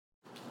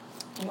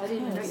I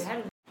didn't even know you had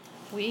it.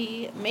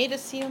 We made a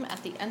siyum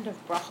at the end of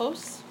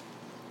brachos,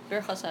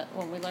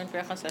 when we learned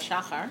Birchas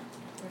HaShachar,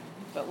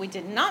 but we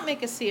did not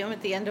make a siyum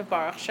at the end of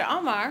Baruch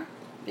She'amar,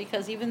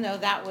 because even though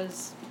that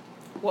was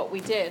what we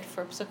did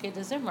for Psukei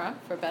de Zimra,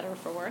 for better or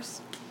for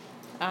worse,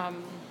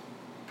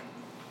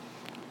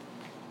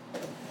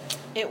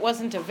 it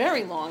wasn't a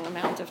very long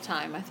amount of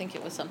time. I think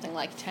it was something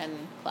like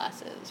 10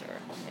 classes, or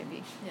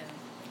maybe. Yeah.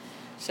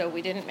 So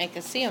we didn't make a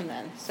siyum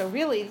then. So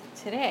really,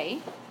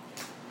 today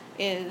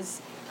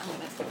is, I'm going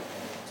to turn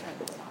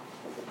this off.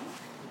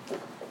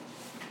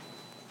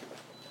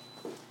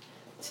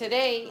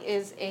 Today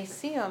is a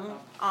siyum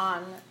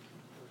on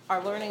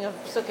our learning of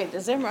Psukei de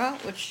Zimra,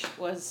 which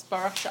was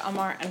Baruch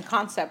She'amar and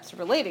concepts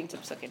relating to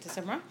Psukei de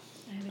Zimra.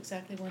 I have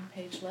exactly one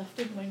page left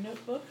in my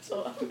notebook,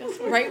 so I guess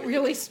we're... Right,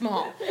 really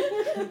small.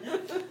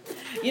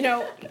 You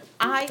know,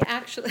 I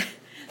actually,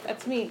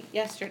 that's me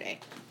yesterday.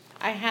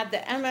 I had the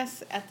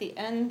Emes at the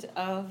end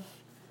of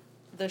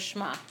the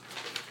Shema.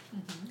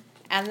 Mm-hmm.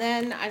 And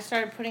then I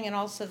started putting in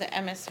also the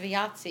Emes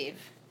V'yatziv.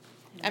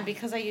 And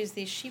because I use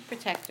these sheet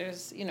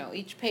protectors, you know,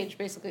 each page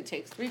basically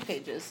takes 3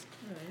 pages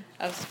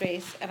of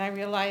space. And I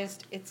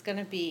realized it's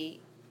going to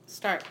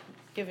start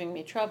giving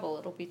me trouble.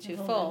 It'll be too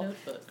full.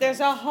 Notebook, There's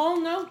a whole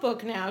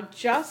notebook now,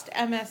 just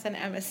Emes and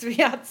Emes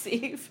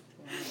V'yatziv.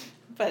 Wow.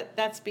 But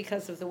that's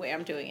because of the way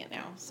I'm doing it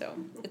now. So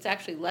it's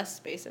actually less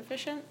space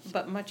efficient,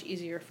 but much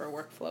easier for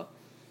workflow.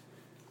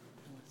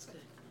 That's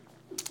good.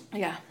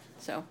 Yeah,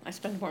 so I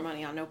spend more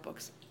money on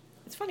notebooks.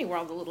 It's funny where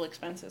all the little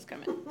expenses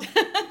come in.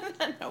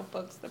 The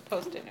notebooks, the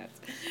Post-it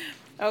notes.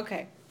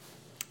 Okay,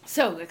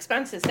 so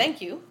expenses, thank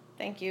you.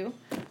 Thank you,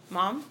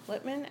 Mom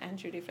Littman and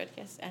Judy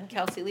Fitkiss and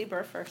Kelsey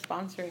Lieber for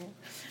sponsoring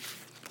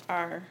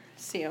our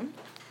Siyum.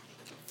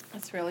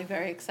 It's really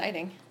very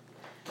exciting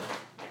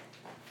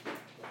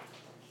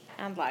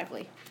and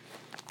lively.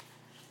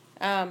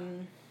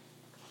 And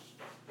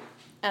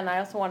I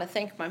also want to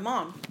thank my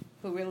mom,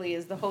 who really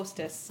is the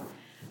hostess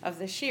of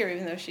this year,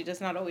 even though she does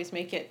not always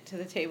make it to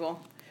the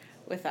table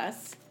with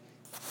us.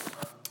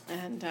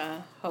 And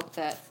hope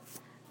that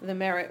the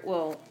merit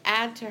will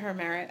add to her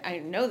merit. I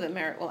know the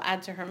merit will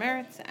add to her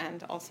merits,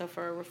 and also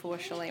for Refuah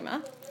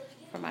Shalema,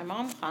 for my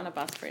mom, Chana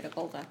Bas Freda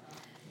Golda.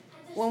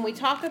 When we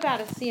talk about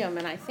a siyum,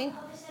 and I think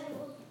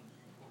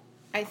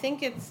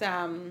it's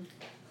Aaron.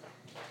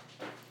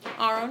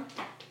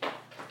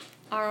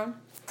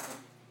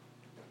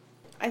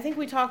 I think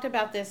we talked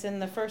about this in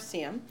the first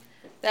siyum,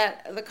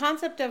 that the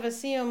concept of a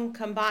siyum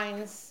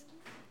combines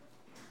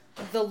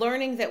the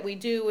learning that we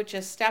do, which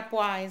is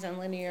stepwise and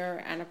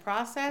linear and a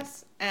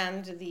process,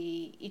 and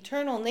the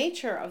eternal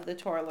nature of the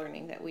Torah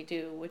learning that we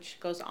do, which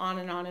goes on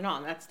and on and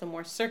on. That's the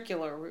more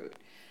circular route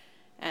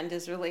and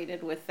is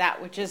related with that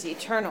which is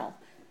eternal.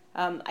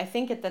 I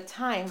think at the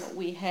time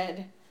we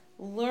had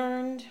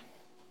learned,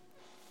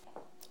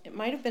 it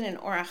might have been in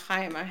Orach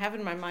Chaim. I have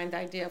in my mind the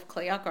idea of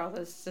Klei Yakar, although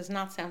this does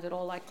not sound at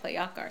all like Klei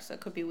Yakar, so it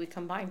could be we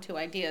combine 2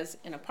 ideas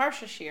in a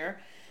Parsha Shir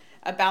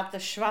about the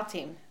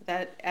Shvatim,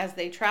 that as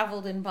they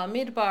traveled in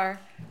Bamidbar,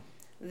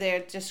 they're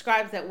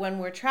described that when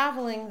we're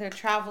traveling, they're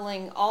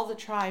traveling all the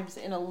tribes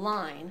in a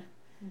line,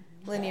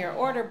 linear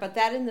order, but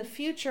that in the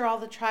future all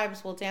the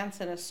tribes will dance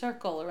in a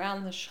circle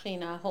around the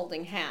Shekhinah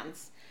holding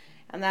hands.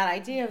 And that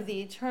idea of the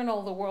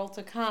eternal, the world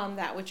to come,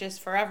 that which is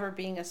forever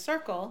being a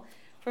circle,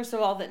 first of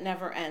all, that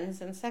never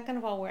ends, and second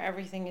of all, where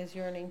everything is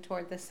yearning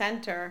toward the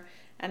center,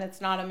 and it's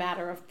not a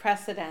matter of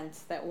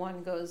precedence that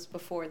one goes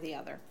before the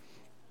other.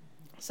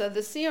 So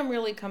the Siyum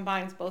really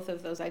combines both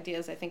of those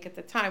ideas. I think at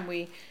the time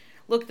we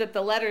looked at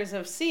the letters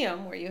of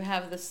Siyum, where you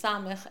have the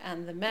Samich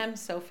and the Mem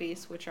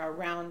Sophies, which are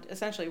round,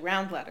 essentially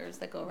round letters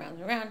that go round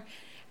and round,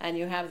 and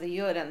you have the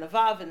Yud and the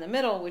Vav in the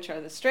middle, which are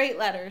the straight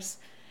letters.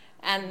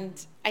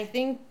 And I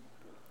think,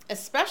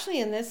 especially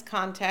in this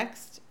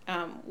context,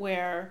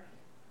 where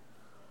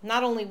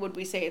not only would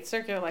we say it's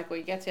circular, like when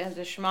you get to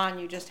the Shema and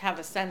you just have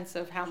a sense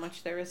of how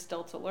much there is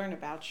still to learn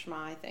about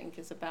Shema, I think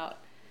is about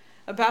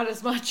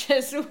as much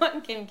as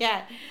one can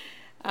get.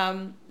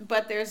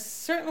 But there's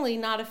certainly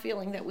not a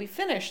feeling that we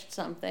finished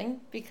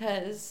something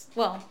because,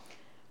 well,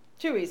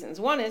 2 reasons.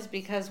 One is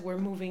because we're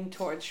moving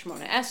towards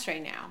Shemona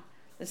Esrei now.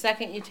 The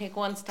second you take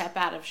 1 step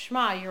out of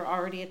Shema, you're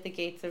already at the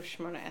gates of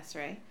Shemona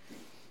Esrei.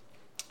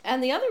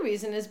 And the other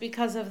reason is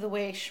because of the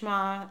way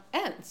Shema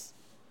ends.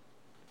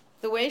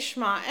 The way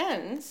Shema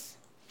ends,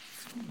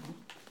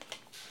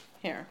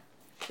 here,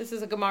 this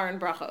is a Gemara in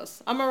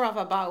Brachos. Amar Rav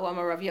Abahu,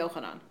 Amar Rav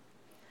Yochanan.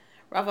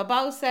 Rav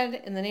Abahu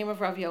said, in the name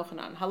of Rav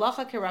Yochanan,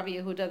 Halacha ke Rabbi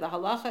Yehuda, the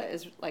halacha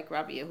is like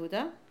Rabbi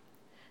Yehuda.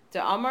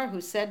 De Amar,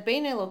 who said,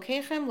 Bein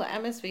Elokechem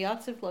le'emes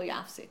v'yatziv lo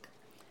yafsik.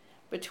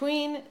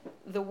 Between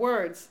the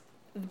word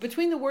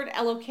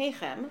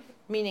Elokechem,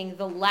 meaning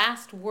the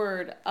last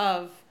word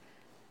of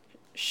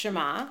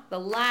Shema, the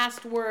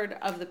last word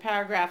of the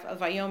paragraph of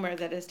Vayomer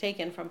that is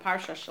taken from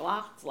Parsha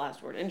Shalach, it's the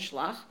last word in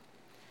Shalach,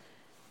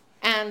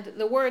 and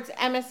the words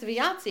Emes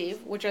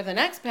v'yatziv, which are the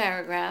next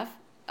paragraph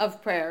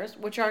of prayers,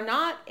 which are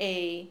not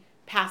a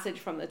passage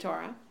from the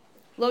Torah,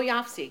 lo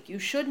yafsik, you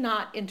should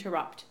not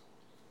interrupt.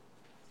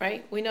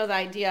 Right? We know the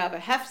idea of a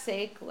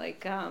hefsek,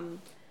 like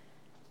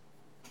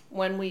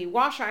when we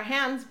wash our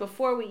hands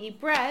before we eat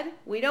bread,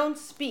 we don't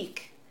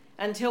speak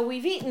until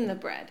we've eaten the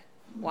bread.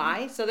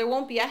 Why? So there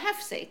won't be a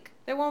hefsek.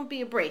 There won't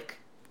be a break.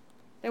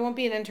 There won't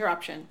be an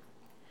interruption.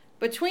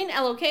 Between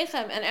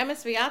Elokeichem and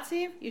Emes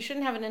v'Yatziv, you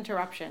shouldn't have an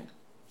interruption.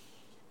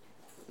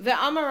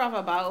 Ve'amar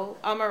Rav Abahu,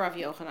 Amar Rav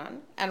Yochanan.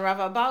 And Rav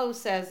Abahu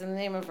says in the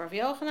name of Rav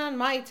Yochanan,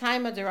 my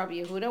taima de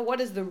Rabbi Yehuda, what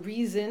is the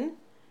reason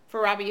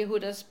for Rabbi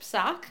Yehuda's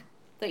psak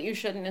that you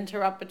shouldn't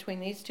interrupt between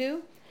these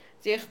two?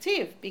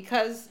 Zichtiv,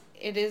 because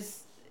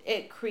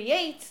it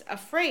creates a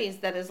phrase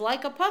that is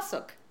like a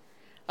pasuk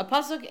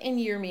in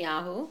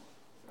Yirmiyahu,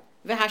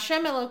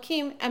 ve'Hashem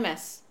Elokim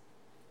Emes.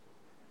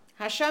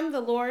 Hashem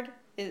the Lord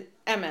is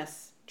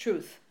Emes,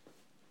 truth.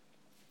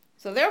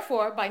 So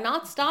therefore, by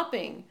not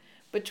stopping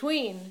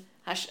between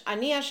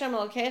Ani Hashem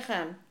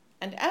Elokeichem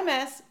and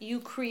Emes, you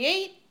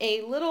create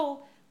a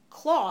little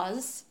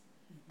clause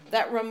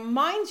that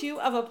reminds you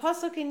of a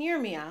pasuk in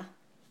Yirmiyah,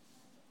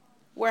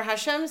 where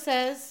Hashem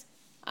says,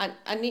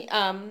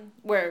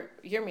 where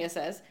Yirmiyah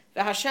says,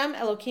 "V'Hashem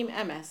Elokim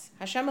Emes."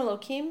 Hashem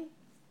Elokim,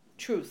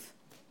 truth.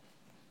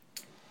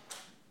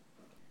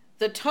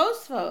 The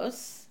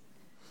Tosfos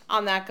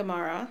on that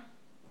Gemara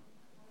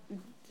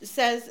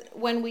says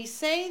when we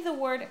say the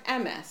word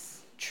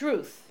Emes,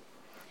 truth,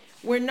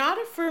 we're not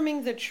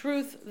affirming the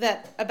truth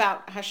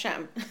about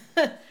Hashem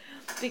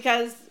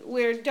because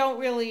we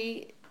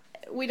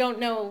don't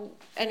know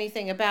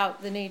anything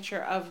about the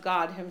nature of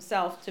God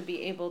himself to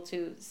be able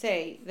to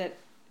say that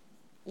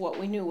what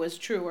we knew was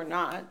true or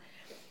not.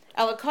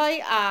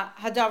 Elokai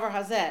hadavar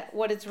hazeh,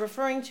 what it's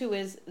referring to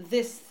is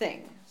this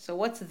thing. So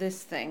what's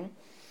this thing?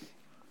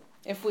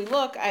 If we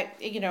look,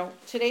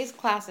 today's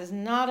class is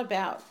not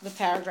about the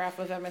paragraph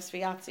of Emes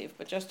v'Yatziv,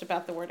 but just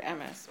about the word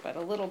Emes. But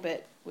a little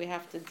bit we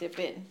have to dip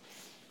in.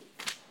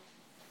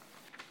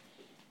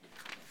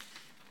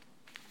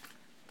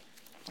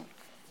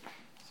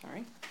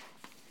 Sorry,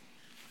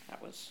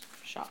 that was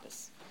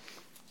Shabbos.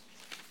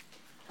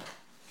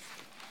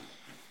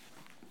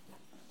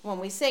 When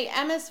we say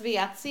Emes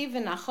v'Yatziv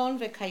v'Nachon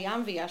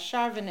v'Kayam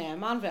v'Yashar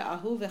v'Ne'eman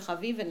v'Ahu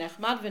v'Chaviv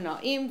v'Nechmad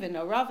v'Na'im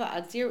v'Nora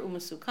v'Adzir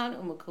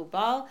u'Mesukan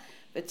u'Mekubal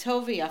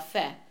v'Tov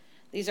v'Yafeh.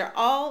 These are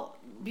all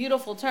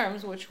beautiful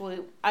terms, which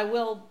I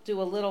will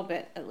do a little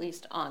bit at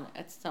least on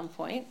at some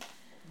point.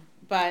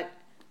 But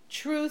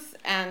truth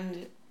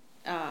and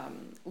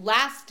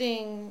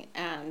lasting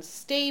and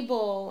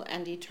stable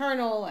and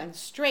eternal and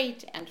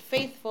straight and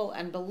faithful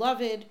and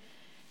beloved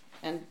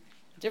and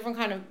different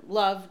kind of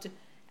loved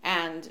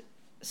and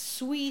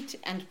sweet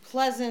and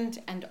pleasant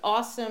and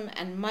awesome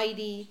and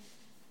mighty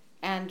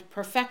and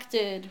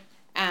perfected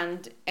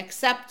and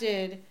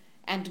accepted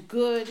and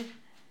good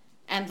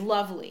and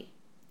lovely.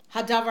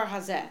 Hadavar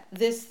hazeh,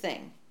 this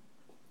thing,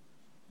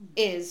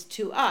 is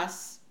to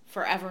us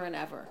forever and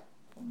ever.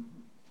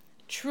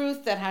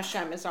 Truth that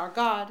Hashem is our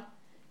God.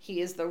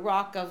 He is the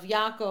rock of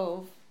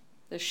Yaakov,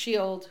 the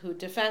shield who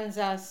defends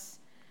us.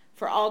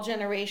 For all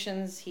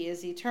generations, he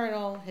is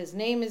eternal. His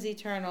name is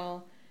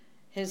eternal.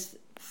 His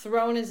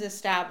throne is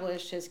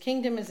established. His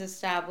kingdom is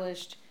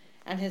established.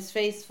 And his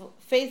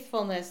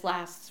faithfulness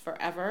lasts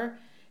forever.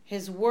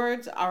 His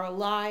words are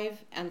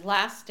alive and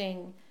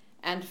lasting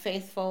and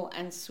faithful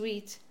and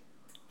sweet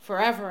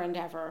forever and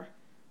ever.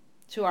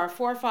 To our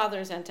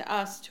forefathers and to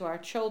us, to our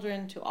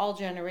children, to all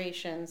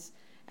generations,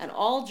 and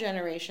all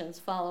generations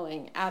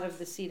following out of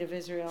the seed of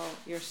Israel,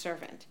 your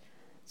servant.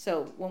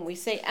 So when we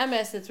say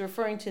Emes, it's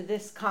referring to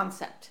this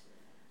concept,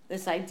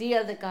 this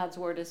idea that God's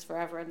word is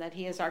forever and that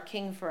he is our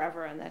king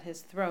forever and that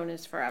his throne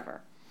is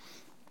forever,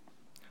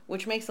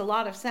 which makes a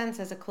lot of sense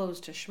as a close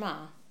to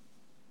Shema,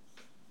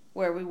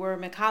 where we were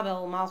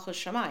Mekabel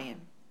Malchus Shemayim.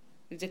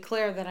 We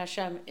declare that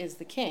Hashem is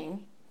the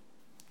king.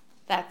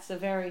 That's a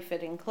very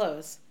fitting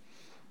close.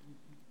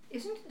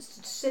 Isn't it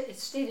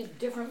stated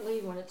differently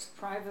when it's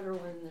private or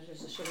when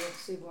there's a Shabbat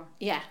Tzibor?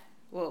 Yeah,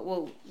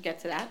 we'll get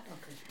to that.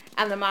 Okay.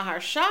 And the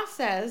Maharsha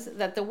says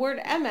that the word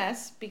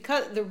Emes,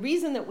 because the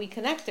reason that we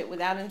connect it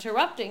without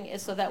interrupting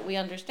is so that we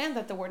understand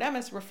that the word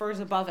Emes refers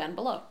above and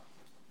below.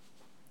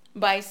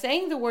 By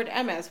saying the word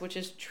Emes, which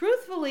is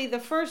truthfully the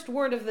first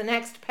word of the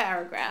next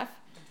paragraph,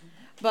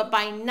 but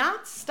by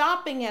not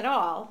stopping at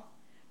all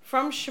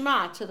from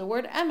Shema to the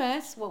word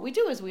Emes, what we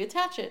do is we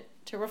attach it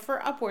to refer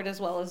upward as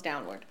well as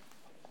downward.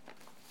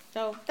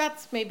 So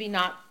that's maybe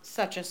not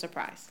such a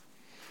surprise.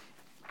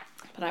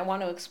 But I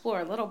want to explore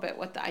a little bit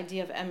what the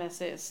idea of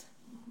Emes is.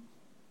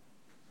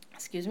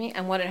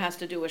 And what it has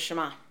to do with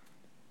Shema.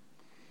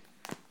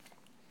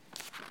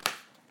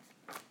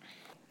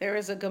 There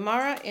is a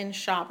Gemara in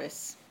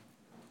Shabbos.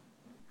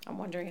 I'm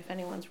wondering if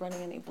anyone's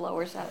running any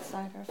blowers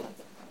outside or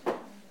something.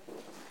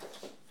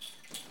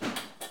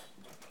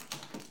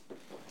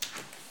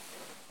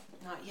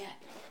 Not yet.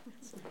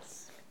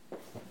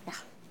 Yeah,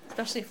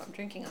 especially if I'm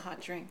drinking a hot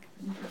drink.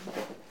 Let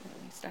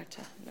me start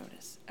to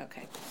notice.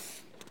 Okay.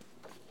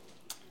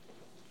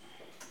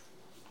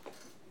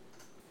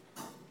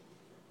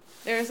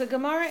 There's a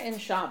Gemara in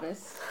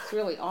Shabbos. It's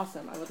really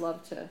awesome. I would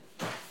love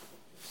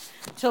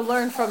to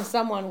learn from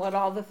someone what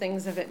all the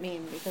things of it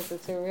mean, because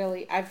it's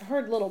I've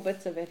heard little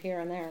bits of it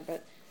here and there,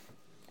 but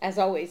as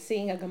always,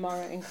 seeing a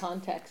Gemara in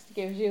context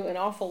gives you an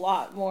awful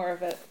lot more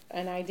of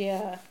an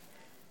idea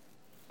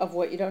of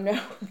what you don't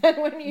know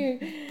than when you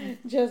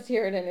just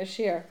hear it in a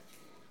shir.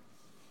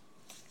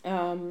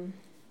 And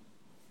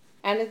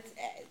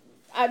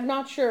I'm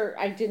not sure,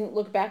 I didn't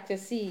look back to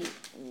see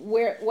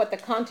what the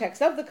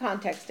context of the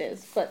context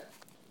is, but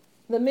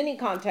the mini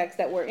context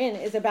that we're in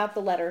is about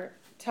the letter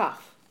Taf,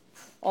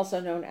 also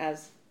known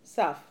as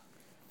Saf,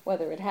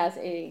 whether it has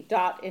a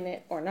dot in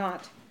it or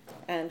not,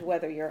 and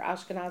whether you're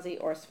Ashkenazi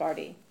or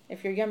Sephardi.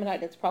 If you're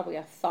Yemenite, it's probably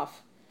a Thaf.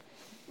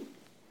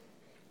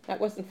 That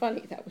wasn't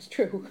funny, that was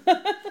true. I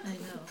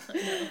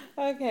know.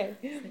 Okay.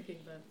 Thinking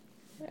about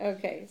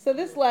Okay, so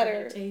this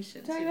letter,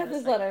 permutations, talking you know, about this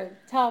it's like- letter,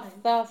 Taf,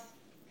 Thaf,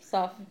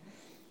 Saf,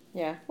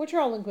 yeah, which are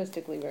all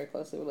linguistically very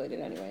closely related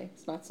anyway.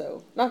 It's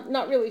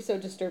not really so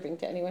disturbing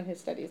to anyone who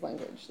studies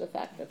language, the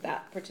fact that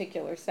that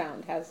particular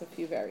sound has a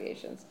few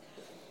variations.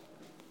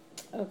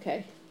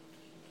 Okay.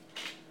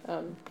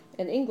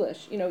 In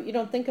English, you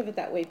don't think of it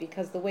that way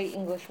because the way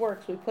English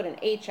works, we put an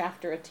H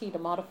after a T to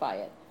modify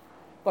it.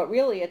 But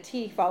really a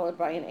T followed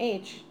by an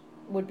H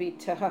would be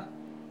tah.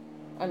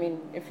 I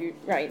mean,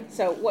 right.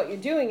 So what you're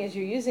doing is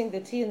you're using the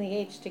T and the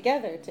H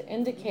together to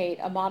indicate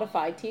a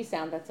modified T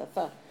sound that's a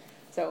th.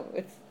 So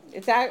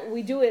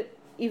we do it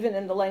even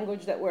in the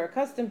language that we're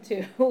accustomed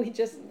to. We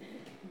just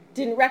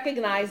didn't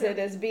recognize it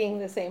as being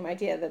the same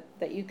idea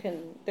that you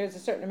can, there's a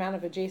certain amount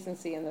of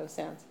adjacency in those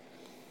sounds.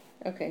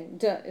 Okay,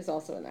 duh is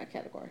also in that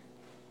category.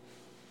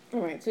 All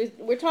right, so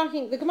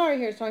the Gemara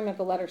here is talking about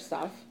the letter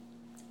Saf,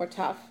 or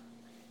Taf,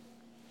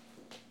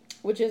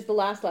 which is the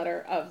last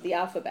letter of the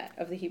alphabet,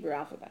 of the Hebrew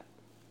alphabet.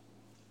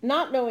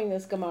 Not knowing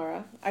this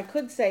Gemara, I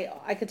could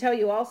tell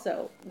you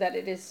also that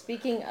it is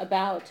speaking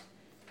about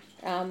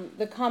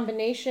the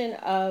combination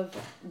of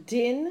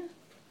din,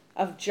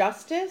 of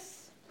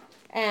justice,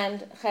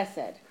 and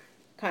chesed,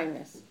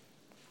 kindness.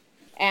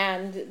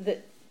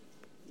 And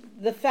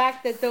the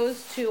fact that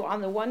those two,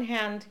 on the one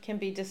hand, can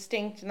be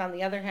distinct, and on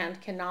the other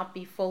hand, cannot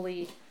be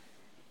fully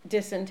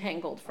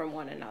disentangled from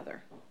one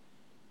another.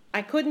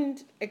 I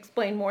couldn't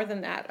explain more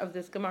than that of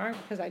this Gemara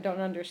because I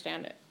don't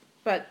understand it.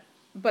 But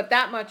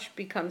that much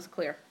becomes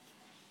clear.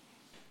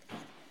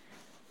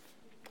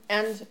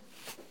 And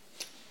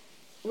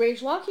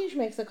Reish Lakish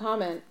makes a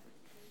comment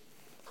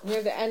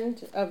near the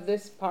end of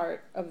this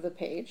part of the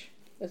page.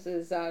 This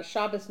is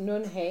Shabbos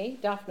Nun Hey,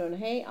 Daf Nun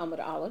Hey,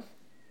 Amud Aleph.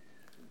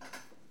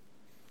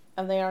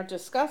 And they are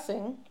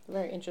discussing a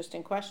very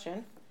interesting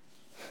question.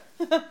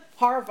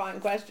 Horrifying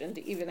question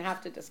to even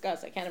have to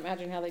discuss. I can't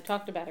imagine how they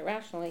talked about it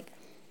rationally.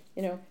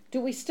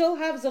 Do we still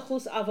have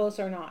Zechus Avos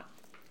or not?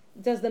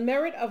 Does the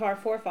merit of our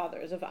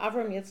forefathers, of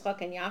Avram,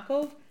 Yitzchak, and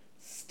Yaakov,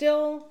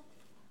 still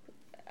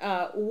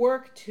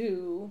work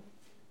to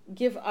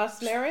give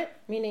us merit?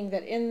 Meaning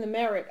that in the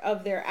merit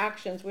of their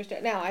actions,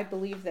 now I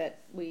believe that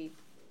we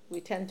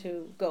tend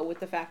to go with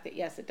the fact that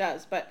yes, it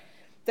does. But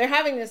they're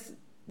having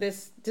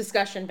this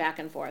discussion back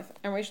and forth.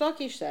 And Reish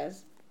Lakish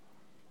says,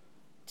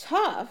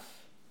 Taf,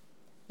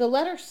 the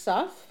letter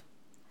Saf,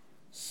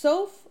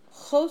 Sof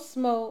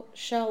Chosmo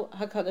Shel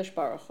HaKadosh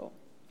Baruch Hu.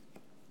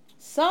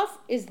 Saf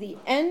is the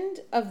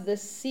end of the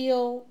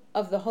seal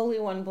of the Holy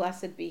One,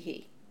 blessed be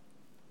He.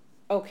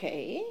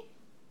 Okay.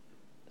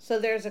 So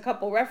there's a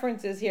couple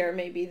references here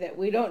maybe that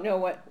we don't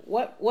know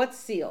what's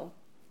seal.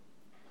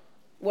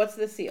 What's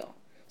the seal?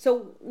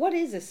 So what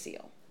is a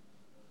seal?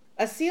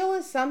 A seal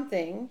is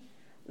something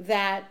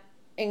that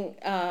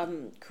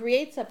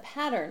creates a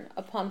pattern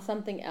upon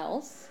something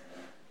else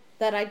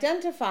that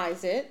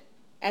identifies it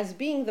as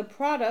being the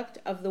product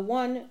of the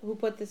one who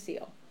put the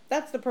seal.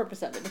 That's the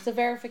purpose of it. It's a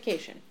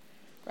verification,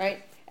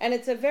 right? And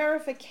it's a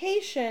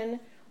verification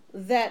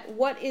that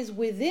what is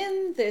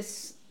within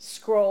this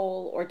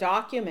scroll or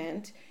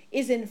document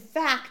is in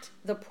fact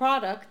the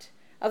product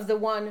of the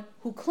one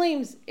who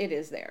claims it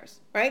is theirs,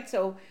 right?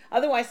 So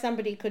otherwise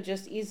somebody could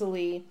just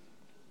easily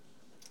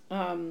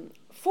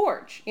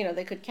forge.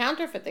 They could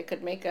counterfeit. They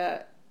could make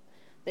a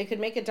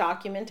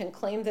document and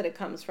claim that it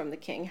comes from the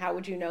king. How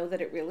would you know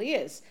that it really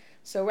is?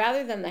 So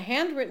rather than the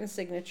handwritten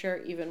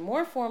signature, even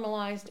more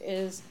formalized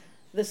is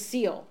the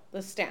seal,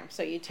 the stamp.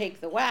 So you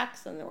take the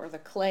wax or the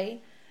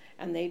clay,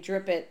 and they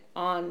drip it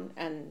on,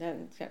 and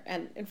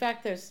in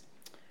fact,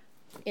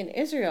 in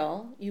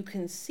Israel, you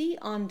can see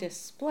on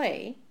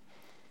display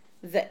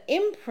the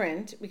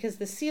imprint, because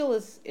the seal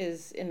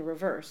is in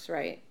reverse,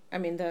 right? I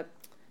mean,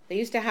 they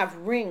used to have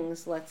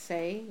rings, let's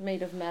say,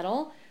 made of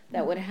metal,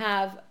 that would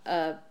have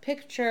a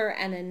picture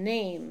and a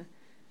name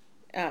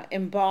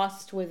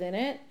embossed within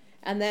it,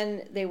 and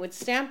then they would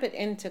stamp it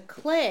into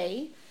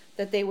clay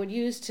that they would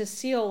use to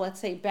seal, let's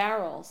say,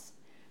 barrels.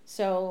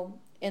 So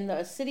in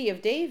the city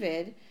of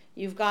David,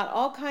 you've got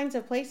all kinds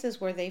of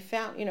places where they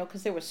found,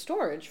 because there was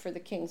storage for the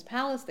king's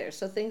palace there,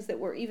 so things that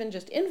were even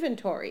just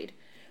inventoried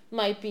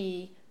might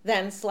be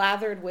then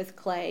slathered with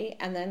clay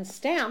and then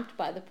stamped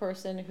by the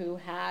person who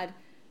had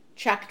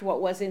checked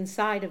what was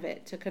inside of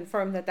it to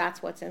confirm that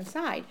that's what's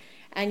inside.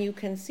 And you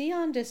can see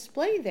on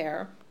display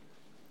there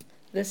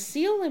the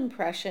seal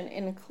impression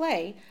in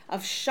clay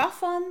of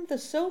Shaphan the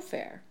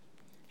Sofer.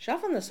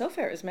 Shaphan the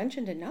Sofer is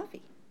mentioned in Navi.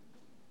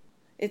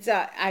 It's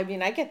I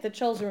mean, I get the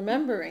chills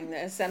remembering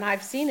this, and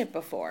I've seen it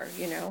before,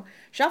 you know.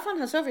 Shaphan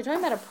HaSofer, you're talking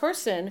about a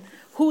person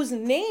who's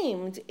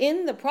named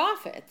in the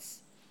prophets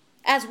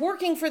as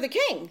working for the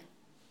king.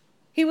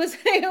 He was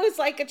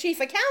like a chief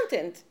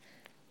accountant.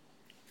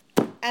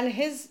 And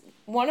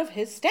one of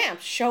his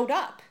stamps showed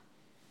up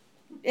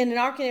in an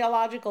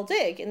archaeological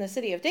dig in the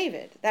city of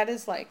David. That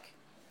is like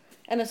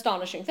an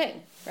astonishing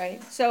thing,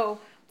 right? So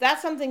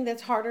that's something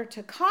that's harder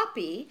to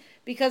copy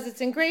because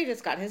it's engraved.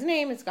 It's got his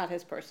name, it's got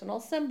his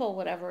personal symbol,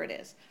 whatever it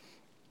is.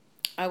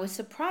 I was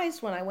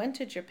surprised when I went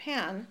to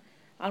Japan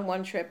on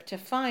one trip to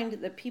find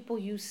that people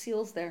use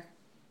seals there.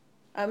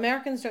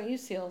 Americans don't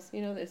use seals,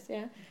 you know this,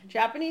 yeah? Mm-hmm.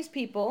 Japanese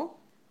people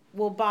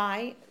will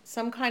buy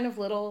some kind of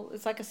little,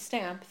 it's like a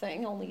stamp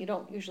thing, only you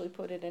don't usually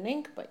put it in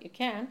ink, but you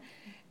can.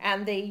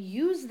 And they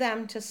use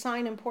them to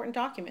sign important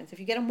documents. If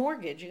you get a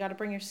mortgage, you got to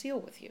bring your seal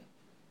with you.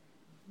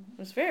 I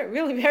was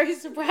really very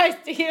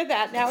surprised to hear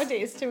that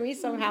nowadays. To me,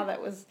 somehow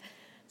that was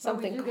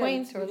something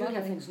quaint or lovely. We do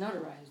have things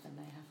notarized, and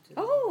they have to.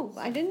 Oh,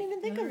 I didn't even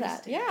think of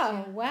that.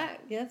 Yeah,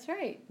 that's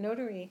right,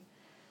 notary.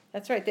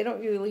 That's right. They don't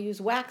really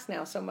use wax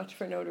now so much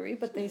for notary,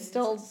 but they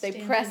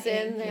press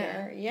in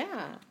there.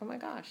 Yeah. Oh my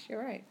gosh,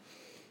 you're right.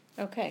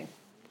 Okay.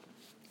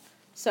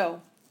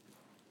 So,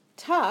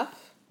 Tuf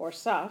or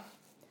Saf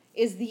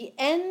is the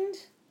end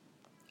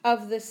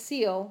of the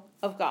seal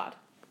of God.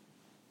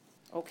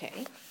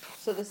 Okay.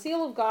 So the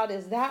seal of God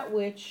is that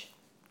which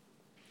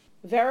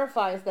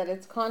verifies that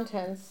its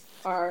contents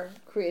are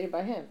created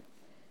by him.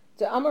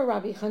 To Amar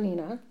Rabbi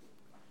Hanina.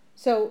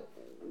 So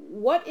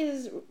what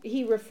is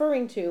he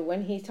referring to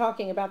when he's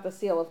talking about the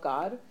seal of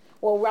God?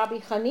 Well, Rabbi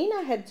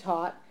Hanina had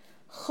taught,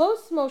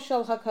 Chosmo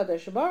shel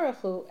HaKadosh Baruch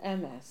Hu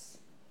Emes.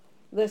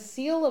 The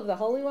seal of the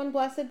Holy One,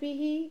 blessed be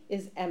he,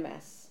 is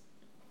Emes.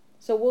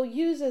 So we'll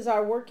use as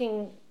our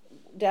working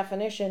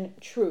definition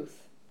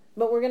truth.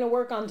 But we're going to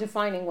work on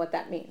defining what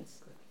that means.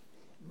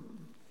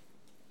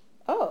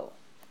 Oh,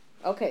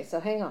 okay, so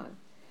hang on.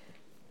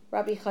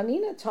 Rabbi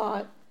Hanina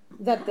taught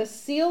that the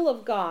seal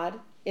of God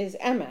is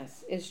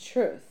Emes, is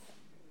truth.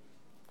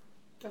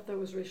 I thought that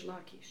was Reish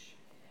Lakish.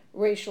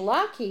 Reish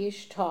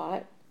Lakish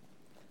taught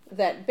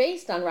that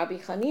based on Rabbi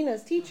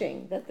Hanina's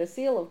teaching that the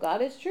seal of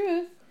God is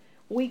truth,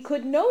 we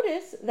could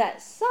notice that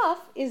Saf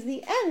is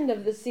the end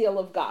of the seal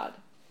of God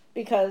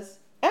because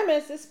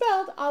Emes is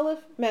spelled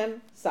Aleph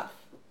Mem Saf.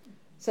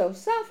 So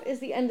Saf is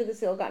the end of the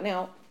seal of God.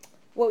 Now,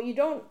 what you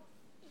don't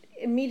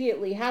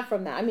immediately have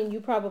from that, I mean,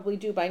 you probably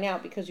do by now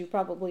because you've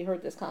probably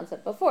heard this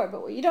concept before,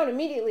 but what you don't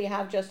immediately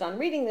have just on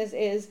reading this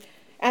is,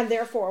 and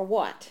therefore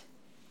what?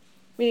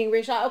 Meaning,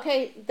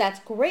 okay, that's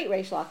great,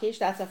 Reish Lakish,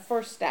 that's a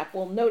first step,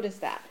 we'll notice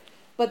that.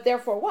 But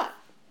therefore what?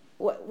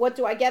 What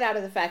do I get out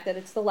of the fact that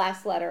it's the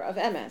last letter of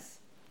Emes?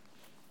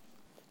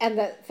 And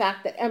the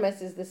fact that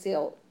Emes is the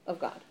seal of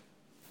God.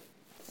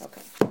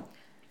 Okay.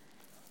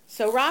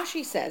 So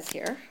Rashi says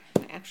here,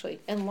 I actually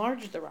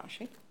enlarged the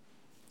Rashi.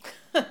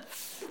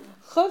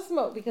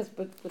 Chosmo, because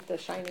with the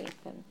shiny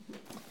pen.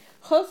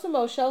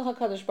 Chosmo shel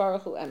HaKadosh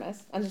Baruch Hu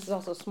Emes, and this is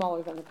also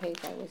smaller than the page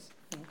I was,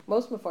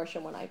 most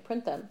Mefarshim when I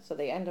print them, so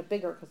they end up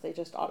bigger because they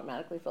just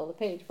automatically fill the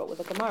page, but with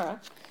a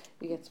Gemara,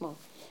 you get small.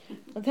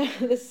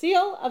 The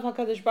seal of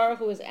HaKadosh Baruch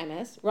Hu is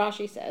Emes.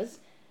 Rashi says,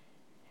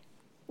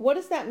 what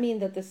does that mean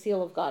that the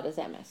seal of God is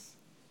Emes?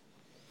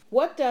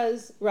 What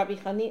did Rabbi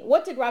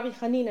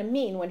Hanina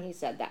mean when he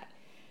said that?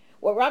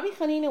 What Rabbi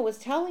Hanina was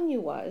telling you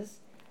was,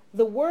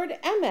 the word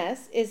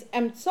Emes is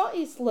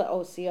Emtsois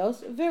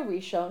leosios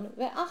verishon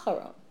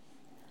ve'acharon.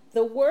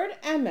 The word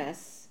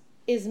Emes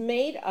is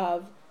made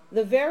of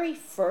the very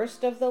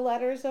first of the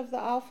letters of the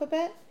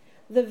alphabet,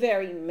 the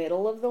very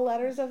middle of the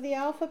letters of the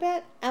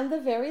alphabet, and the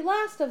very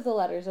last of the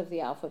letters of the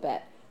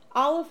alphabet.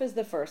 Aleph is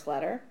the first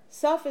letter,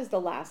 Saf is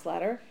the last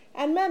letter,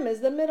 and Mem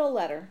is the middle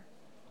letter.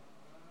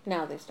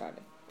 Now they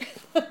started.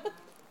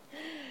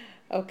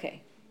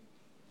 Okay.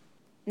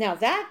 Now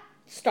that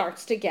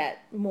starts to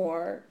get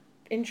more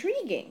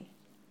intriguing.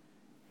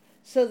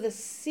 So the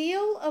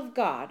seal of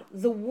God,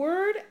 the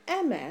word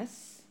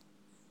Emes,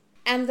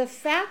 and the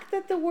fact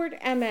that the word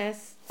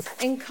Emes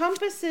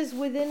encompasses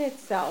within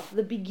itself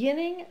the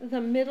beginning,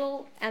 the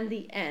middle, and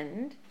the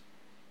end,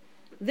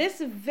 this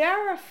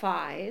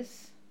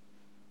verifies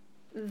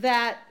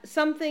that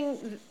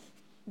something,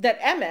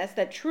 that Emes,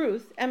 that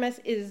truth, Emes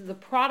is the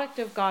product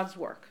of God's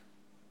work.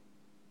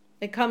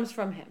 It comes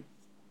from him.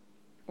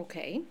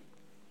 Okay.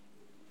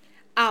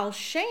 Al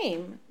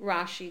Shem,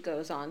 Rashi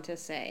goes on to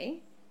say,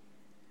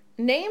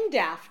 named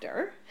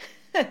after,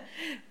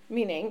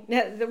 meaning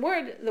the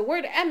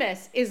word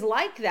Emes is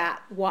like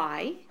that.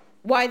 Why?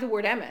 Why the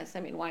word Emes? I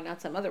mean, why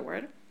not some other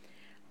word?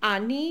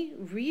 Ani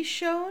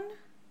Rishon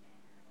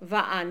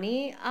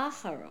va'ani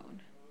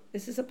Acharon.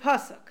 This is a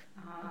pasuk.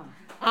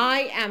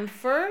 I am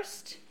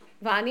first,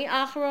 va'ani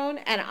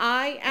Acharon, and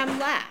I am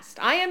last.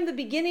 I am the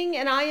beginning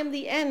and I am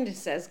the end,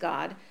 says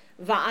God.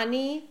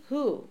 Va'ani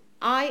hu.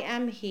 I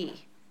am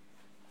he.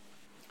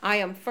 I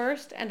am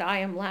first and I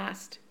am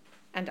last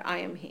and I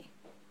am he.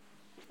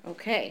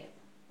 Okay.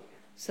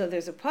 So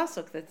there's a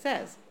pasuk that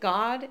says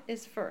God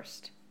is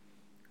first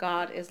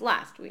God is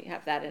last. We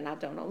have that in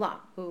Adon Olam,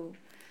 who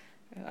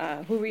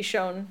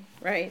Rishon,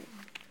 right?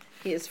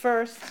 He is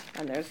first,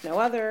 and there's no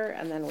other,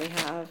 and then we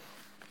have,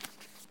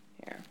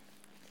 here,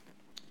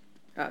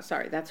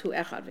 that's who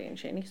Echad Ve'en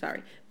Sheni,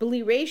 sorry.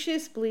 B'li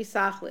Reshis, B'li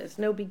Sachlis,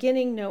 no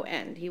beginning, no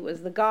end. He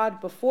was the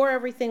God before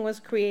everything was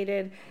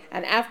created,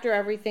 and after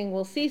everything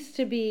will cease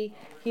to be,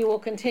 he will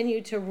continue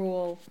to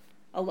rule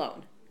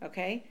alone,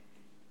 okay?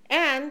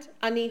 And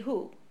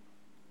Anihu,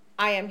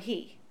 I am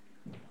he.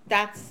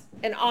 That's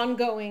an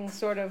ongoing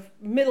sort of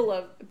middle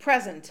of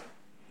present.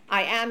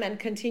 I am and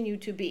continue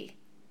to be.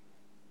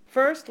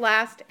 First,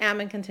 last,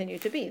 am and continue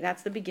to be.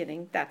 That's the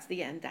beginning, that's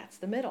the end, that's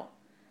the middle.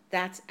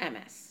 That's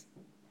Emes.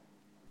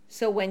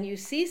 So when you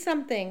see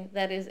something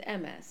that is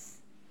Emes,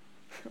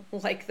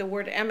 like the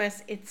word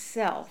Emes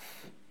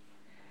itself,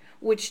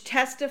 which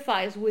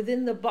testifies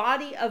within the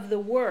body of the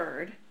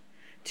word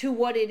to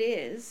what it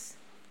is,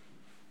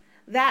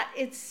 that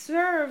it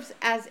serves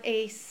as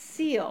a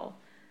seal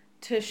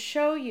to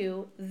show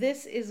you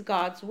this is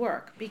God's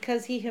work,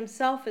 because he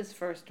himself is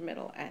first,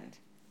 middle, end.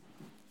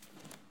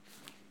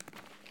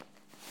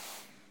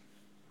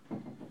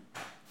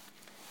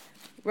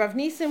 Rav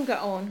Nisim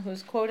Gaon,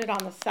 who's quoted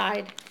on the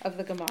side of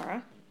the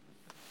Gemara,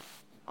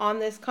 on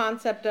this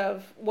concept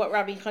of what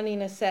Rabbi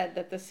Hanina said,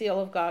 that the seal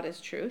of God is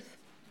truth.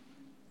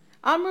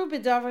 Amru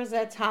b'davar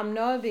zeh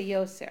tamnoah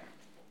b'yoser.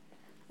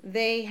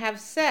 They have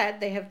said,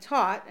 they have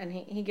taught, and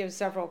he gives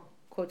several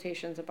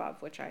quotations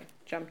above, which I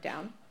jumped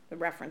down, the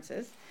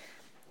references,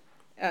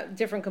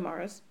 different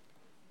Gemaras.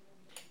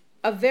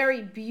 A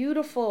very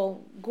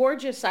beautiful,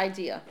 gorgeous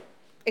idea,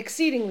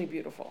 exceedingly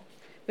beautiful.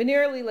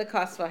 V'nirli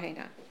lekas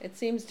v'hena. It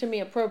seems to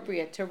me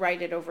appropriate to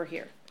write it over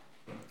here.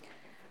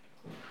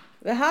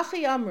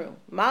 V'hachi amru,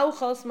 ma'u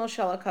chosmo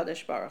shel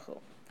HaKadosh Baruch Hu.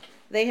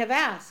 They have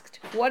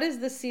asked, what is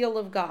the seal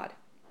of God?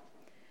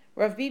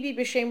 Rav Bibi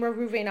b'shem Rav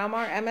Ruvain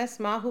Amar Emes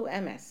Mahu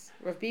Emes.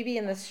 Rav Bibi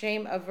in the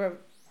shame of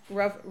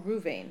Rav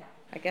Ruvain,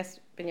 I guess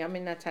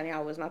Binyamin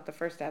Netanyahu was not the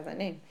first to have that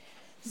name,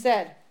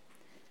 said,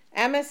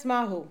 Emes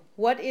Mahu,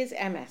 what is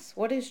Emes?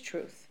 What is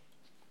truth?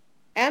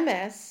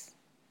 Emes,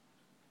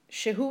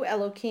 Shehu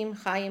Elokim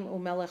Chaim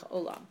Umelech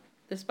Olam.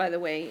 This, by the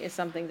way, is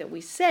something that we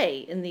say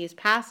in these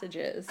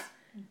passages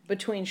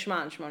between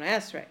Shema and Shemona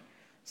Esrei.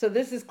 So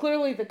this is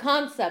clearly the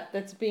concept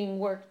that's being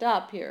worked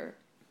up here,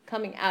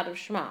 coming out of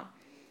Shema.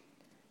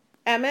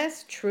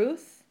 Emes,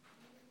 truth.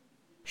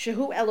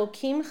 Shehu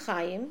Elokim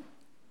Chaim,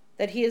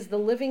 that he is the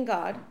living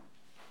God,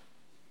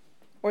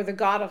 or the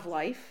God of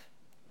life.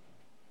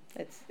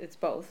 It's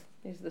both.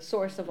 He's the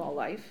source of all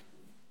life,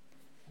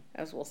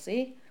 as we'll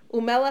see.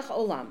 Umelech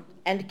Olam,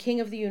 and King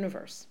of the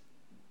universe.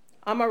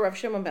 Amar Rav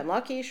Shimon ben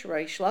Lakish,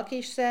 Reish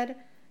Lakish said,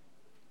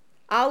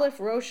 Aleph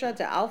Rosha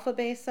de Alpha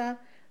Besa.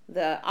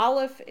 The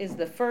Aleph is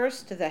the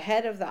first, the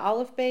head of the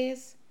Aleph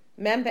Beis.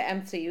 Mem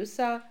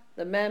be'emtziyusa.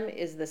 The Mem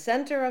is the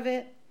center of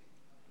it.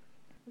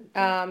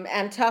 And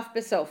Taf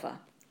besofa.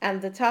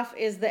 And the Taf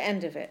is the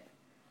end of it.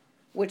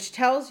 Which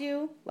tells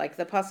you, like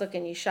the pasuk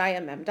in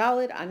Yeshaya Mem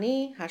Dalid,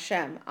 Ani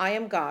Hashem, I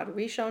am God.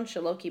 Rishon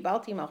shelo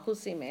kibalti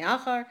malchusi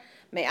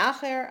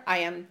me'acher, I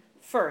am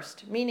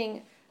first.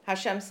 Meaning,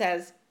 Hashem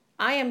says,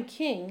 I am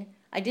king.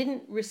 I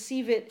didn't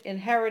receive it,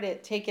 inherit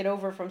it, take it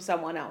over from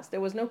someone else.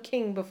 There was no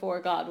king before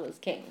God was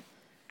king.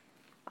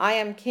 I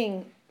am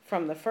king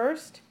from the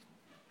first.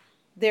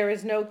 There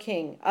is no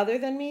king other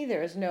than me.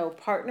 There is no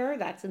partner.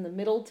 That's in the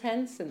middle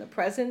tense, in the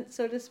present,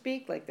 so to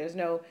speak. Like there's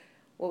no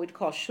what we'd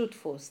call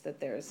shutfus, that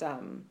there's,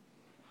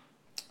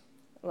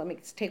 let me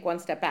take one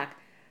step back.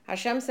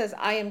 Hashem says,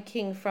 I am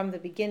king from the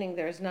beginning.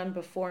 There is none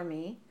before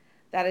me.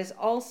 That is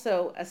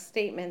also a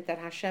statement that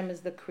Hashem is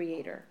the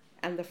creator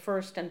and the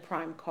first and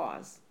prime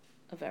cause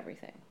of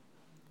everything.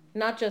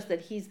 Not just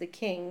that he's the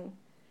king,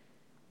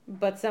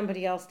 but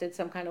somebody else did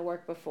some kind of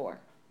work before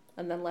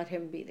and then let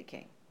him be the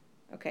king.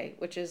 Okay,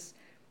 which is,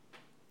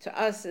 to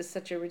us, is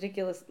such a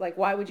ridiculous, like,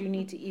 why would you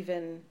need to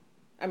even,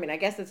 I mean, I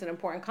guess it's an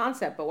important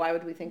concept, but why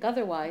would we think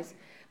otherwise?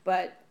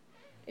 But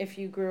if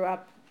you grew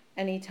up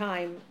any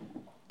time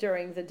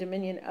during the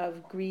dominion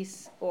of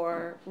Greece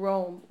or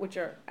Rome, which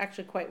are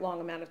actually quite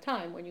long amount of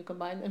time when you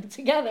combine them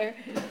together,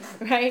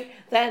 right?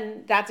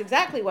 Then that's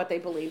exactly what they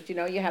believed. You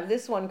know, you have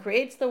this one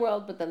creates the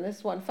world, but then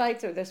this one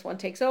fights, or this one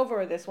takes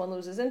over, or this one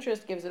loses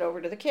interest, gives it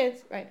over to the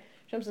kids, right?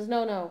 Hashem says,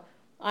 no,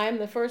 I am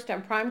the first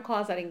and prime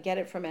cause. I didn't get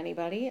it from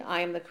anybody.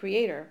 I am the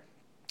creator.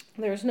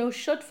 There's no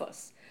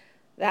shutfus.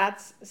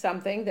 That's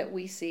something that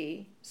we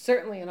see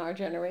certainly in our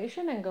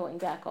generation and going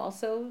back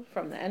also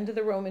from the end of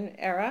the Roman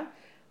era,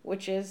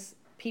 which is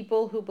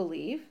people who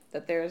believe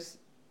that there's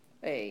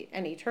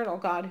an eternal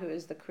God who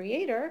is the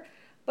creator,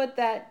 but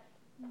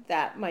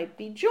that might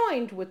be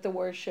joined with the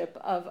worship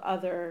of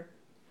other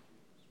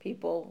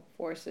people,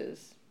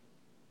 forces,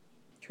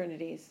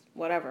 trinities,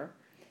 whatever.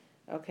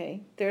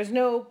 Okay? There's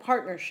no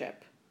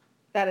partnership.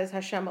 That is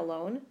Hashem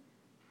alone.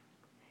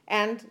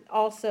 And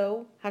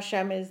also,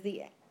 Hashem is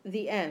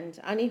the end.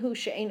 Anihu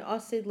she'ein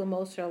osid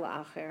l'mosar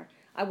la'acher.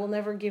 I will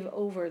never give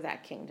over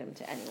that kingdom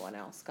to anyone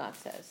else, God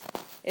says.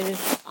 It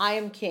is, I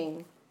am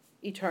king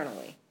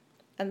eternally.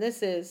 And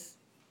this is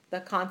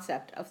the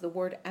concept of the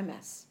word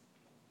Emes.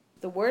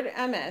 The word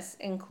Emes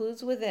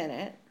includes within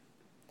it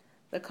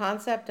the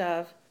concept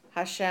of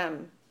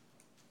Hashem.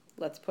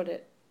 Let's put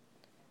it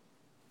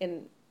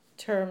in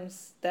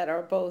terms that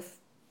are both,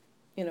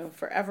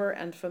 forever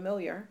and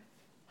familiar.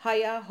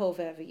 Haya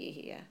hoveh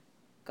v'yihiyeh.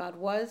 God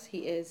was, he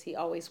is, he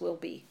always will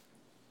be.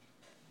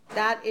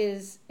 That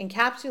is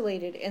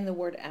encapsulated in the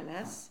word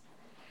Emes.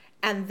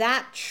 And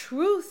that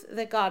truth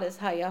that God is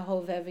Haya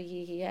hoveh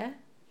v'yihiyeh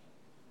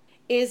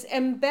is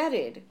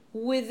embedded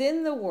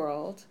within the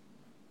world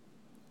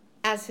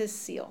as his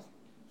seal.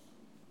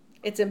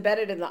 It's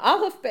embedded in the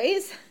Aleph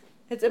base,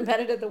 it's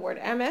embedded in the word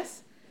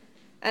Emes,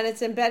 and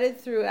it's embedded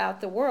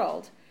throughout the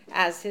world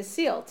as his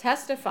seal,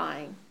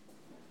 testifying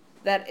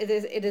that it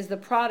is the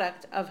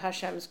product of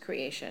Hashem's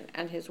creation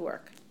and his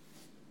work,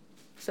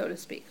 so to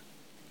speak.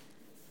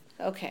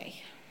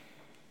 Okay.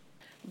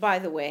 By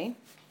the way,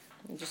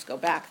 let me just go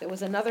back. There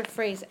was another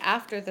phrase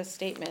after the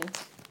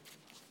statement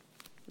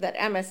that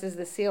Emes is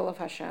the seal of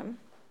Hashem.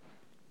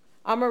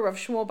 Amar Rav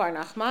Shmuel bar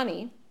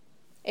Nachmani,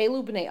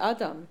 Elu b'nei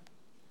Adam.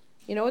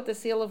 You know what the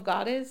seal of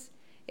God is?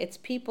 It's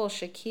people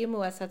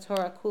shekimu es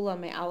haTorah kula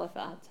me'alef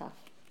ad taf.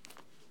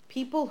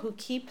 People who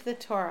keep the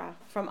Torah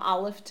from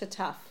aleph to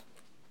taf,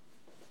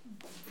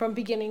 from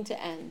beginning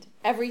to end,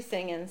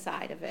 everything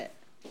inside of it.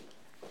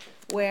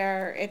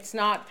 Where it's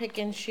not pick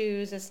and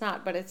choose,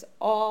 but it's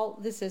all,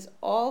 this is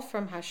all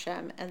from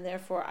Hashem, and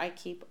therefore I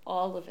keep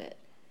all of it.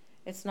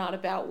 It's not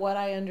about what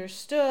I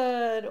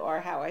understood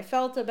or how I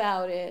felt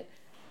about it.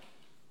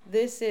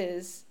 This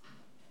is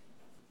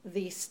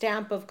the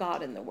stamp of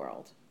God in the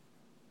world,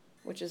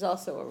 which is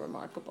also a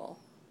remarkable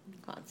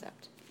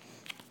concept.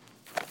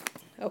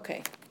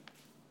 Okay.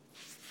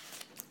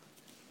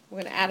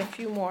 We're going to add a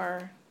few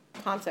more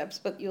concepts,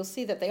 but you'll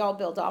see that they all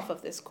build off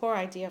of this core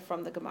idea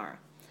from the Gemara.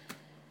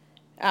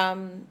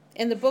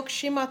 In the book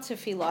Shema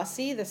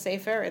Tefilasi, the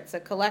Sefer, it's a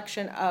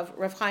collection of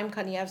Rav Chaim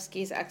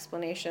Kanievsky's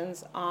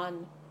explanations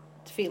on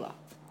Tefillah.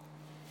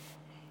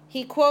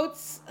 He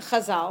quotes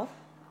Chazal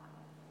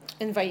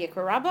in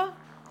Vayikra Rabbah,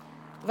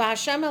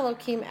 V'Hashem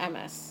Elokim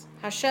Emes.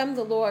 Hashem,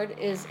 the Lord,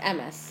 is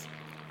Emes.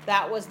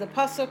 That was the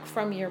pasuk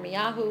from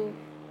Yirmiyahu,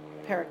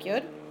 Perek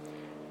Yud.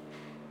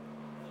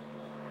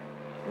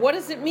 What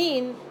does it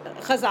mean,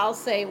 Chazal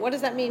say, what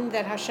does that mean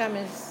that Hashem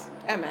is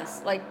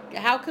Emes? Like,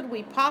 how could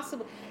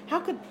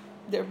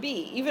there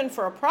be, even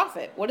for a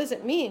prophet, what does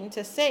it mean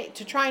to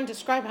try and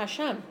describe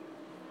Hashem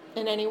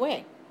in any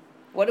way?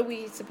 What are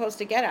we supposed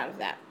to get out of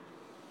that?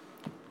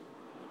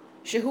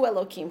 Shehu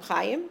Elokim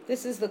Chaim.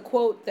 This is the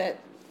quote that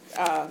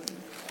Rav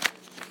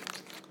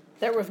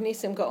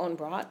Nisim Gaon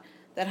brought,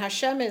 that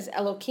Hashem is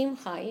Elokim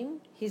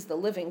Chaim, he's the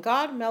living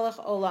God, Melech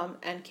Olam,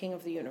 and King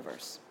of the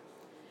universe.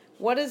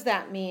 What does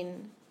that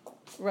mean?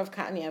 Rav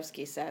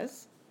Kanievsky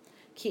says,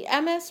 Ki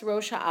Emes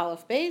Rosh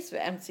Aleph Beis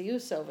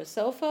ve'emtziuso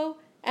v'sofo.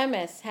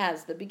 Emes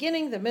has the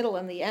beginning, the middle,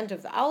 and the end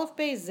of the Aleph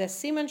Beis, Zeh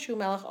Siman Shu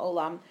Melech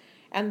Olam,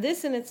 and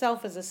this in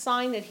itself is a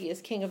sign that he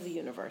is King of the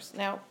universe.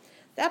 Now,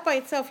 that by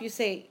itself, you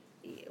say,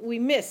 we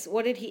miss,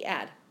 what did he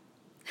add?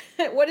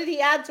 What did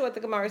he add to what the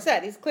Gemara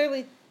said? He's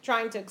clearly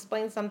trying to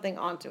explain something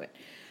onto it.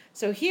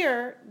 So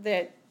here,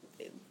 that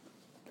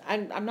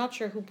I'm not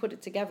sure who put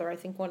it together. I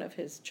think one of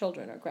his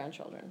children or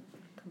grandchildren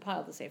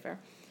compiled the Sefer.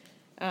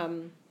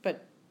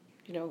 But,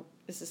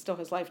 this is still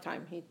his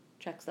lifetime. He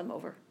checks them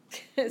over.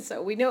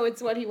 So we know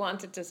it's what he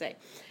wanted to say.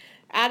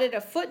 Added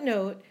a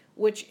footnote,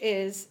 which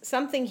is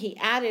something he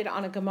added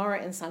on a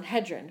Gemara in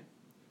Sanhedrin,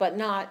 but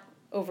not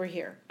over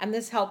here. And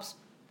this helps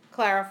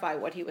clarify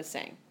what he was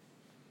saying.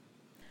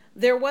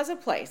 There was a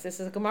place, this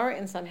is a Gemara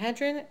in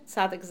Sanhedrin,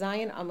 Tzadik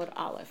Zayin Amud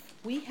Aleph.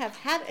 We have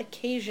had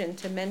occasion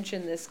to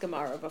mention this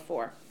Gemara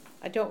before.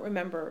 I don't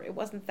remember, it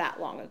wasn't that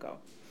long ago.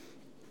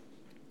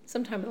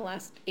 Sometime in the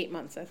last 8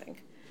 months, I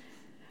think.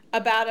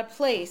 About a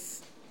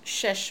place,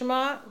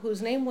 Sheshma,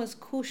 whose name was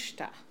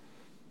Kushta.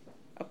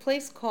 A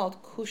place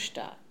called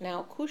Kushta.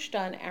 Now,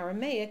 Kushta in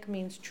Aramaic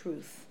means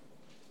truth.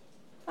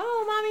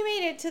 Oh, Mommy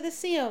made it to the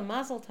Siyum.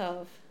 Mazel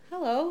Tov.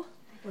 Hello.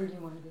 Where do you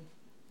want to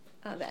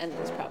be? The end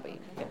is probably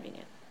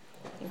convenient.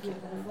 Thank you.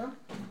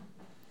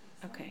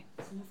 Okay.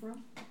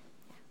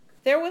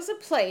 There was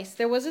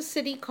a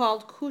city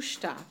called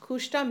Kushta.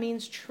 Kushta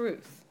means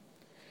truth.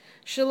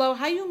 Shelo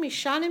hayu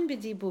mishanim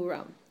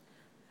b'diburam,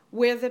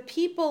 where the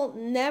people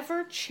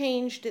never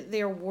changed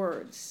their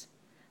words.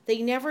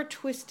 They never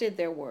twisted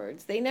their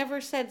words. They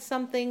never said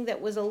something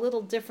that was a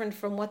little different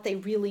from what they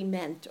really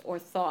meant or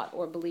thought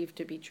or believed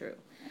to be true.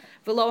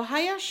 V'lo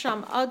haya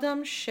sham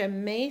adam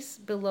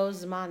shemes below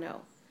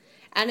zmano.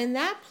 And in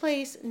that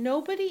place,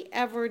 nobody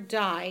ever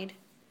died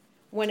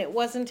when it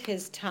wasn't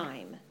his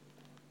time.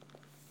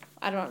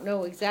 I don't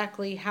know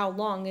exactly how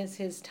long is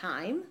his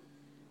time,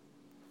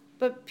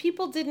 but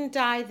people didn't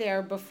die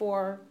there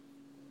before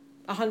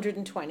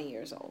 120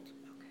 years old.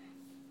 Okay.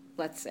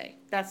 Let's say.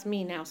 That's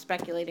me now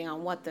speculating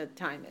on what the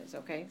time is,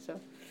 okay? So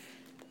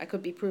I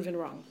could be proven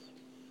wrong.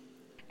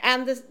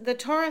 And the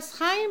Torah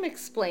Chaim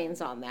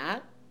explains on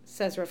that,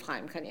 says Rav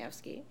Chaim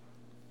Kanievsky.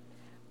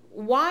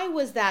 why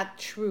was that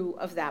true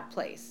of that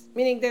place?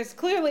 Meaning there's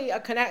clearly a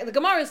connect. The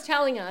Gemara is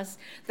telling us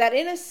that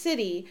in a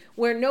city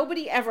where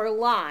nobody ever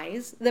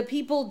lies, the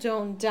people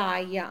don't die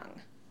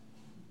young.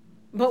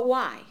 But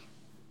why?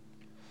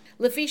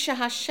 Lefi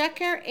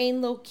shehasheker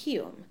ein lo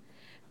kiyum.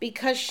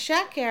 Because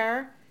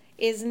sheker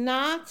is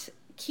not,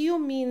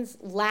 kiyum means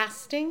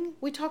lasting.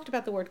 We talked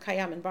about the word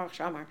kayam in Baruch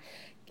Shamar.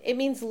 It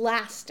means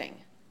lasting.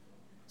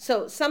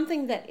 So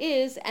something that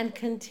is and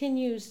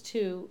continues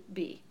to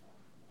be.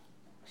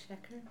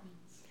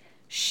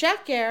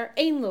 Sheker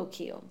ein lo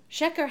kiyum.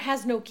 Sheker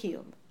has no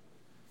kiyum.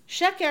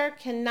 Sheker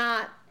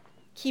cannot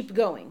keep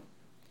going.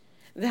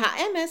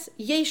 V'ha'emes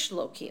yesh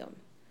lo kiyum.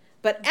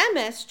 But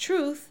emes,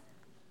 truth,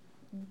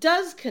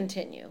 does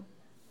continue,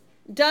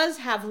 does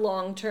have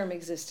long-term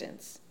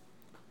existence.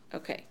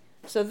 Okay,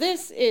 so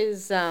this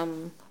is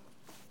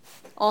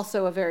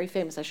also a very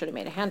famous, I should have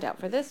made a handout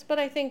for this, but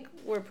I think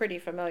we're pretty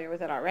familiar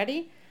with it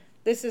already.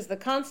 This is the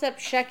concept,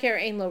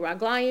 sheker ein lo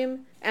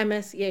raglayim,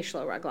 emes yesh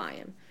lo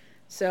raglayim.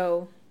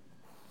 So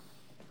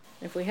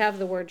if we have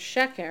the word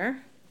sheker,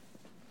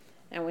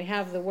 and we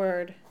have the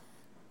word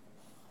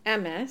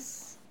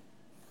emes,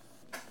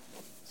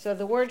 so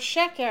the word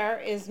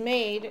sheker is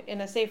made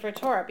in a Sefer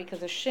Torah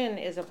because a shin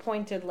is a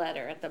pointed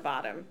letter at the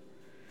bottom.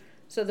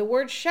 So the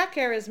word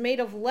sheker is made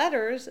of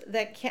letters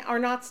that are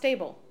not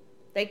stable.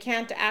 They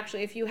can't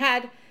actually, if you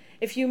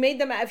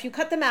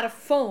cut them out of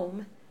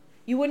foam,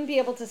 you wouldn't be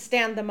able to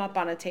stand them up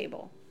on a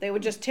table. They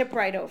would just tip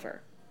right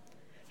over.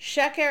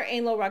 Sheker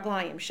ein lo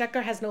raglayim.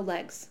 Sheker has no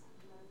legs.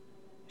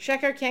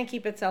 Sheker can't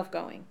keep itself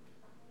going.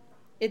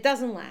 It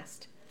doesn't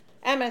last.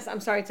 Emes,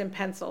 I'm sorry, it's in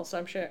pencil, so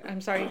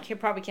I'm sorry, you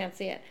probably can't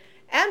see it.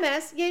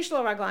 Emes, yesh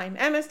lo raglayim.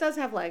 Emes does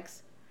have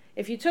legs.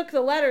 If you took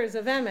the letters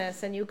of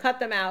Emes and you cut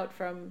them out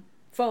from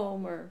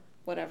foam or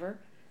whatever,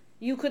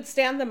 you could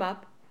stand them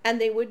up and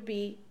they would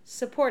be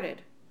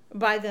supported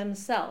by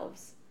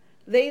themselves.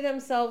 They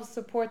themselves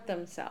support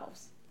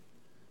themselves.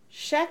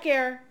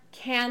 Sheker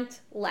can't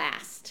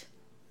last.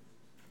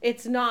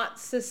 It's not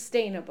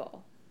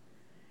sustainable.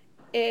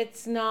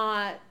 It's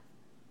not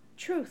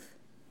truth.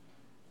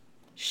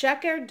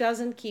 Sheker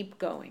doesn't keep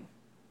going.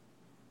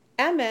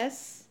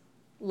 Emes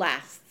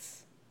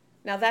lasts.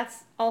 Now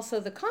that's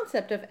also the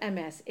concept of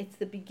emes. It's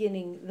the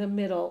beginning, the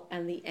middle,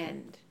 and the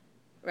end,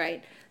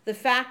 right? The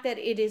fact that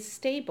it is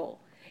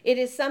stable. It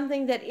is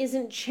something that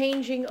isn't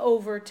changing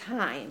over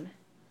time.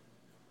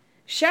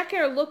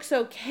 Sheker looks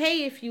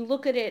okay if you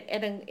look at it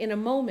in a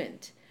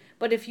moment,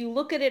 but if you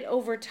look at it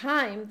over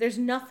time, there's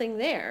nothing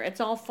there.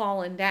 It's all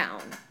fallen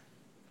down.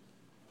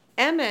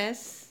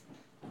 Emes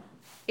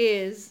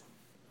is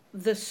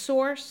the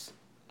source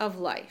of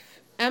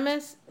life.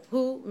 Emes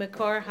hu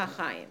mekor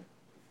hachayim.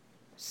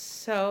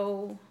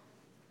 So,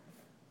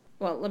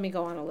 well, let me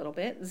go on a little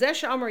bit.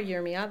 Zesh Amar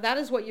Yirmiyah, that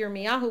is what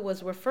Yirmiyahu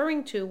was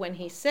referring to when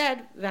he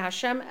said,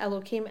 V'Hashem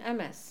Elokim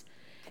Emes.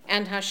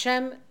 And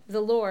Hashem,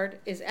 the Lord,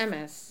 is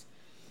Emes.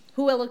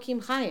 Hu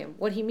Elokim Chaim.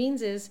 What he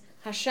means is,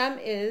 Hashem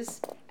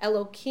is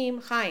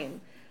Elokim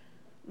Chaim.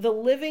 The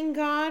living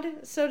God,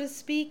 so to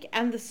speak,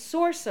 and the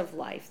source of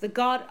life, the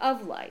God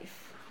of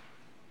life.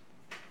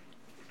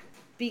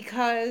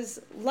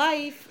 Because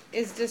life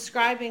is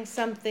describing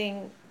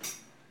something,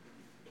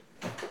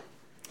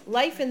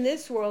 life in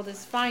this world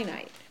is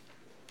finite.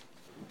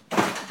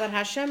 But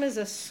Hashem is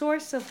a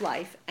source of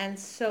life, and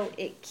so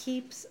it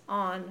keeps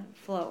on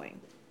flowing.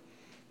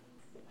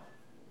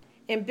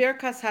 In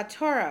Birkas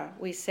HaTorah,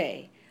 we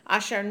say,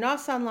 Asher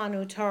nosan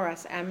lanu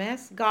Torahs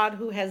emes, God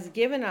who has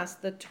given us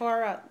the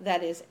Torah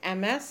that is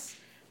emes,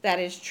 that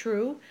is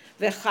true,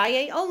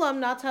 v'chaye olam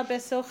nata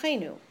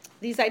besochenu.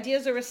 These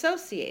ideas are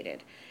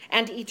associated.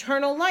 And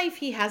eternal life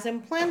he has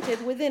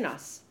implanted within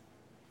us.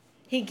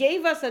 He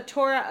gave us a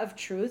Torah of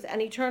truth,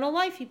 and eternal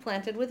life he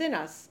planted within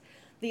us.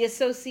 The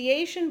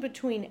association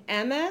between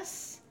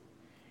emes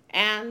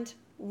and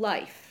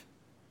life.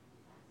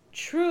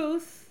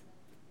 Truth,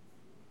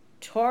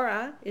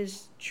 Torah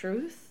is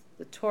truth,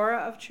 the Torah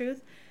of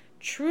truth.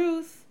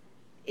 Truth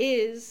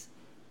is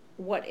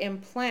what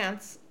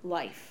implants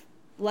life,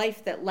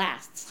 life that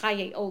lasts,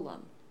 chaye olam,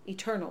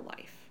 eternal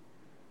life.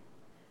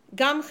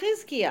 Gam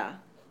Chizkiah,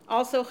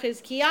 also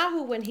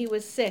Chizkiyahu, when he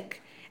was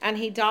sick and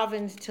he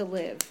davened to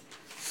live,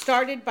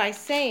 started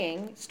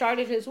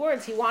his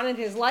words, he wanted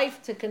his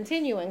life to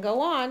continue and go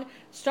on,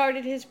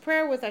 started his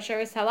prayer with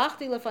Asheris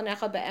halachti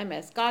lefanecha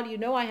be'emes. God, you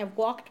know I have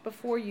walked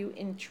before you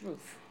in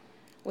truth,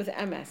 with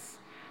emes,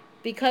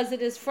 because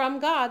it is from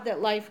God that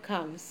life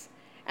comes.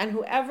 And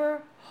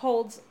whoever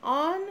holds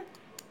on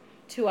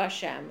to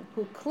Hashem,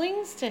 who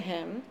clings to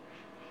him,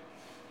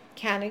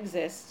 can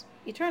exist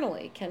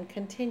eternally, can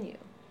continue.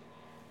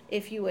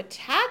 If you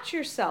attach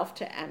yourself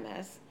to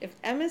emes, if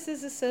emes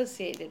is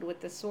associated with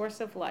the source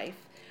of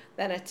life,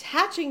 then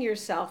attaching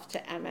yourself to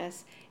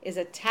emes is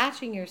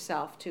attaching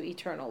yourself to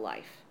eternal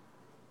life.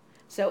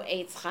 So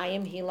Eitz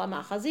Chaim Hila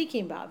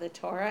Machazikim Ba, the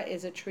Torah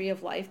is a tree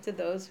of life to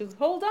those who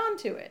hold on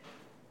to it.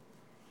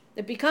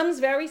 It becomes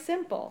very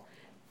simple.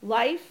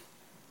 Life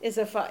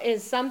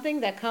is something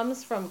that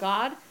comes from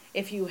God.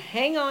 If you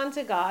hang on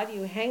to God,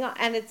 you hang on,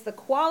 and it's the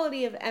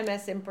quality of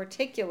Emes in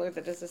particular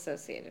that is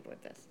associated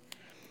with this.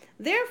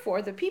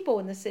 Therefore, the people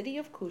in the city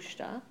of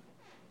Kushta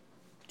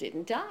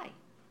didn't die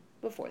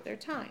before their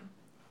time,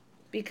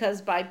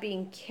 because by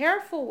being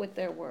careful with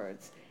their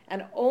words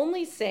and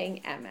only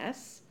saying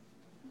Emes,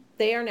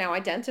 they are now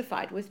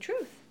identified with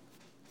truth.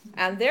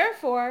 And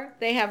therefore,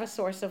 they have a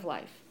source of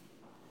life.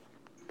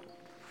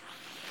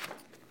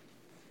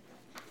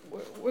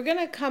 We're going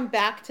to come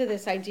back to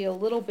this idea a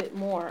little bit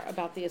more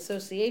about the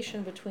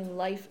association between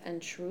life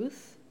and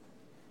truth,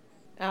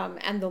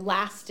 and the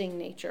lasting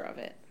nature of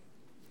it.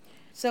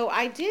 So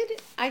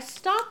I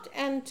stopped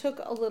and took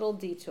a little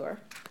detour,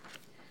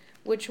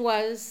 which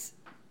was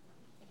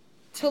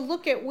to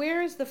look at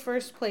where is the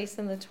first place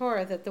in the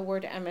Torah that the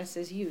word emes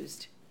is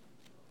used.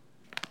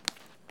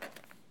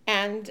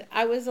 And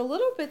I was a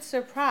little bit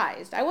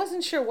surprised. I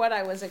wasn't sure what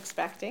I was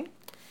expecting,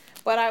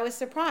 but I was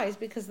surprised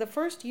because the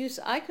first use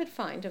I could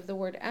find of the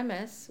word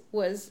emes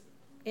was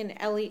in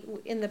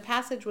the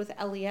passage with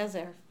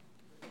Eliezer.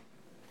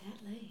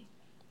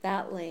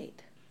 That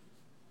late.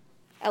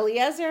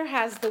 Eliezer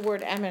has the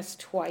word emes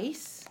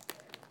twice.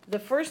 The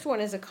first one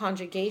is a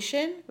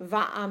conjugation,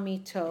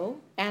 va'amito,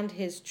 and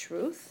his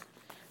truth.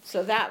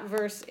 So that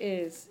verse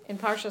is in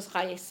Parshas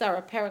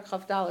Chayesara, Perek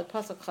Chav Daled,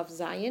 Pasuk Chav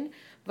Zayin,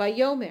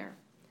 Vayomer.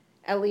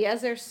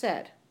 Eliezer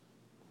said,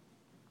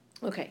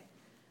 okay,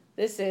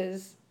 this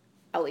is,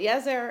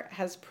 Eliezer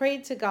has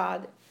prayed to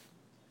God.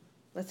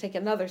 Let's take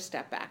another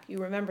step back. You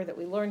remember that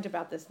we learned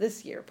about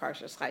this year,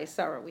 Parshas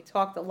Chayesara. We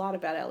talked a lot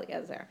about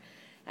Eliezer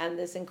and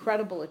this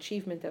incredible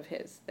achievement of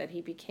his, that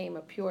he became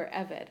a pure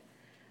Eved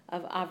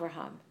of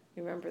Abraham.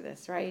 You remember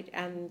this, right?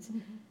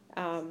 And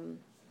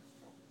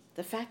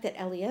the fact that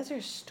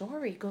Eliezer's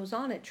story goes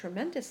on at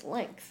tremendous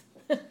length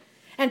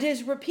and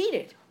is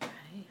repeated.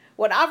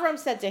 What Avram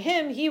said to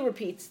him, he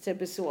repeats to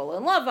Besuel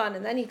and Lavan,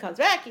 and then he comes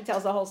back, he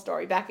tells the whole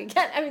story back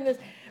again. I mean, there's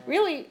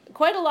really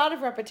quite a lot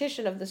of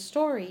repetition of the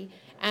story,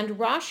 and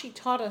Rashi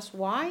taught us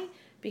why?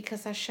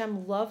 Because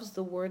Hashem loves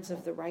the words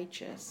of the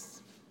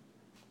righteous.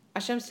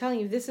 Hashem's telling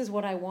you, this is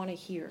what I want to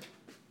hear.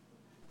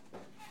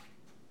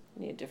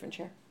 Need a different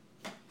chair?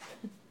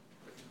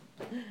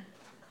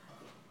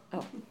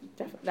 Oh,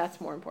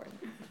 that's more important.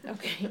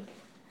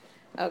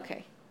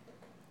 Okay.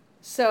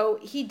 So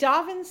he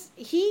davens,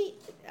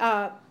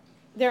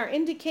 there are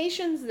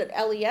indications that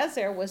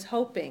Eliezer was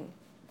hoping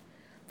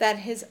that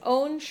his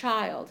own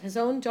child, his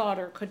own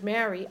daughter, could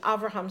marry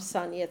Abraham's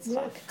son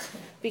Yitzchak,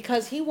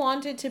 because he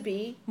wanted to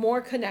be more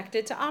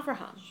connected to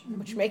Abraham,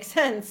 which makes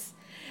sense.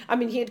 I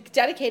mean, he had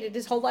dedicated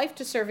his whole life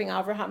to serving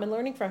Abraham and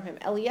learning from him.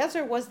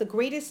 Eliezer was the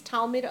greatest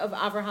Talmud of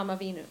Abraham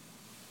Avinu.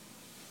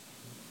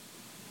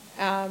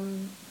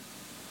 And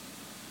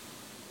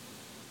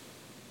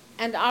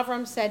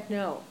Avram said,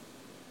 no.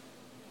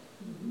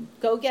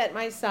 Go get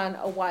my son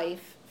a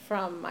wife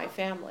from my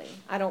family.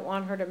 I don't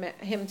want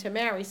him to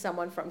marry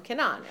someone from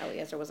Canaan.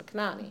 Eliezer was a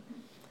Canaanite.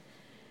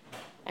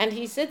 And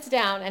he sits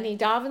down and he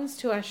davens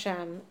to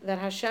Hashem that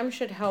Hashem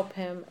should help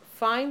him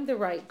find the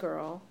right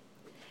girl,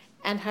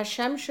 and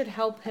Hashem should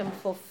help him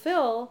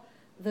fulfill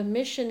the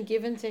mission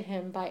given to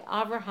him by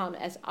Abraham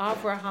as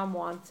Abraham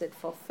wants it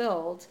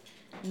fulfilled,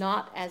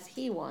 not as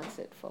he wants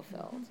it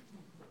fulfilled.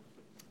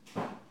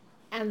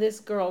 And this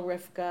girl,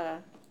 Rivka,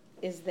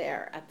 is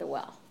there at the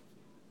well.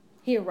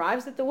 He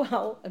arrives at the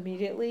well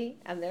immediately,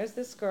 and there's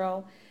this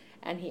girl,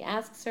 and he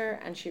asks her,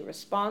 and she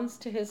responds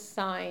to his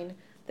sign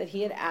that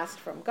he had asked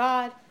from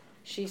God.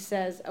 She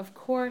says, of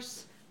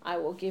course, I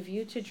will give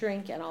you to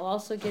drink, and I'll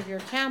also give your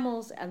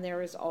camels, and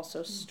there is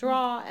also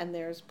straw, and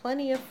there's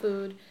plenty of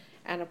food,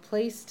 and a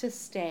place to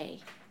stay.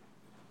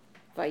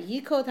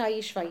 Vayikot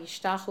ha'ish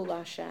vayishtachu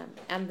l'Hashem.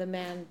 And the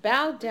man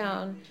bowed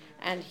down,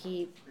 and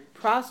he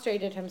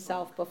prostrated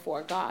himself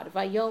before God.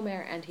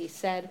 Vayomer, and he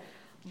said,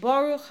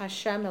 Baruch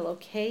Hashem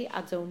Elokei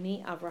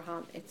Adoni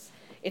Avraham.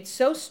 It's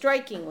so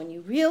striking when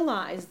you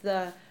realize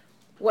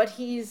what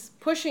he's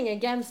pushing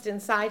against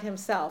inside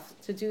himself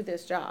to do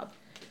this job,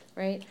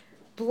 right?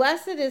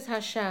 Blessed is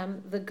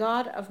Hashem, the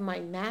God of my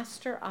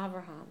master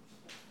Avraham.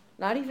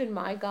 Not even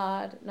my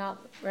God,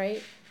 not,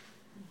 right?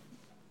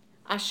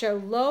 Asher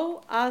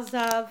lo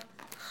azav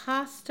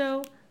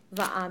chasto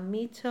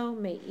va'amito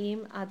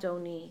me'im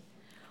Adoni.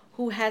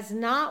 Who has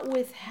not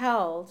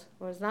withheld,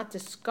 or has not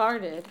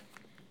discarded,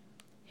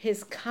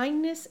 his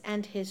kindness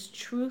and his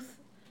truth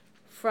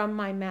from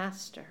my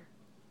master.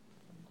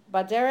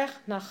 Baderech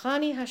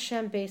nachani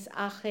Hashem beis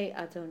ache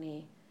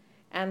Adoni,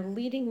 and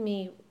leading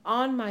me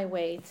on my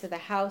way to the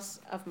house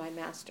of my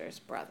master's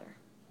brother.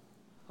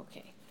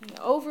 Okay,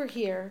 over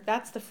here,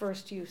 that's the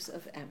first use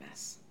of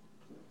emes.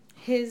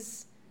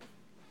 His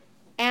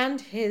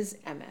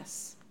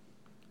emes.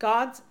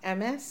 God's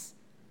emes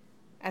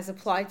as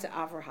applied to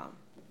Avraham.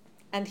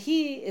 And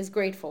he is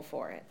grateful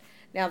for it.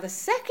 Now, the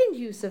second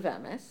use of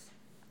emes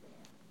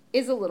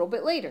is a little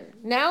bit later.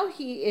 Now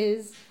he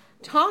is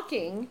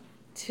talking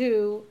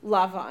to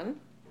Lavan,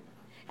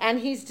 and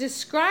he's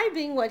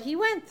describing what he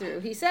went through.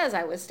 He says,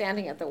 I was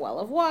standing at the well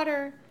of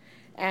water,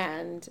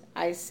 and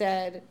I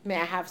said, may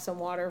I have some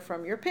water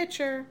from your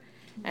pitcher?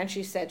 And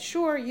she said,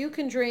 sure, you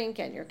can drink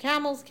and your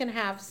camels can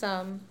have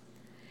some.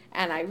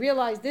 And I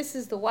realized this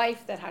is the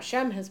wife that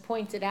Hashem has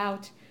pointed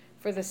out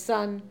for the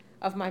son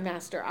of my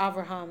master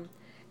Avraham.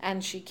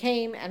 And she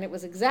came, and it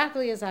was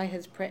exactly as I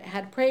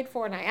had prayed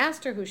for. And I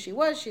asked her who she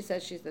was. She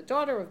said she's the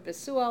daughter of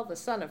Besuel, the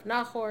son of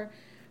Nahor,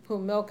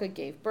 whom Milcah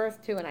gave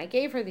birth to. And I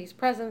gave her these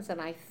presents, and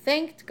I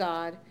thanked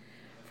God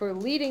for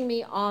leading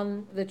me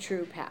on the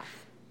true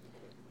path.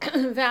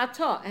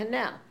 Ve'ata, and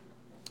now,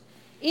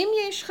 Im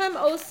yeshchem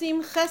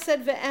osim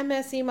chesed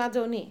ve'emes im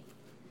Adoni.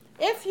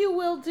 If you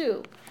will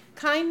do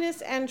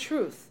kindness and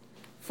truth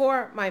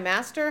for my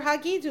master,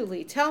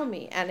 hagiduli, tell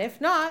me. And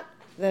if not,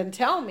 then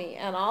tell me,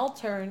 and I'll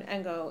turn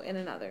and go in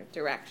another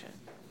direction.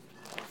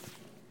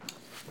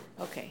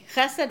 Okay,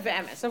 chesed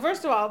ve'emes. So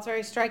first of all, it's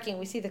very striking.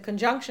 We see the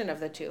conjunction of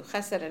the two,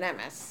 chesed and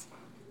emes.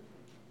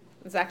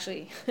 It's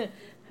actually, I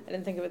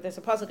didn't think of it, there's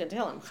a puzzle in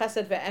Tehillim.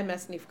 Chesed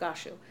ve'emes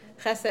nifgashu.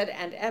 Chesed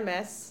and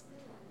emes,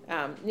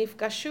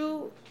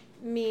 nifgashu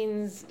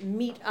means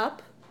meet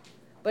up,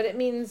 but it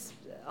means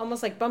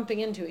almost like bumping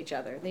into each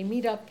other. They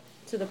meet up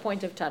to the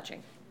point of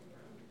touching.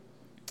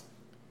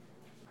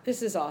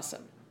 This is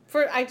awesome.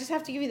 I just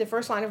have to give you the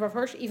first line of Rav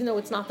Hirsch, even though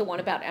it's not the one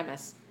about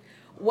Emes.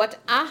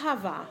 What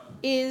ahava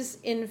is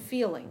in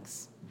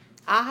feelings.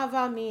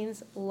 Ahava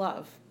means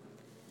love.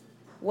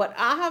 What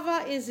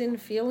ahava is in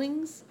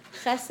feelings,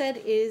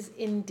 chesed is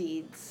in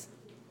deeds.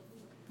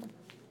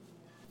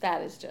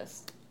 That is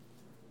just,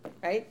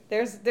 right?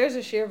 There's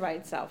a shir by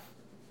itself.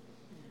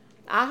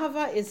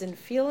 Ahava is in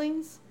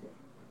feelings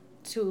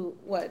to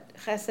what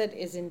chesed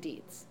is in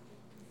deeds.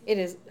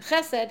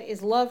 Chesed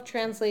is love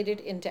translated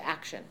into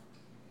action.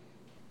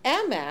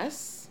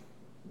 Emes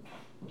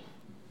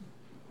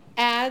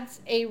adds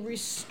a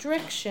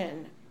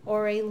restriction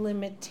or a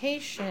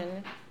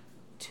limitation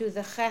to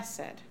the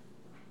chesed,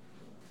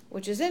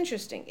 which is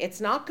interesting.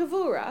 It's not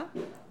gevura.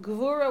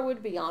 Gevura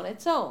would be on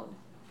its own.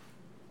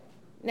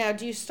 Now,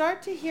 do you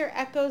start to hear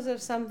echoes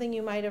of something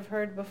you might have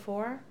heard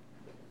before?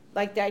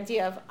 Like the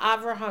idea of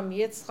Avraham,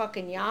 Yitzchak,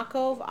 and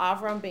Yaakov,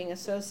 Avraham being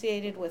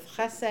associated with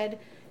chesed,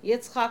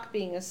 Yitzchak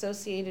being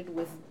associated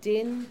with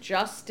din,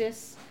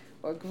 justice,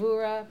 or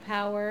gvura,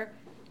 power,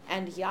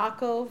 and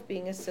Yaakov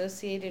being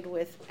associated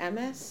with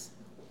emes,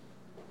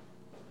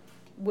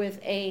 with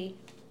a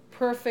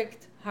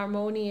perfect,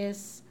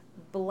 harmonious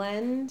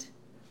blend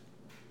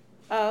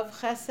of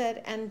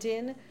chesed and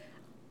din.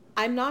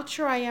 I'm not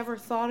sure I ever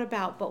thought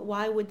about, but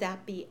why would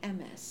that be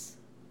emes?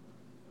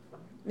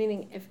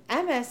 Meaning, if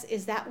emes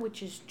is that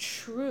which is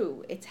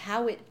true, it's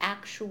how it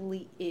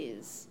actually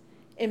is,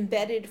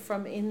 embedded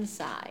from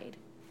inside.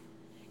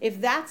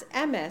 If that's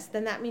emes,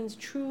 then that means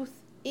truth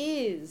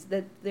is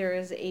that there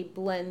is a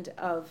blend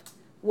of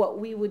what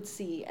we would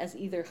see as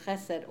either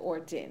chesed or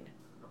din.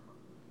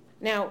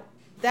 Now,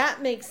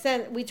 that makes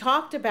sense. We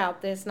talked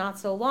about this not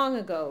so long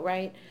ago,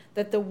 right?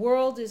 That the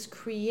world is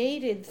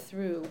created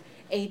through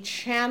a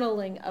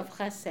channeling of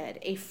chesed,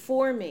 a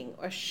forming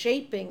or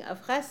shaping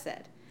of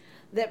chesed.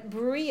 That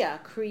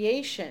bria,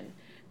 creation,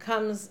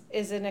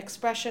 is an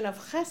expression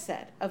of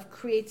chesed, of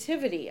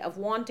creativity, of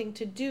wanting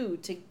to do,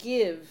 to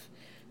give,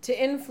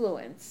 to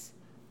influence.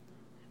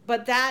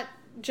 But that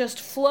just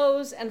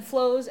flows and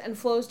flows and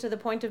flows to the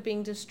point of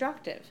being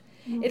destructive.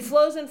 Mm-hmm. It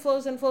flows and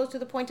flows and flows to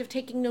the point of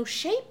taking no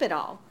shape at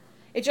all.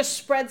 It just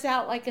spreads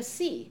out like a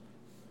sea.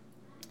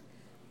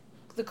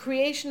 The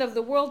creation of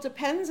the world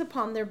depends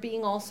upon there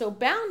being also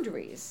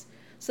boundaries,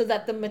 so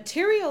that the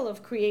material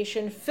of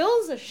creation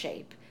fills a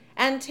shape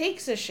and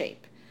takes a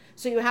shape.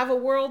 So you have a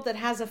world that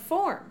has a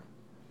form,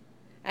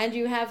 and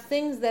you have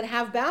things that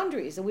have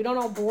boundaries, and we don't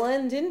all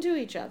blend into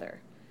each other,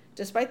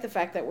 despite the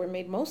fact that we're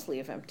made mostly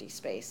of empty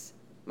space.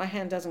 My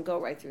hand doesn't go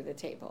right through the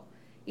table.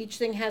 Each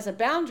thing has a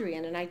boundary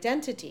and an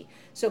identity.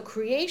 So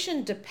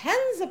creation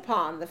depends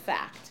upon the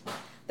fact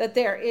that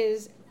there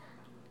is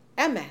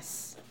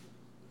emes.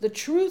 The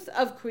truth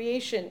of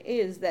creation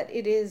is that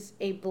it is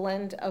a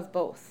blend of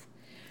both.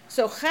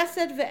 So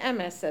chesed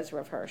ve'emes, says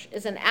Rav Hirsch,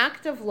 is an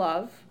act of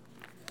love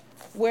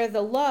where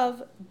the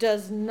love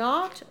does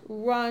not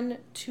run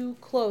too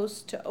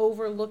close to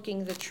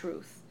overlooking the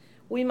truth.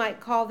 We might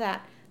call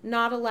that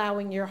not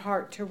allowing your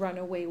heart to run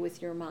away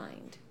with your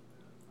mind.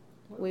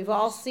 We've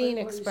all seen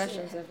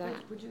expressions of that.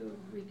 Would you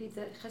repeat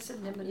that? Chesed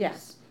nemesis.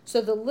 Yes.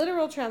 So the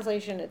literal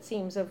translation, it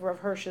seems, of Rav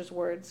Hirsch's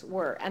words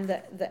were, and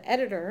the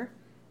editor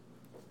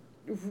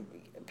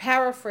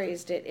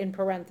paraphrased it in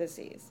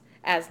parentheses,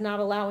 as not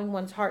allowing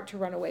one's heart to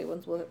run away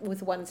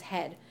with one's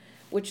head,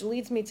 which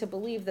leads me to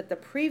believe that the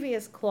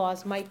previous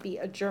clause might be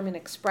a German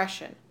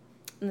expression,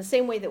 in the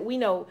same way that we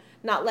know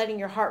not letting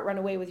your heart run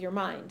away with your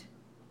mind.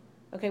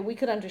 Okay, we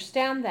could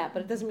understand that,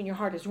 but it doesn't mean your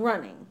heart is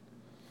running.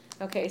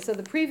 Okay, so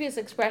the previous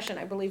expression,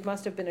 I believe,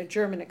 must have been a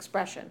German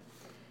expression.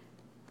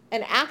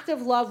 An act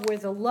of love where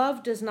the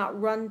love does not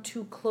run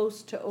too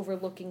close to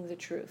overlooking the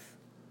truth.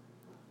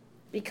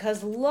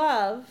 Because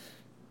love,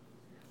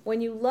 when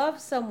you love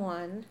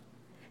someone,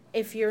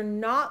 if you're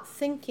not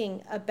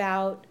thinking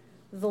about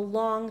the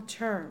long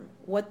term,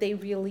 what they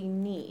really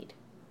need,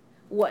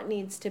 what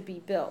needs to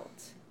be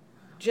built,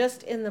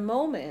 just in the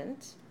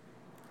moment,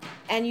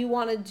 and you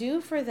want to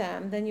do for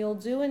them, then you'll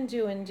do and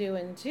do and do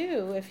and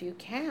do if you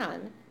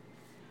can.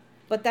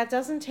 But that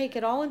doesn't take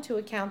at all into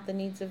account the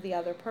needs of the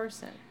other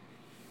person.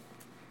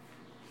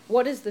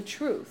 What is the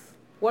truth?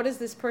 What is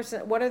this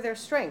person? What are their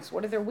strengths?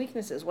 What are their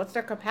weaknesses? What's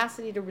their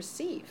capacity to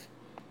receive?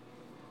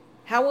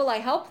 How will I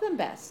help them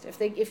best?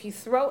 If you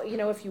throw,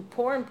 if you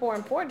pour and pour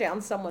and pour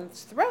down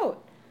someone's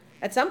throat,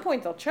 at some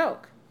point they'll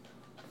choke.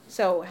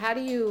 So how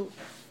do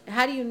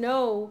you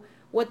know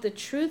what the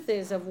truth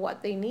is of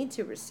what they need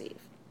to receive?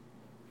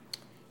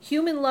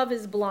 Human love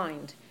is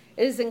blind.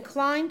 It is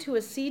inclined to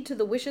accede to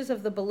the wishes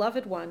of the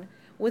beloved one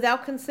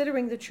without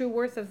considering the true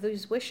worth of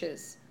these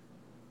wishes.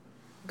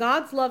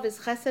 God's love is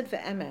chesed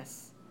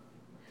ve'emes.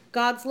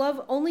 God's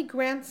love only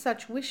grants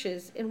such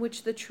wishes in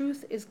which the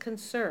truth is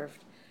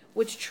conserved,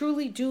 which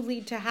truly do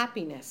lead to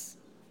happiness.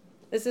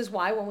 This is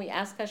why when we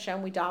ask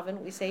Hashem, we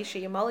daven, we say,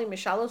 Sheyamali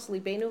mishalos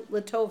libenu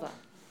latova.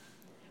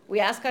 We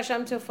ask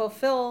Hashem to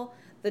fulfill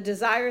the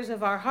desires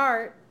of our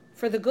heart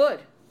for the good.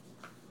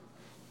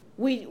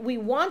 We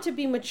want to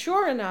be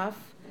mature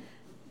enough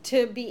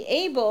to be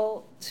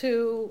able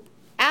to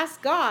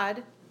ask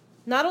God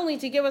not only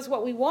to give us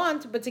what we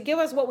want, but to give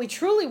us what we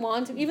truly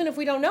want, even if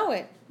we don't know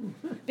it.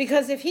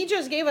 Because if he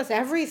just gave us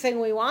everything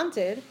we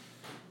wanted,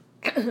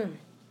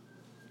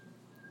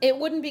 it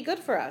wouldn't be good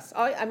for us.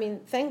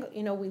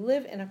 We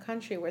live in a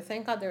country where,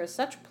 thank God, there is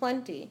such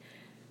plenty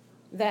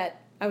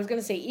that, I was going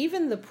to say,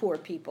 even the poor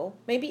people,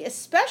 maybe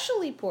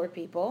especially poor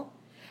people,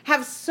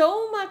 have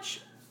so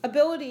much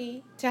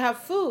ability to have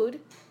food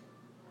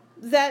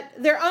that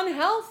they're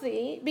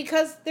unhealthy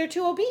because they're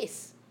too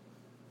obese.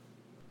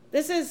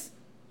 This is,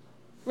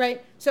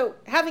 right? So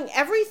having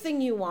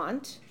everything you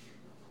want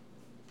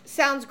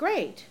sounds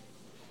great.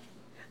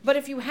 But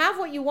if you have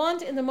what you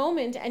want in the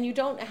moment and you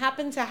don't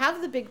happen to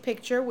have the big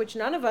picture, which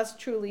none of us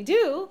truly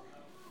do,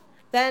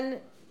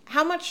 then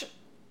how much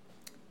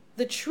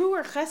the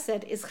truer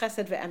chesed is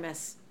chesed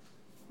ve'emes.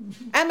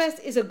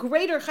 Emes is a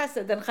greater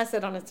chesed than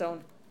chesed on its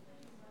own.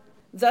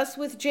 Thus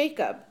with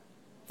Jacob,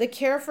 the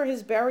care for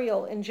his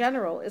burial in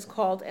general is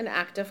called an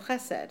act of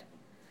chesed.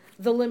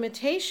 The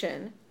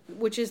limitation,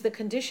 which is the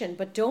condition,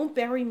 but don't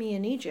bury me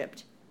in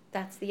Egypt,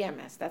 that's the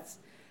emes. That's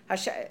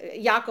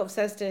Yaakov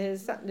says to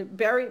his son,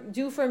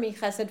 do for me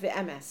chesed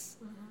ve'emes,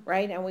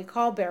 right? And we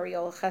call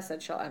burial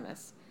chesed shel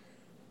emes.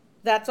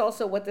 That's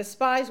also what the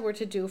spies were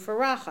to do for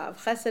Rachav,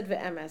 chesed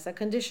ve'emes, a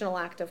conditional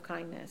act of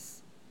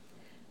kindness.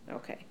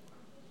 Okay.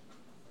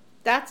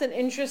 That's an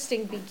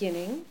interesting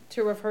beginning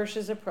to Rav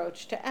Hirsch's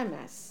approach to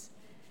emes.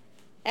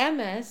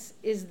 Emes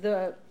is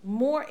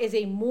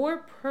a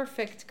more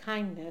perfect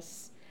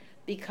kindness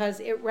because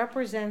it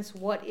represents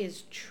what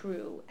is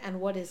true and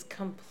what is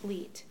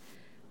complete,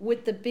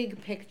 with the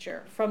big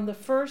picture, from the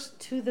first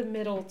to the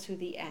middle to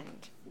the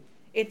end.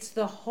 It's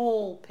the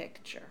whole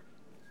picture.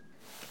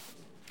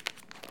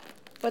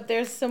 But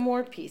there's some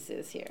more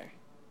pieces here.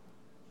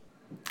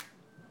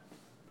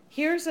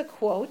 Here's a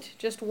quote,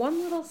 just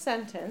one little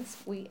sentence.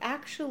 We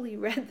actually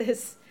read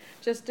this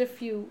just a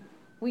few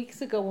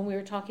weeks ago when we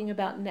were talking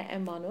about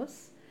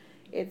Ne'emanus.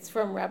 It's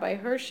from Rabbi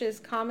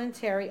Hirsch's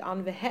commentary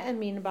on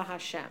V'he'emin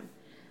b'Hashem,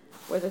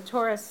 where the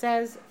Torah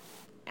says,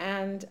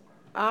 and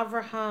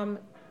Avraham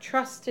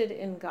trusted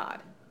in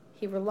God.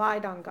 He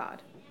relied on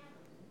God.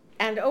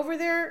 And over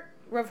there,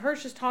 Rav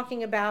Hirsch is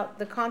talking about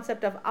the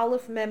concept of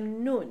Aleph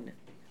Mem Nun.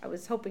 I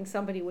was hoping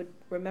somebody would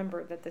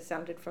remember that this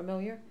sounded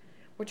familiar.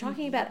 We're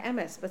talking about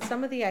emes, but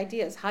some of the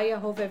ideas, Haya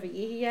Hove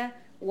V'Yihye,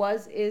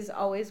 was, is,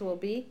 always, will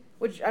be,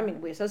 which,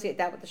 we associate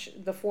that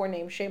with the four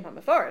names Shem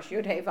HaMeforish,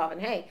 Yud, Hey, Vav,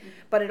 and Hey.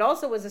 But it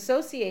also was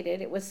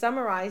associated, it was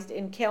summarized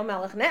in Kel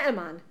Melech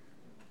Ne'eman.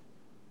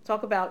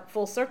 Talk about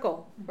full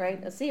circle,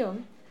 right? A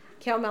Siyum.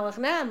 Kel Melech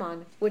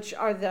Ne'eman, which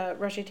are the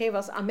Rashi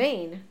Tevos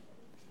Amen,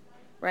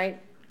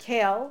 right?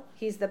 Kel,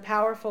 he's the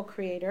powerful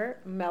creator.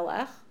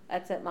 Melech,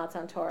 that's at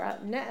Matan Torah.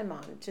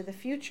 Ne'eman, to the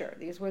future.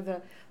 These were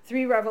the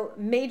three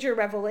major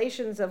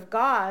revelations of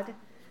God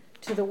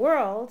to the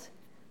world.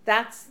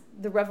 That's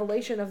the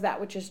revelation of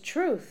that which is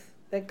truth.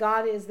 That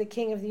God is the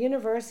King of the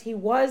universe. He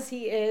was,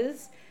 He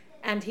is,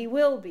 and He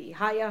will be.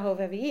 Haya Hove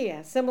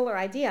V'Yihye. Similar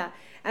idea.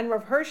 And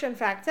Rav Hirsch, in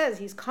fact, says,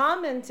 he's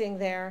commenting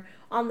there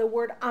on the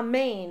word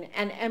Amen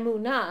and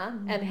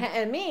Emunah and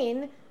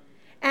He'emin,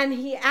 and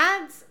he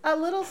adds a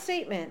little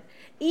statement.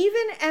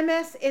 Even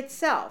emes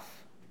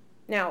itself.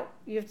 Now,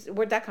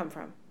 where'd that come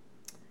from?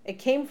 It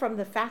came from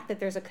the fact that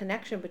there's a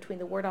connection between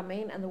the word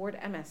Amen and the word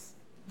emes.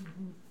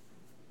 Mm-hmm.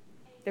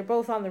 They're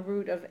both on the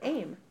root of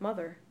aim,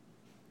 mother,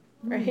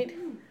 right?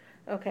 Mm-hmm.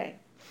 Okay.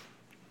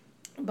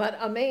 But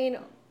Amen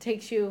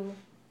takes you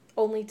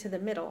only to the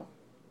middle,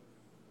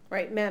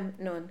 right? Mem,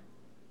 nun.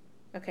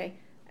 Okay.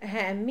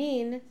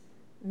 Ha'amin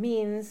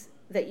means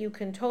that you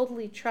can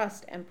totally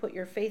trust and put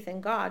your faith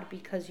in God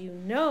because you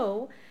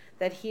know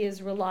that He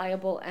is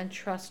reliable and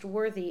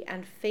trustworthy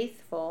and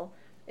faithful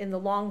in the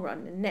long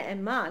run.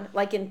 Ne'eman,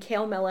 like in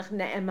Kel Melech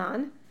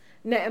Ne'eman.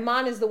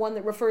 Ne'eman is the one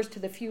that refers to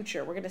the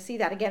future. We're going to see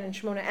that again in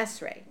Shemona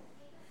Esrei.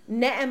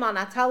 Ne'eman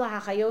atala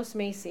hachayos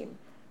mesim.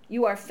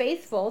 You are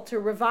faithful to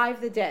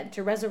revive the dead,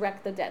 to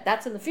resurrect the dead.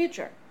 That's in the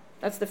future.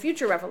 That's the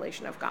future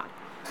revelation of God.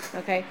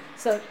 Okay,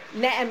 so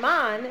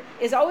Ne'eman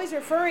is always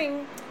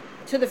referring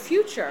to the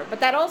future, but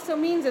that also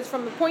means it's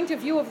from the point of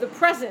view of the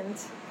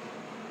present,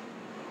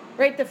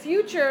 right? The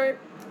future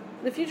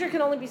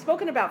can only be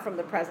spoken about from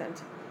the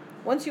present.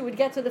 Once you would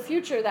get to the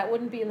future, that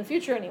wouldn't be in the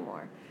future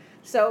anymore.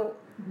 So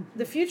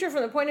the future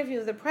from the point of view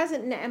of the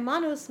present,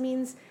 Ne'emanos,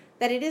 means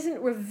that it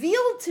isn't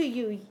revealed to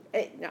you.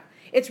 No,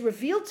 it's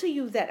revealed to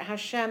you that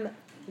Hashem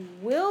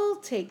will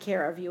take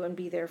care of you and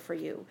be there for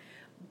you.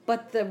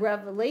 But the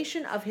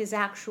revelation of his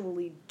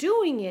actually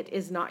doing it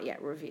is not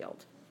yet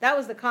revealed. That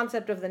was the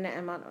concept of the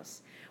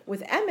Ne'emanos.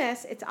 With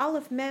Emes, it's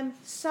Aleph, Mem,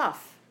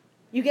 Saf.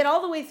 You get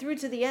all the way through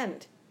to the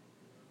end.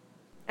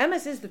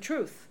 Emes is the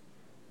truth.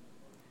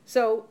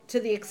 So to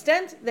the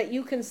extent that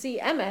you can see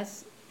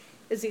Emes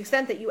is the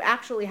extent that you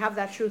actually have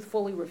that truth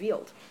fully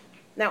revealed.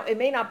 Now, it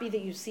may not be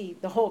that you see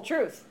the whole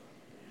truth,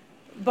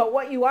 but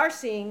what you are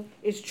seeing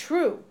is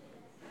true.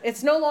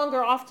 It's no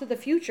longer off to the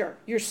future.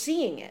 You're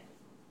seeing it.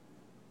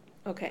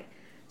 Okay,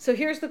 so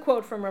here's the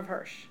quote from Rav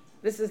Hirsch.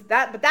 This is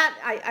that, but that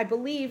I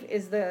believe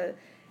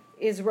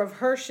is Rav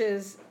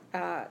Hirsch's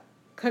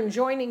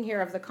conjoining here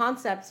of the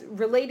concepts,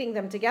 relating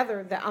them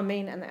together, the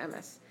Amen and the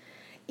Emes.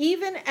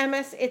 Even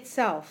Emes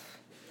itself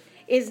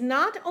is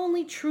not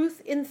only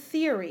truth in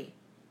theory,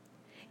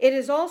 it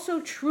is also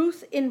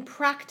truth in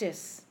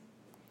practice,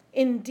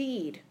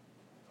 indeed.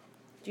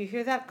 Do you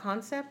hear that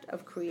concept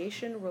of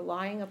creation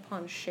relying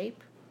upon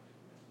shape?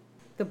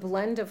 The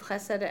blend of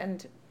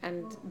chesed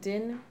and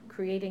din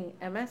creating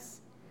emes.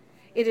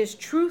 It is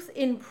truth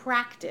in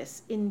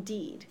practice,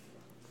 indeed.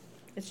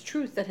 It's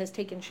truth that has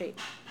taken shape.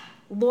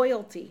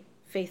 Loyalty,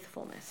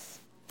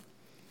 faithfulness.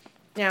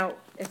 Now,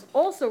 it's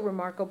also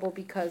remarkable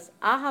because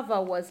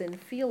ahava was in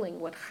feeling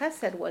what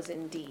chesed was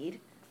in deed,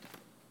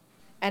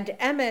 and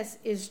emes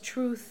is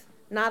truth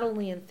not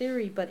only in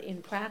theory but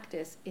in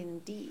practice,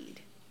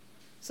 indeed.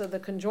 So the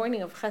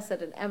conjoining of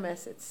chesed and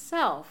emes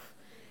itself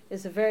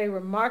is a very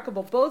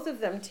remarkable. Both of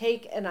them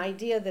take an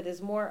idea that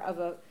is more of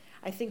a,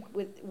 I think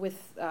with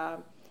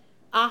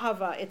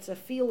ahava, it's a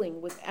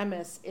feeling. With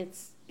emes,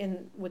 it's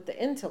with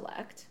the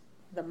intellect,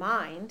 the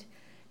mind,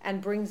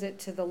 and brings it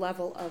to the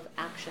level of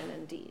action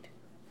and deed.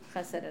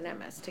 Chesed and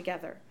emes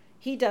together.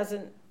 He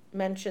doesn't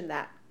mention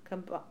that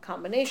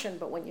combination,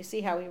 but when you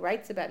see how he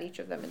writes about each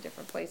of them in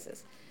different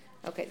places.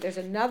 Okay, there's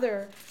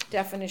another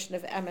definition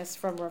of emes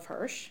from Rav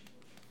Hirsch,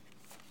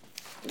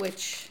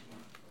 which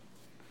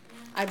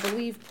I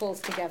believe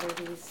pulls together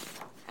these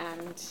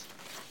and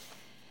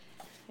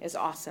is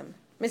awesome.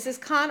 Mrs.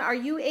 Khan, are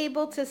you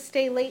able to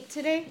stay late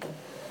today?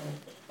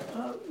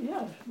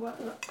 Yes.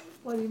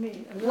 What do you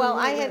mean? Well,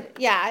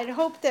 I'd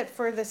hoped that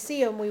for the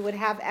Siyum we would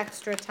have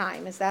extra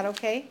time. Is that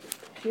okay?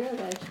 Sure,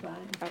 that's fine.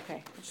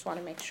 Okay, I just want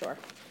to make sure.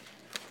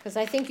 Because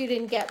I think you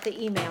didn't get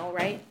the email,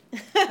 right?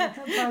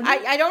 Pardon?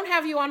 I don't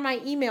have you on my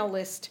email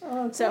list.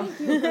 Oh, So,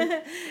 thank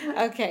you.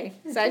 okay,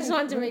 so I just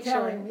wanted to make sure.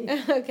 telling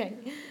me. Okay.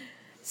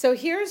 So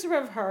here's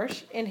Rav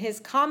Hirsch in his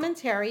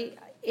commentary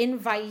in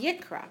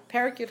Vayikra,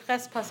 Perek Yud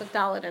Ches Pasuk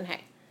Dalet and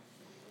Hey.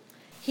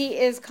 He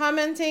is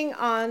commenting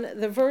on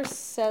the verse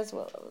says,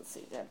 well, let's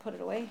see, did I put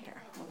it away?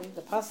 Here, I'll read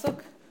the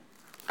Pasuk.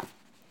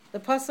 The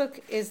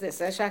Pasuk is this.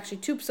 There's actually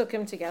two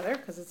Pasukim together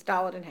because it's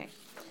Dalet and Hey.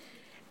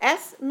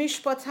 Es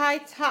mishpatai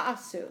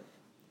ta'asu.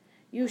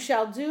 You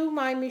shall do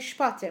my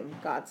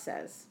mishpatim, God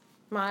says.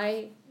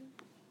 Here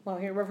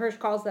Rav Hirsch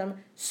calls them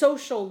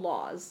social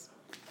laws.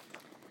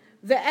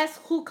 Ve'es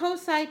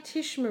chukosai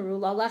tishmeru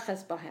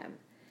laleches bahem.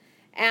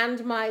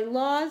 And my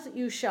laws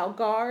you shall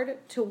guard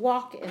to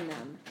walk in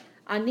them.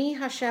 Ani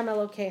Hashem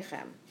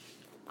Elokechem.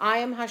 I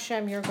am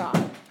Hashem your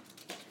God.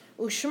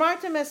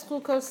 Ushmartem es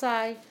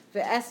chukosai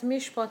ve'es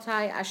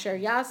mishpatai asher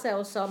yase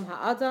osam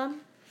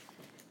ha'adam.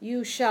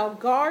 You shall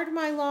guard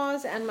my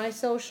laws and my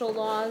social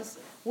laws,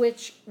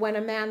 which when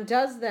a man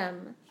does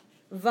them,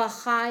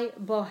 v'chai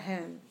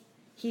bohem,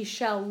 he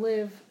shall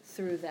live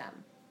through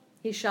them.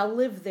 He shall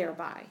live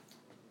thereby.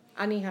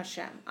 Ani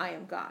Hashem, I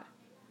am God.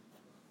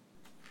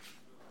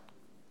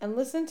 And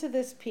listen to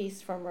this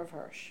piece from Rav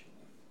Hirsch.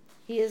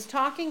 He is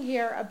talking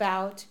here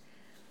about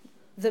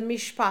the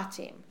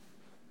mishpatim.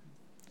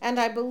 And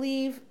I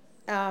believe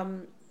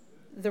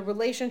the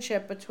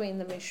relationship between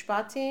the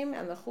mishpatim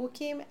and the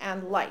chukim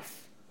and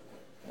life.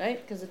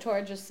 Right? Because the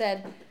Torah just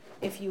said,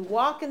 if you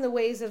walk in the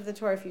ways of the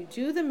Torah, if you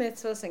do the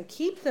mitzvos and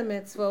keep the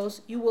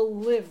mitzvos, you will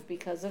live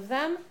because of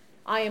them.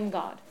 I am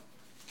God.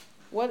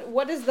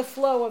 What is the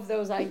flow of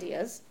those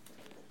ideas?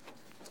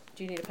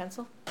 Do you need a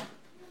pencil?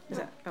 Is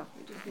that? Oh,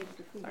 We just need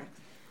to feed. sorry.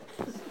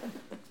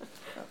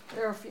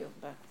 There are a few,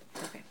 but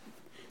okay.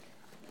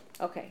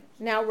 Okay.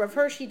 Now Rav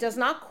Hirsch, he does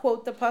not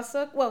quote the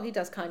pasuk. Well, he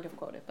does kind of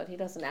quote it, but he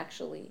doesn't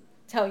actually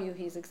tell you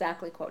he's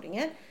exactly quoting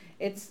it.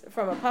 It's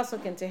from a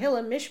pasuk in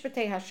Tehillim,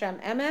 Mishpatei Hashem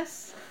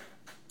Emes,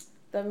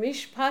 the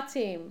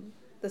Mishpatim,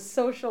 the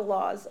social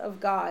laws of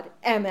God,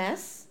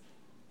 Emes,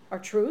 are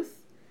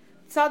truth,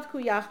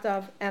 Tzadku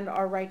Yachdav, and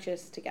are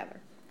righteous together.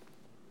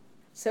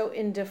 So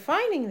in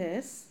defining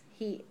this,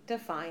 he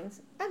defines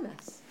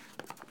Emes.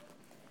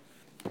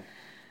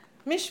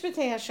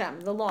 Mishpatei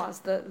Hashem, the laws,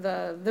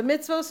 the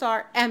mitzvos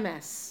are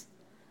emes,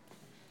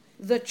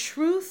 the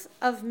truth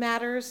of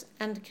matters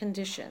and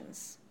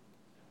conditions.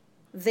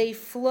 They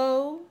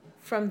flow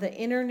from the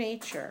inner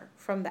nature,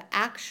 from the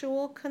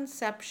actual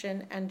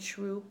conception and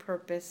true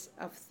purpose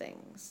of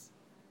things.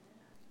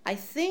 I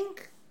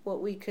think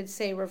what we could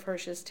say Rav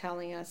Hirsch is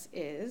telling us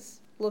is,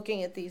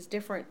 looking at these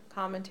different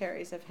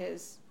commentaries of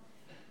his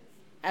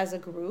as a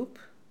group,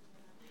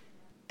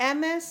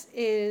 Emes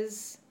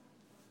is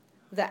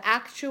the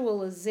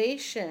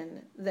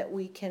actualization that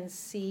we can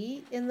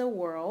see in the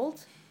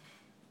world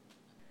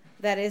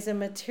that is a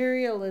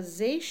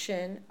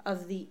materialization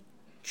of the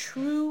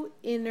true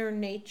inner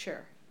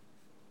nature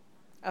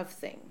of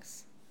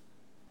things.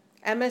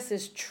 Emes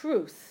is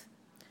truth,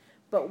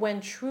 but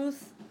when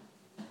truth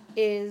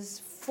is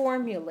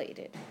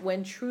formulated,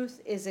 when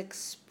truth is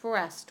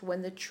expressed,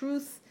 when the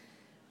truth,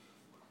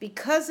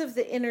 because of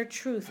the inner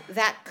truth,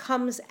 that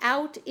comes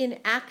out in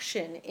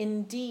action,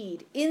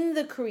 indeed, in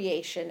the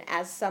creation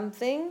as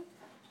something,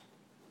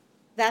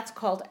 that's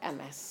called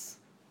emes.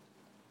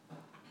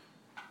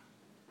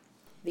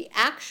 The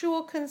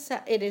actual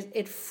concept,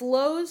 it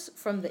flows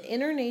from the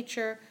inner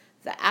nature,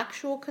 the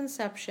actual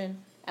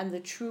conception, and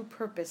the true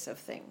purpose of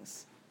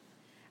things.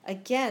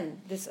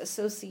 Again, this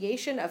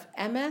association of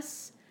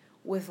emes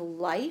with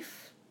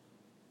life,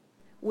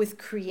 with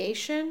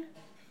creation,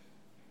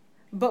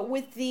 but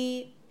with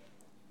the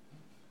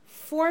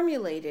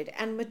formulated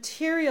and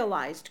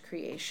materialized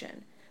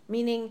creation,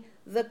 meaning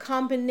the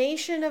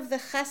combination of the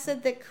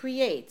chesed that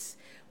creates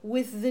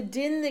with the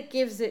din that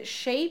gives it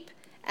shape,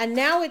 and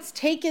now it's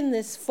taken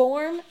this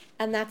form,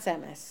 and that's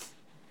emes.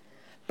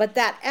 But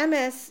that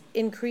emes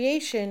in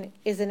creation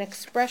is an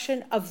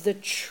expression of the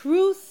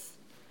truth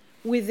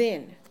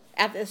within,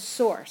 at the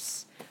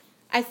source.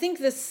 I think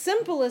the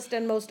simplest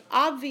and most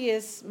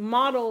obvious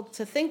model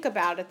to think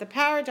about it, the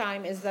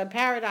paradigm, is the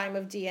paradigm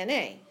of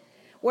DNA,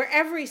 where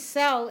every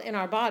cell in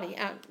our body,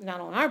 not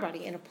on our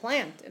body, in a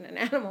plant, in an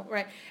animal,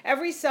 right?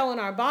 Every cell in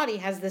our body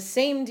has the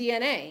same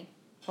DNA,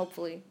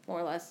 hopefully, more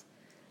or less,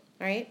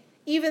 right?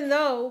 Even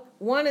though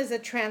one is a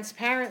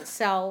transparent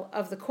cell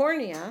of the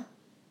cornea,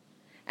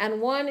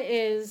 and one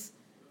is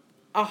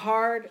a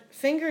hard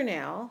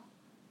fingernail,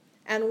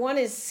 and one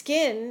is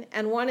skin,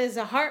 and one is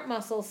a heart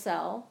muscle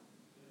cell,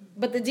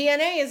 but the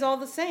DNA is all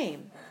the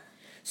same.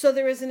 So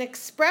there is an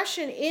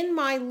expression in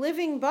my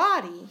living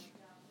body.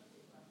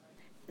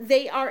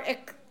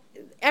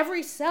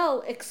 Every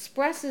cell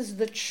expresses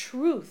the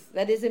truth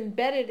that is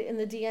embedded in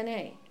the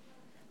DNA.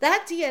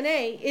 That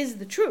DNA is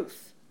the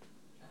truth.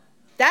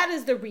 That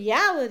is the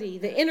reality,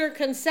 the inner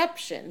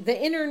conception, the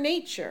inner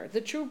nature,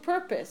 the true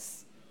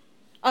purpose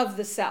of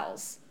the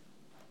cells.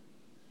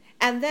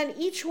 And then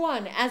each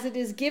one, as it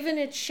is given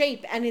its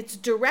shape and its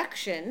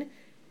direction,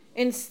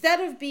 instead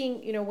of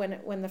being,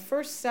 when the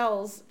first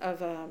cells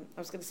of, I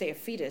was going to say a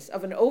fetus,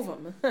 of an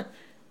ovum,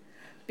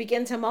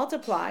 begin to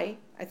multiply,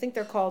 I think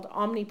they're called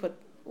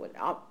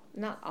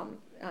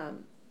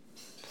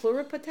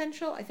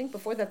pluripotential. I think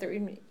before that they're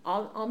even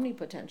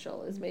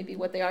omnipotential is maybe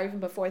what they are even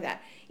before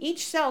that.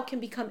 Each cell can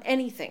become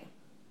anything.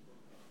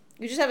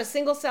 You just have a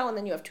single cell, and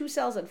then you have 2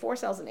 cells and 4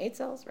 cells and 8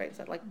 cells, right? Is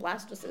that like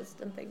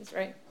blastocysts and things,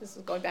 right? This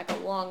is going back a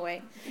long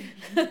way.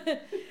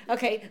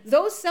 Okay,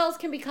 those cells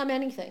can become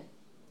anything.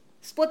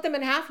 Split them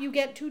in half, you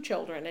get 2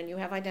 children, and you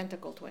have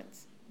identical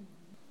twins.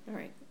 All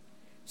right.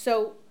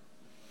 So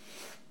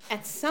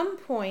at some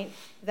point,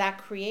 that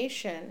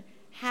creation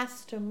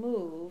has to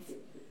move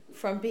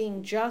from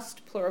being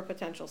just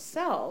pluripotential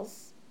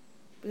cells,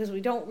 because we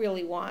don't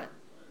really want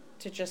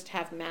to just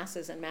have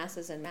masses and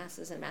masses and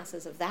masses and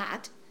masses of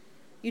that.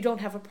 You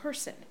don't have a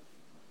person.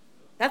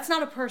 That's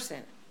not a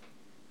person.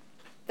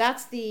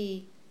 That's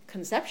the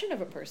conception of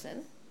a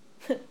person,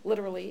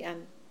 literally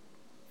and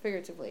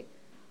figuratively.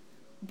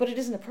 But it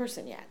isn't a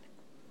person yet.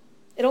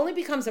 It only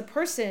becomes a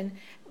person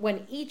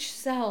when each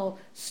cell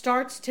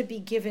starts to be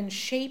given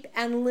shape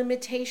and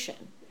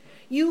limitation.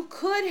 You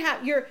could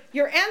have, your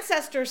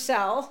ancestor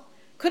cell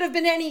could have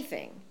been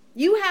anything.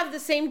 You have the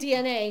same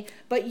DNA,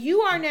 but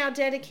you are now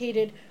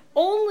dedicated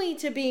only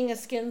to being a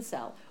skin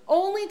cell,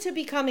 only to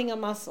becoming a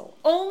muscle,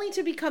 only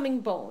to becoming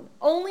bone,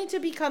 only to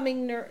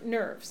becoming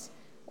nerves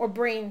or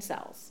brain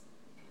cells.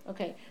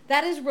 Okay,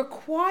 that is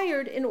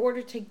required in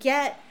order to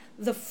get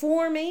the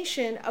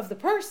formation of the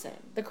person,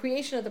 the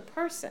creation of the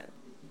person.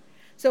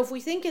 So if we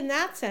think in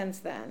that sense,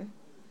 then,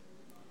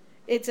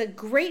 it's a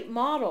great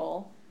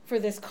model for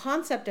this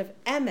concept of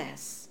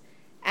emes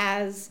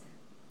as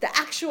the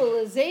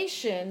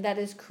actualization that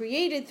is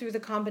created through the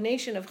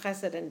combination of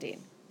chesed and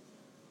din.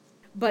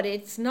 But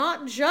it's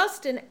not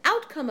just an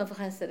outcome of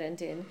chesed and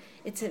din,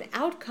 it's an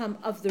outcome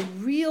of the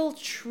real,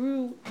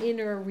 true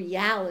inner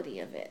reality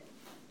of it,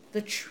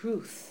 the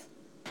truth.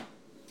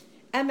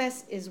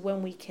 Emes is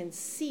when we can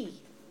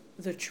see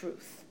the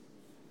truth,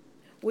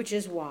 which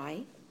is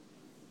why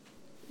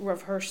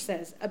Rav Hirsch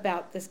says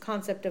about this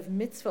concept of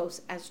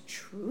mitzvos as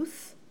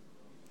truth,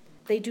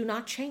 they do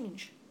not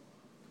change,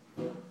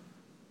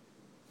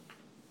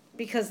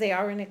 because they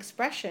are an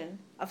expression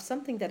of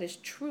something that is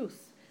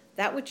truth.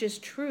 That which is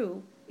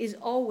true is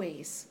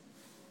always.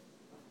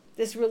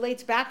 This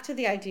relates back to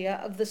the idea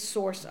of the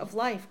source of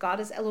life. God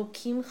is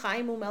Elokim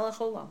Chaim Umelech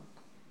Olam.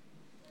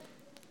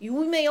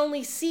 You may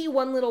only see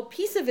one little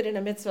piece of it in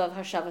a mitzvah of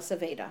Hashavas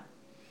Aveda.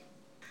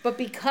 But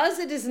because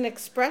it is an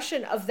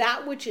expression of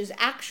that which is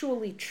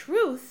actually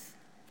truth,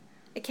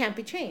 it can't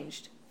be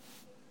changed.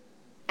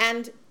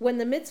 And when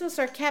the mitzvahs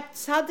are kept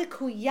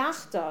tzadiku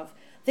yachdav,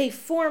 they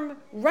form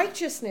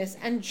righteousness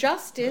and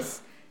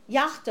justice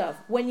yachdav,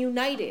 when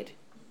united.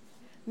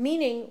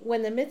 Meaning,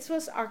 when the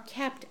mitzvahs are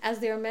kept as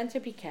they are meant to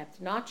be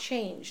kept, not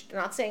changed.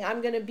 Not saying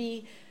I'm going to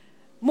be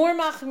more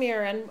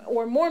machmir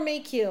or more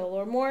mekil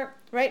or more,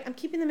 right? I'm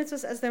keeping the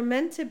mitzvahs as they're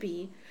meant to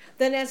be.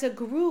 Then as a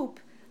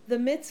group, the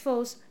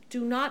mitzvahs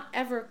do not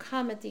ever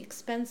come at the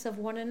expense of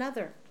one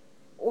another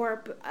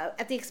or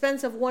at the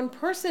expense of one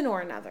person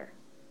or another,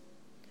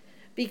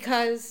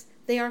 because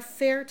they are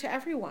fair to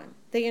everyone.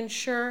 They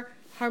ensure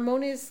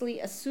harmoniously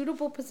a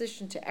suitable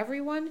position to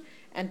everyone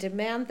and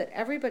demand that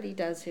everybody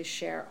does his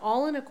share,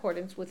 all in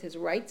accordance with his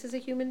rights as a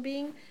human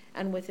being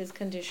and with his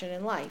condition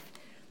in life.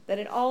 That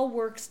it all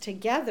works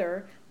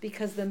together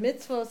because the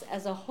mitzvahs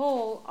as a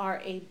whole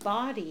are a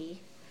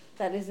body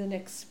that is an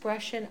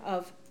expression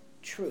of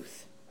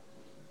truth.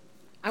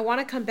 I want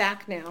to come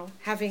back now,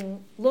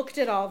 having looked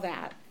at all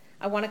that,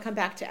 I want to come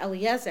back to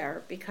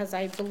Eliezer, because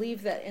I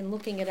believe that in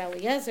looking at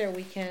Eliezer,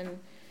 we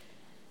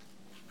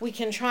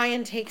can try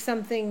and take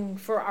something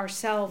for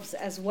ourselves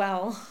as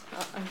well,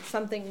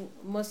 something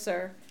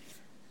musar,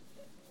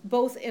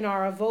 both in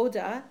our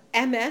avoda.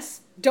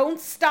 Emes, don't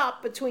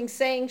stop between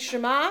saying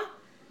Shema,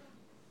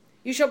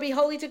 you shall be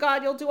holy to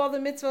God, you'll do all the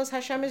mitzvahs,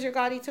 Hashem is your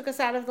God, he took us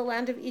out of the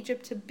land of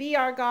Egypt to be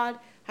our God,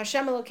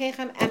 Hashem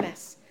Elokeichem,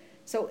 Emes.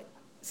 So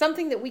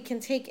something that we can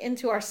take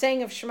into our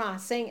saying of Shema,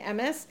 saying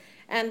Emes,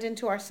 and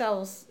into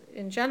ourselves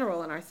in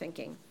general in our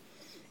thinking.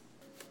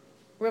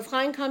 Rav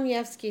Chaim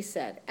Kamievsky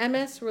said,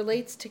 Emes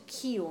relates to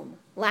kiyum,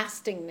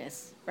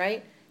 lastingness,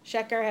 right?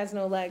 Sheker has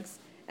no legs,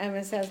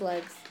 Emes has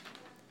legs.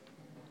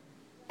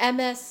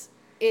 Emes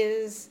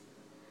is,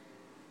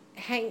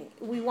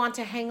 we want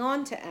to hang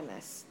on to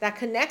Emes. That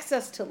connects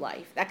us to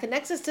life. That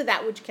connects us to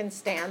that which can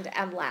stand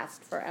and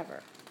last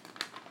forever.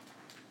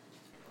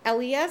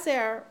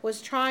 Eliezer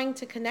was trying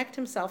to connect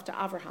himself to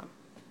Avraham.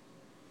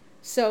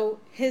 So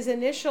his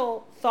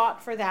initial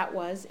thought for that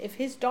was, if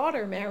his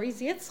daughter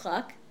marries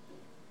Yitzchak,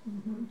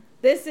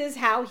 this is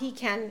how he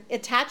can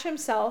attach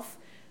himself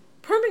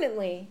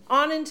permanently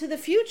on into the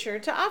future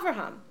to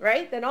Avraham,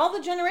 right? Then all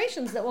the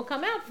generations that will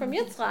come out from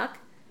Yitzchak,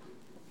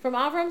 from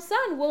Avraham's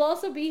son, will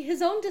also be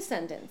his own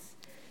descendants.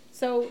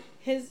 So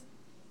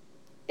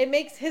it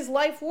makes his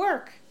life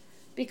work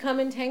become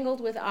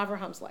entangled with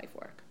Avraham's life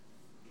work.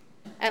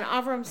 And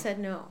Avraham said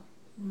no.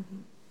 Mm-hmm.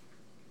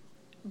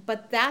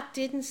 But that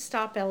didn't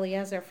stop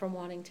Eliezer from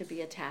wanting to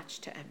be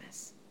attached to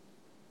Emes.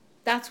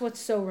 That's what's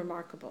so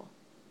remarkable.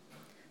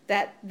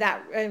 That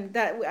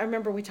I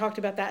remember we talked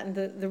about that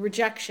in the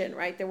rejection,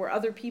 right? There were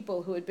other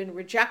people who had been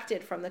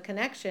rejected from the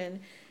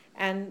connection,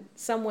 and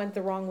some went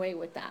the wrong way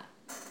with that.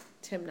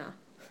 Timnah,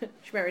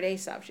 she married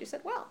Esav. She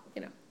said, well,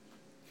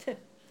 at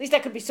least I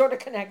could be sort of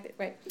connected,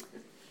 right?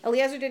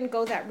 Eliezer didn't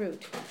go that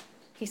route.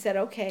 He said,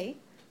 okay,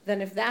 then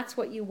if that's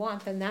what you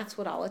want, then that's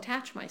what I'll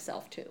attach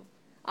myself to.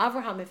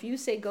 Avraham, if you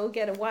say go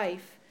get a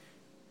wife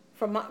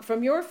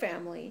from your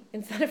family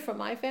instead of from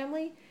my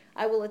family,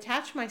 I will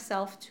attach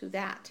myself to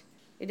that.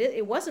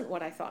 It wasn't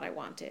what I thought I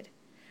wanted.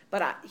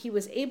 But he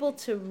was able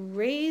to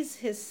raise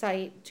his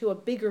sight to a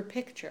bigger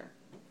picture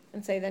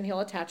and say then he'll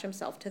attach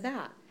himself to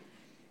that.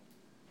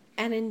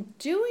 And in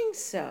doing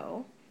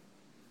so,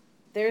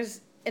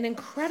 there's an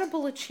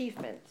incredible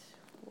achievement.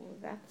 Oh,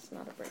 that's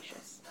not a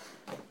Bereshis.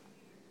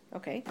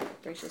 Okay,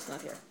 Bereshis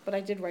not here. But I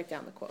did write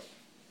down the quote.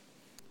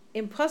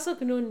 In Pasuk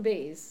Nun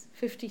Beis,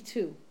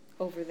 52,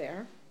 over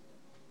there,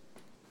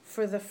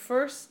 for the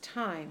first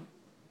time,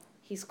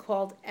 he's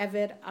called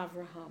Eved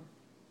Avraham.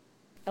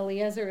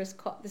 Eliezer is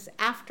called, this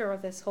after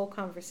this whole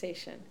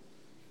conversation,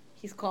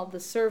 he's called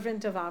the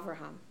servant of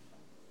Avraham.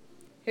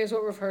 Here's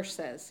what Rav Hirsch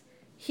says.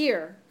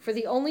 Here, for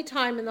the only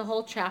time in the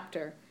whole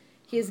chapter,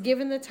 he is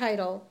given the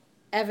title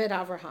Eved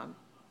Avraham.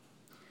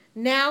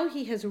 Now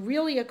he has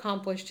really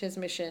accomplished his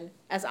mission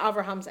as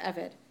Avraham's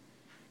Eved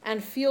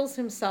and feels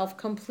himself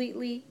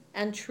completely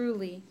and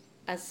truly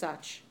as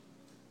such.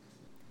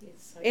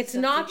 It's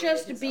not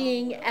just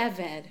being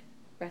Eved.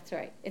 That's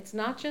right. It's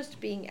not just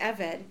being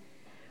Eved.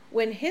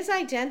 When his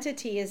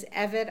identity is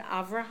Eved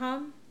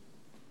Avraham,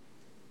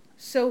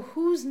 so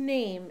whose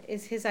name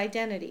is his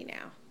identity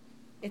now?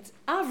 It's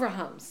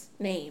Avraham's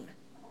name,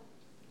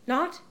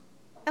 not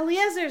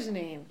Eliezer's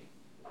name.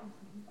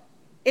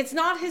 It's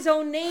not his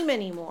own name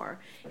anymore.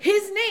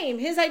 His name,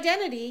 his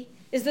identity,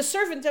 is the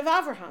servant of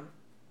Avraham.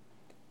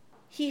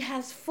 He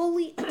has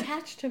fully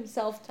attached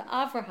himself to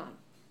Avraham.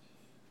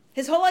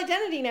 His whole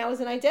identity now is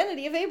an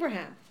identity of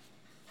Abraham,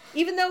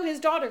 even though his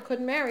daughter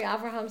couldn't marry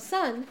Avraham's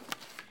son.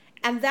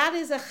 And that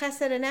is a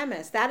chesed and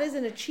emes. That is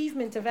an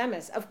achievement of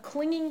emes, of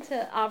clinging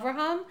to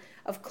Avraham,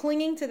 of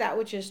clinging to that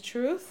which is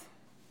truth,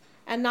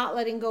 and not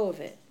letting go of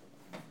it.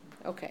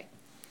 Okay.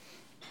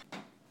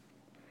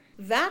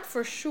 that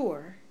for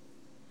sure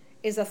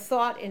is a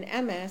thought in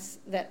Emes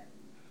that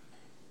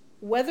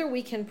whether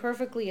we can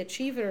perfectly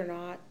achieve it or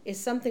not is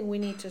something we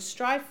need to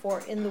strive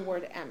for in the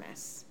word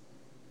Emes.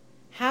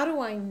 How do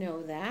I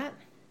know that?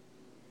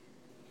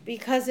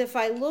 Because if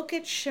I look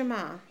at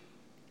Shema,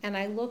 and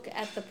I look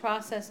at the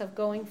process of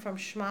going from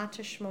Shema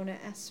to Shmona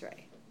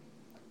Esrei,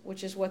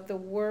 which is what the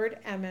word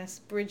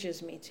Emes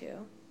bridges me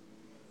to,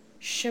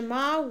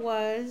 Shema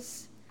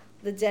was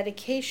the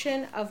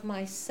dedication of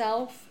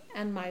myself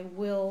and my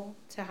will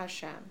to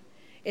Hashem.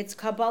 It's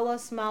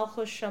Kabbalas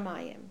Malchus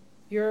Shamayim.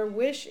 Your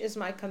wish is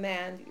my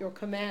command. Your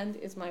command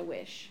is my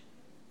wish.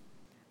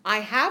 I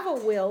have a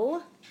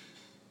will,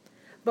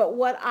 but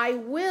what I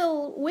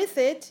will with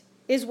it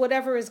is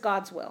whatever is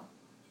God's will.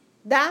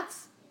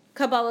 That's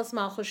Kabbalas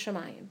Malchus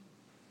Shamayim.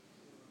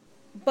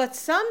 But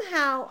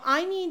somehow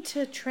I need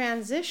to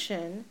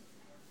transition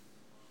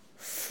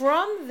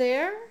from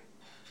there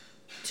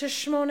to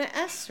Shmona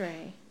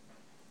Esrei.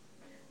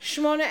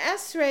 Shmona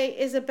Esrei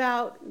is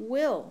about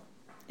will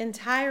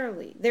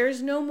entirely. There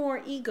is no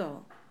more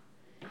ego.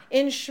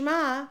 In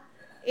Shema,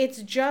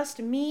 it's just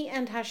me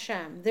and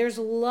Hashem. There's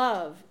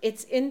love.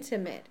 It's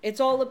intimate. It's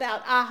all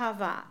about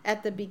ahava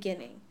at the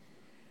beginning.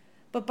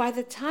 But by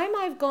the time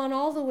I've gone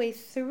all the way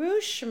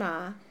through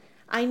Shema,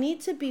 I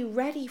need to be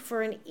ready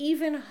for an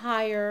even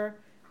higher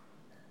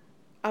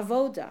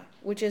avoda,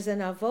 which is an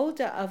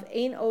avoda of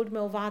ein od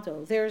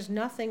milvado. There's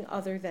nothing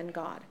other than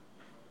God.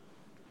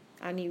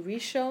 Ani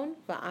rishon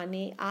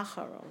va'ani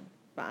acharon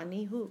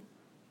va'ani hu.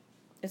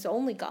 It's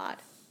only God,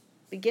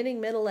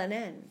 beginning, middle, and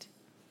end.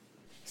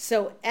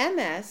 So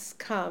Emes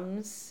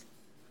comes,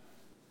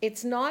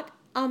 it's not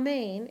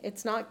Amen,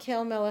 it's not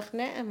Kel Melech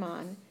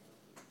Ne'eman,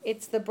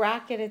 it's the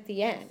bracket at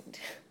the end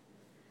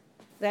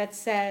that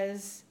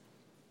says,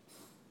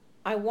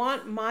 I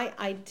want my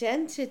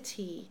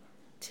identity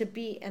to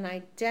be an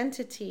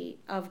identity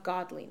of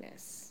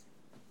godliness.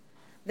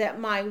 That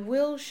my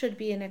will should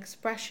be an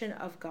expression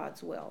of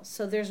God's will.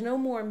 So there's no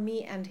more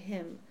me and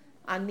him,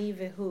 ani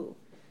vehu.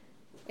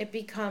 It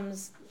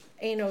becomes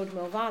ein od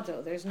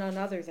milvado. There's none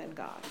other than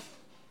God.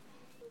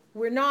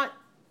 We're not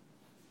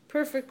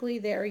perfectly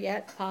there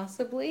yet,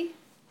 possibly,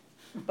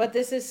 but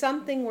this is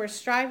something we're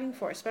striving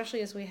for,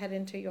 especially as we head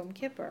into Yom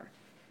Kippur.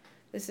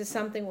 This is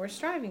something we're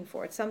striving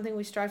for. It's something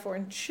we strive for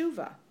in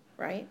tshuva,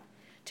 right?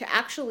 To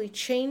actually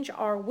change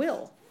our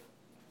will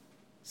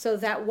so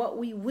that what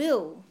we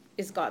will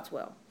is God's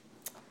will.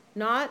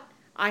 Not,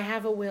 I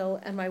have a will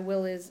and my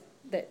will is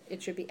that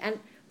it should be. And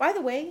by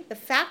the way, the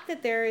fact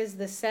that there is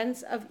the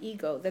sense of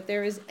ego, that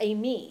there is a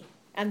me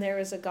and there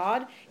is a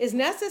God, is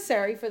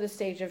necessary for the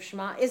stage of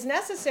Shema, is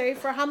necessary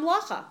for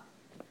Hamlacha,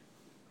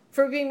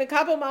 for being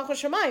Mekabel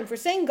Malchus Shamayim, for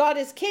saying God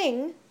is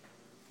king,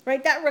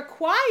 right? That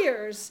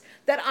requires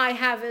that I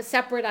have a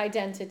separate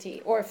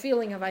identity or a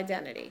feeling of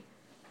identity.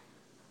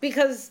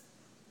 Because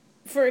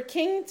for a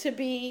king to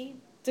be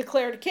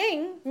declared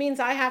king means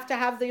I have to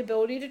have the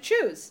ability to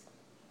choose.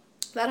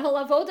 That whole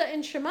avoda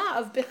in Shema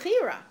of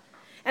Bechira,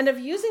 and of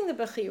using the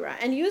Bechira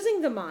and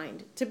using the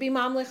mind to be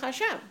Mamlech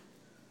Hashem.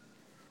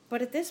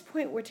 But at this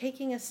point, we're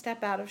taking a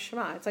step out of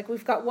Shema. It's like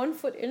we've got 1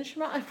 foot in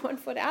Shema and 1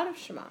 foot out of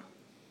Shema.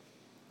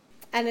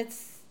 And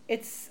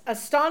it's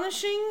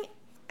astonishing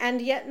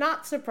and yet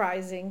not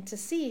surprising to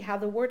see how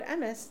the word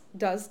Emes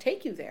does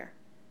take you there.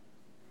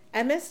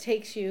 Emes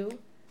takes you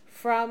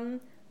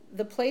from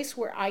the place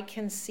where I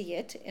can see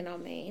it in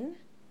Amen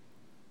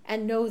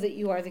and know that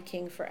you are the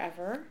king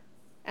forever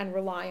and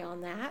rely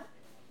on that,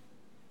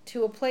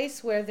 to a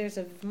place where there's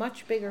a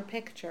much bigger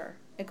picture.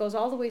 It goes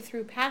all the way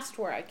through past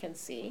where I can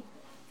see,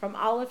 from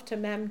Aleph to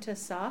Mem to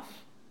Saf.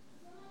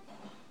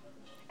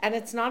 And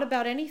it's not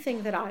about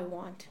anything that I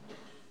want.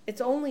 It's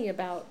only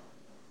about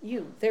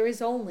you. There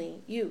is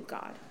only you,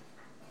 God.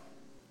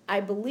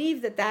 I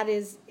believe that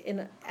is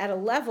at a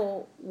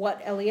level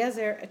what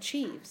Eliezer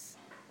achieves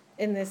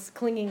in this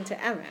clinging to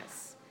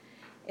Emes,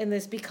 in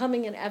this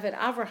becoming an Eved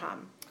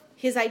Avraham.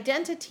 His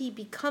identity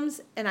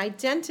becomes an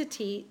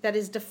identity that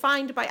is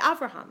defined by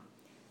Avraham,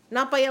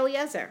 not by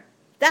Eliezer.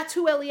 That's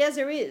who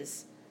Eliezer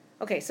is.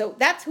 Okay, so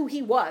that's who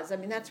he was. I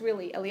mean, that's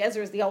really,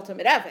 Eliezer is the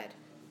ultimate Eved,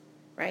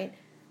 right?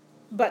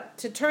 But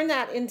to turn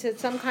that into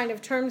some kind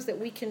of terms that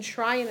we can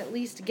try and at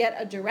least get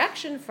a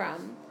direction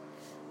from,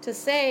 to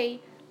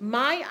say,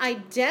 my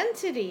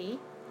identity,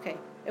 okay,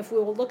 if we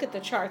will look at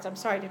the charts, I'm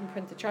sorry I didn't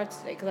print the charts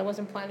today because I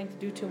wasn't planning to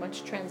do too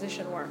much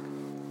transition work.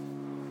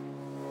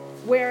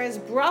 Whereas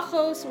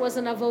brachos was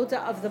an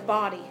avoda of the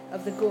body,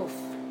 of the guf.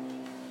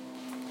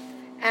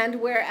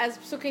 And whereas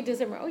Psukei de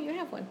Zimra, oh, you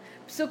have one.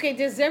 Psukei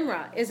de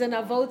Zimra is an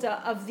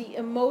avoda of the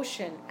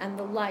emotion and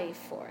the life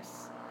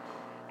force.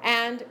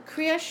 And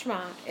Kriya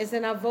Shema is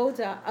an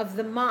avoda of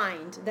the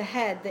mind, the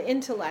head, the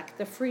intellect,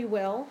 the free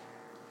will.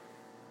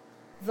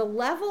 The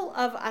level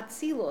of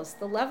Atzilus,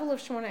 the level of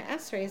Shemona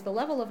Esrei, is the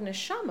level of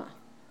Neshama.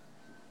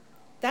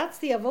 That's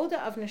the avoda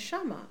of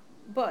Neshama.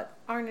 But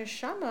our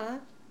Neshama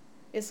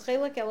is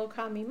Chelek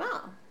Elokam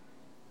Imal.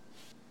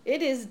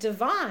 It is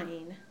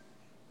divine.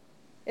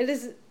 It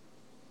is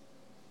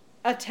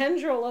a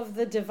tendril of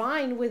the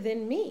divine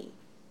within me.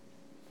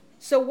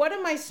 So what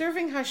am I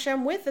serving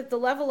Hashem with at the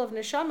level of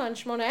Neshama and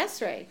Shemona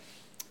Esrei?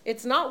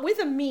 It's not with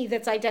a me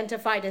that's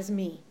identified as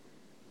me.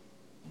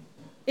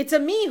 It's a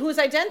me whose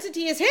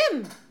identity is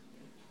him.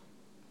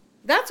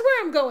 That's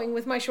where I'm going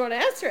with my Shemona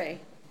Esrei.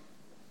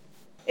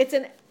 It's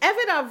an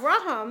Eved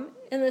Avraham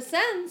in the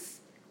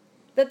sense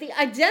that the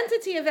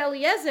identity of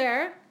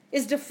Eliezer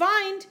is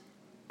defined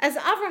as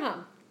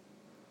Avraham.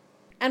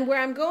 And where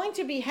I'm going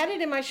to be headed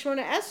in my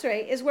Shemona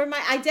Esrei is where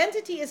my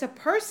identity as a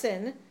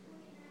person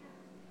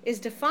is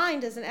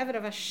defined as an Eved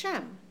of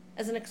Hashem,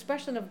 as an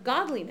expression of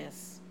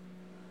godliness.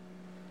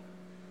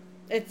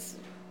 It's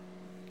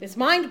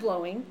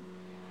mind-blowing,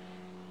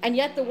 and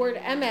yet the word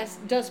Emes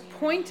does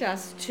point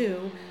us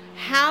to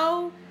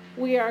how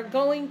we are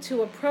going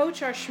to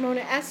approach our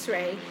Shemona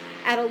Esrei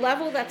at a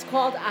level that's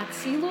called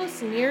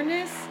Atzilus,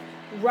 nearness,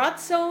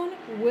 Ratzon,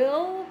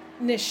 will,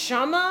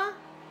 Neshama,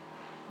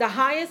 the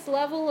highest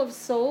level of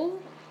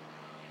soul,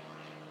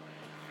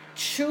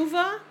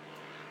 Tshuva,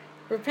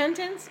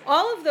 repentance.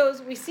 All of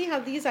those, we see how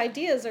these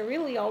ideas are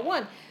really all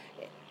one.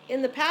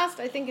 In the past,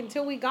 I think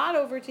until we got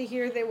over to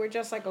here, they were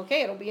just like,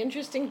 okay, it'll be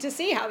interesting to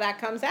see how that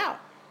comes out.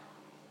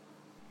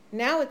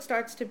 Now it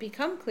starts to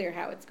become clear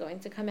how it's going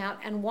to come out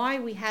and why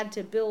we had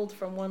to build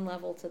from one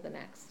level to the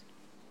next.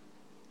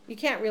 You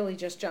can't really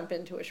just jump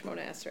into a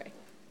Shemona Esrei.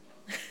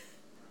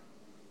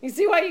 You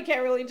see why you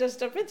can't really just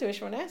jump into a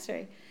Shemona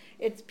Esrei?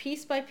 It's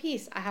piece by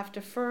piece. I have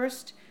to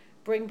first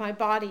bring my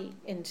body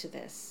into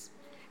this.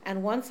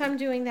 And once I'm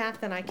doing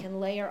that, then I can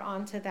layer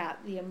onto that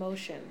the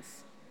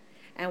emotions.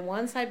 And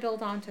once I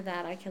build onto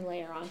that, I can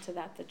layer onto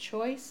that the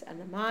choice and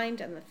the mind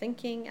and the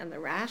thinking and the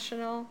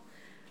rational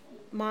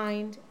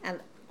mind. And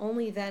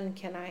only then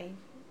can I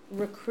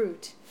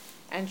recruit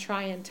and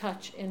try and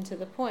touch into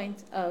the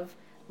point of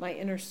my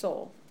inner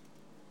soul,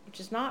 which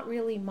is not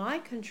really my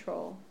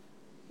control,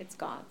 it's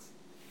God's.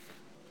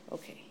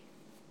 Okay.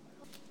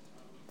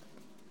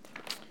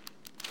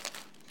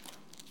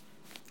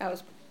 That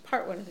was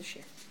part one of the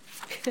shir.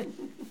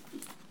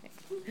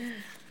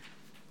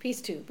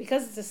 Piece two,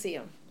 because it's a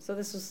Siyum. So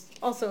this was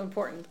also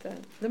important,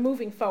 the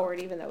moving forward,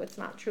 even though it's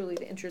not truly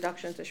the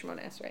introduction to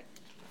Shemona Esrei.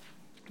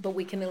 But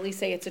we can at least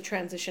say it's a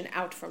transition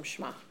out from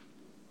Shema.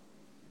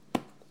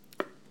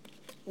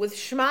 With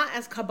Shema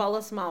as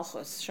Kabbalas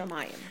Malchus,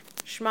 Shemayim.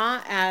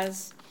 Shema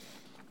as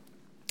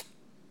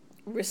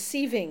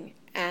receiving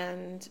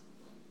and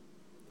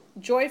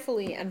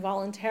joyfully and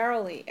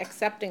voluntarily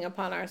accepting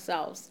upon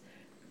ourselves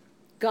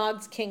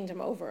God's kingdom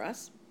over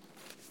us.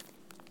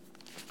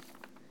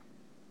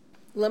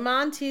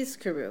 Leman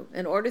tizkaru,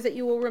 in order that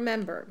you will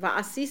remember,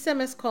 va'asisem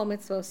es kol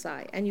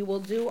mitzvosai, and you will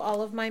do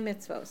all of my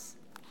mitzvos.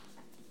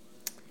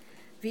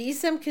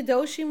 V'isem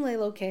kedoshim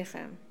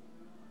le'elokechem,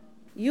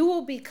 you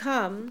will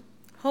become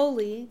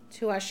holy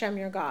to Hashem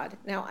your God.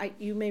 Now,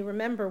 you may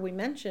remember we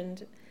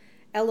mentioned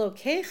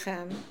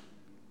Elokechem,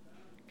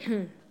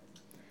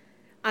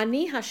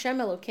 Ani Hashem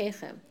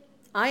Elokechem,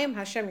 I am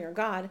Hashem your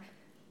God.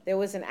 There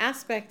was an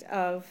aspect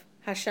of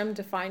Hashem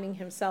defining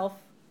himself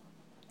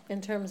in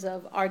terms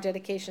of our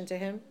dedication to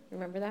him.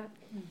 Remember that?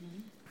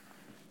 Mm-hmm.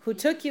 Who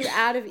took you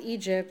out of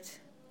Egypt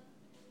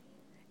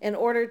in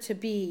order to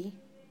be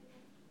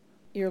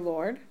your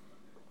Lord.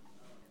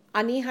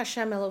 Ani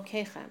Hashem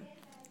Elokechem.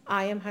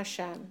 I am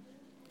Hashem,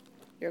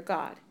 your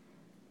God.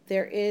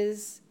 There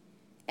is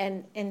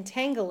an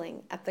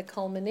entangling at the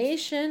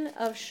culmination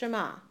of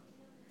Shema.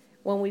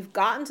 When we've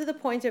gotten to the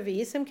point of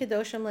V'yisem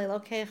Kedoshim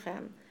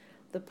Le'elokechem,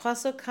 the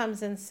pasuk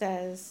comes and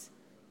says,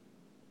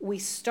 we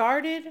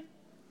started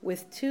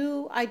with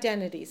two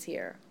identities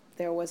here.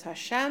 There was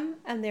Hashem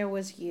and there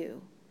was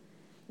you.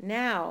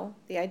 Now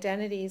the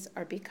identities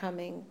are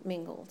becoming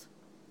mingled.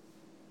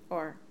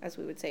 Or, as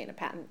we would say in a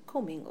patent,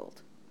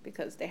 commingled.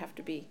 Because they have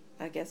to be,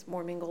 I guess,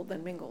 more mingled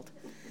than mingled.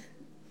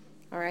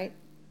 All right?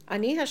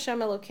 Ani Hashem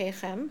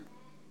Elokechem.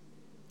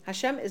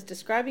 Hashem is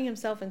describing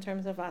himself in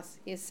terms of us.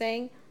 He is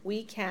saying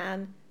we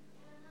can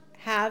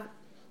have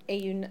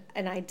an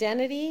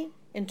identity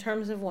in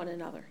terms of one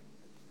another.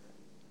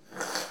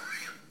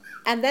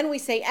 And then we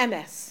say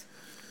Emes.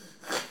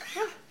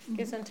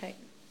 Gives and take.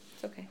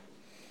 It's okay.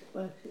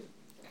 Well,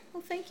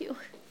 thank you.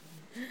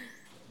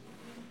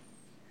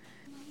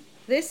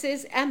 This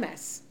is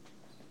Emes.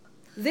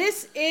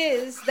 This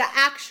is the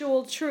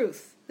actual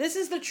truth. This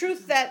is the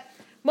truth that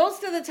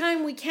most of the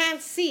time we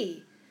can't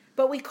see,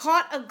 but we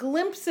caught a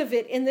glimpse of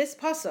it in this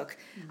pasuk.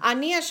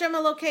 Ani Hashem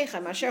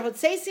Elokechem, asher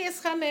hotzeisi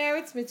eschem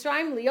me'eretz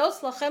Mitzrayim lios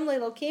lachem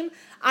le'elokim.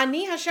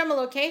 Ani Hashem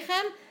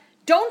Elokechem.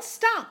 Don't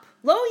stop.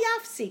 Lo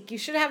yafsik. You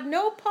should have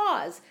no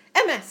pause.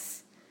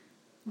 Emes.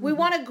 We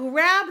want to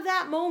grab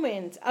that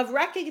moment of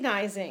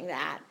recognizing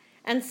that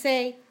and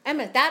say,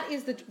 Emes, that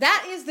is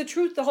the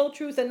truth, the whole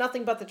truth, and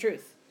nothing but the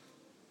truth.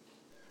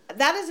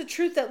 That is a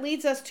truth that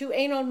leads us to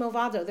Einon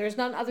Movado. There's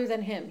none other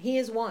than him. He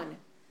is one.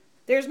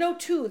 There's no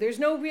two. There's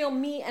no real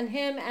me and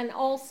him and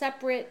all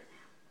separate.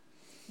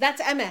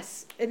 That's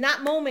Emes. In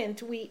that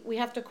moment, we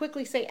have to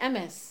quickly say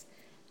Emes.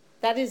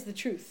 That is the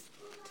truth.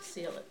 To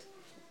seal it.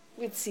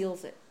 It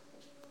seals it.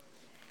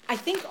 I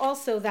think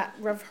also that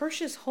Rav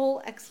Hirsch's whole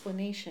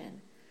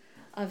explanation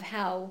of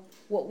how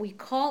what we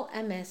call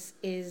Emes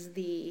is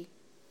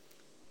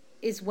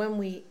when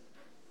we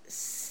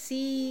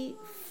see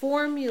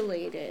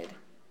formulated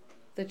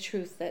the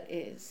truth that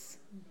is.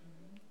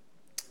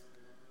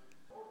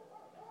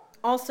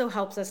 Also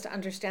helps us to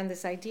understand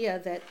this idea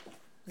that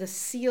the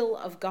seal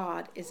of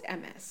God is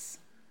Emes.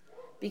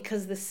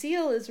 Because the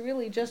seal is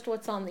really just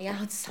what's on the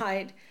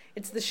outside.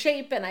 It's the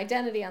shape and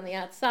identity on the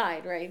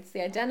outside, right? It's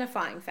the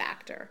identifying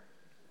factor.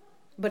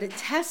 But it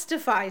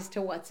testifies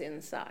to what's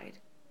inside.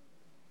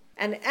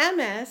 And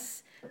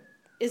Emes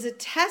is a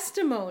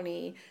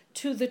testimony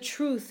to the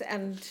truth,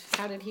 and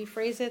how did he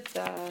phrase it?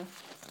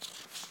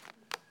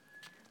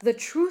 The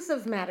truth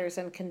of matters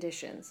and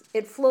conditions.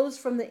 It flows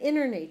from the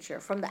inner nature,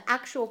 from the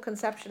actual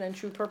conception and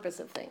true purpose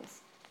of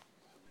things.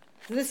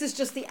 So this is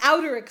just the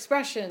outer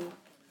expression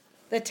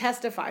that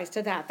testifies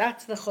to that.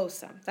 That's the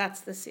chosam.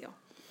 That's the seal.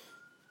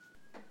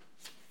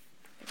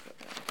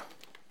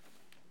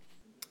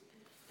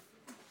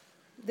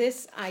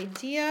 This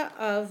idea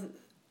of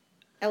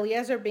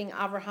Eliezer being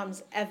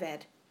Abraham's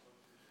Eved,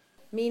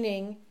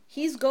 meaning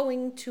he's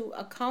going to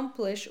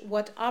accomplish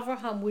what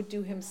Abraham would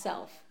do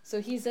himself. So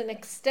he's an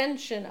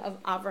extension of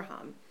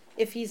Abraham,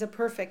 if he's a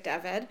perfect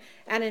Eved.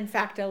 And in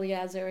fact,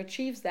 Eliezer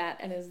achieves that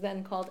and is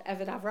then called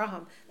Eved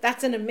Abraham.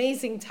 That's an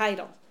amazing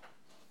title.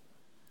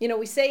 You know,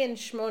 we say in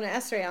Shemona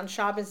Esrei on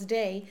Shabbos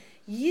day,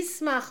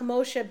 Yismach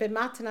Moshe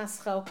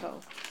b'matnas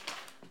chelko.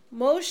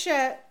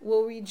 Moshe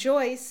will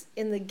rejoice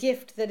in the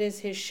gift that is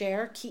his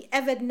share, ki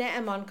Eved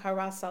ne'eman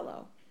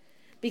karasalo.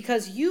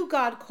 Because you,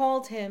 God,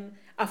 called him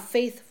a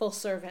faithful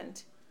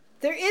servant.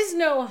 There is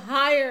no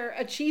higher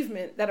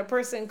achievement that a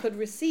person could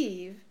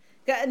receive,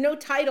 no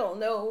title,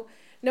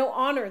 no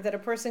honor that a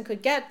person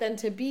could get than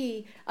to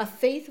be a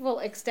faithful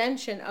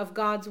extension of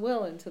God's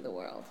will into the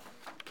world.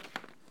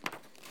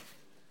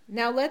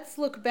 Now let's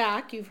look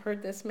back. You've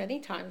heard this many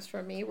times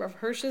from me.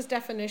 Rav Hirsch's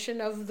definition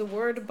of the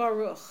word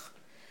baruch,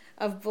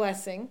 of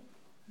blessing.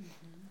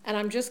 And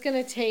I'm just going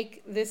to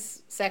take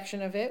this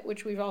section of it,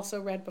 which we've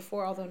also read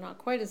before, although not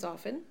quite as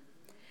often.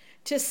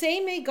 To say,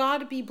 may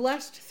God be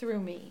blessed through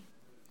me,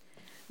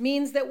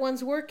 means that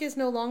one's work is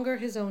no longer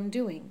his own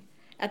doing.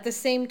 At the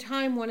same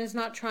time, one is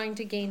not trying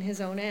to gain his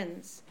own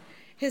ends.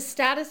 His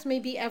status may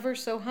be ever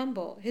so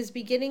humble. His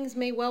beginnings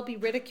may well be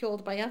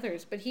ridiculed by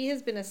others, but he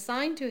has been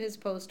assigned to his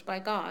post by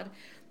God,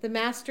 the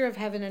master of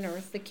heaven and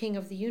earth, the king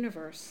of the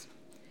universe.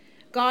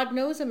 God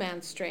knows a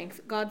man's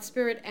strength. God's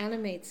spirit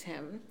animates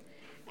him,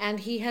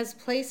 and he has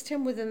placed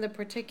him within the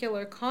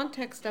particular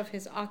context of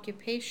his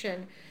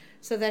occupation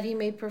so that he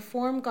may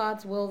perform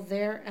God's will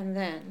there and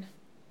then.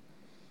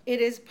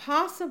 It is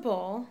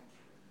possible,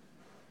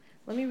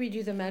 let me read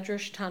you the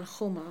Medrash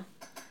Tanchuma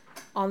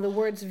on the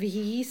words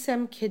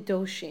V'yisem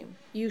Kedoshim,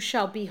 you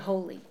shall be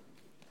holy.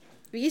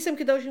 V'yisem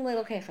Kedoshim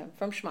le'elokechem,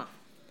 from Shema.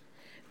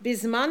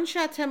 Bizman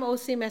shatem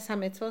osim es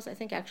hamitzvos, I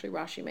think actually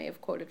Rashi may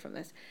have quoted from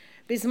this.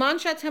 Bizman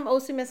shatem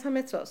osim es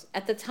hamitzvos,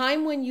 at the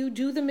time when you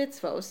do the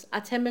mitzvos,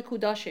 atem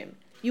mekudashim,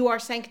 you are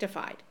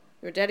sanctified,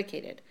 you're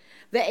dedicated.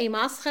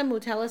 Ve'emaschem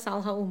muteles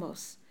al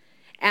ha'umos,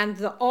 and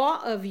the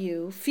awe of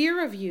you,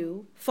 fear of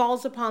you,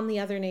 falls upon the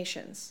other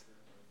nations.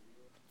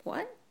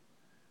 What?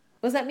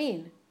 What does that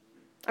mean?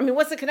 I mean,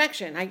 what's the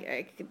connection?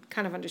 I can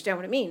kind of understand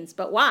what it means,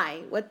 but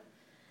why? What?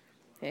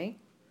 Okay.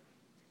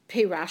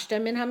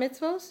 Peirashtem min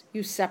ha-mitzvos,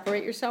 you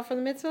separate yourself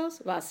from the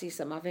mitzvos.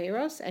 V'asisam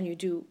aveiros, and you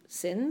do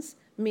sins.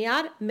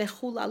 Miad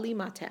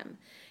mechulalimatem,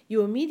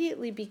 you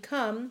immediately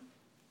become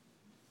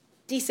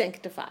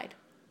desanctified.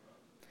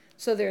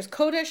 So there's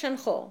kodesh and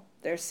chol.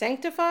 There's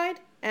sanctified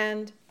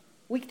and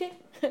weekday,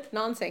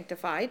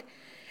 non-sanctified.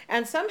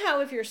 And somehow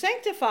if you're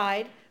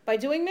sanctified by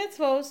doing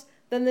mitzvos,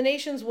 then the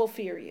nations will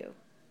fear you.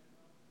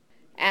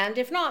 And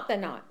if not,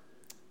 then not.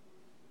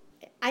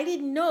 I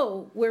didn't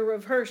know where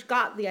Rav Hirsch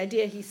got the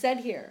idea he said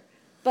here.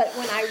 But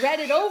when I read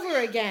it over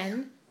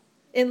again,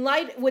 in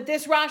light with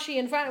this Rashi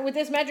in front, with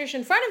this Medrash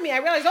in front of me, I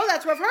realized, oh,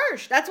 that's Rav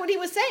Hirsch. That's what he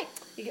was saying.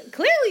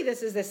 Clearly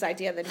this is this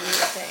idea that he was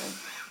saying.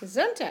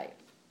 Gesundheit.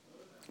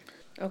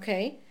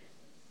 Okay.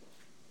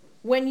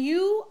 When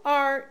you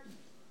are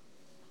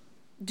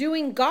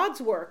doing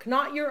God's work,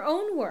 not your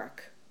own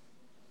work,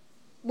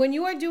 when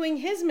you are doing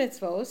his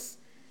mitzvos,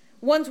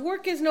 one's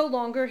work is no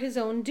longer his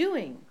own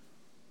doing.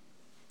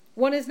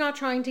 One is not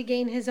trying to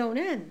gain his own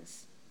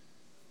ends.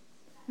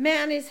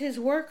 Man is his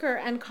worker,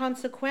 and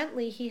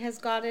consequently he has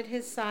God at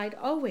his side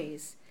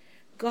always.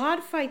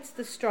 God fights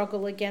the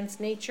struggle against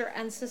nature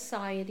and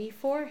society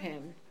for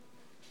him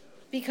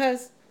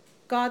because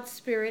God's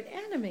spirit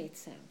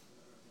animates him.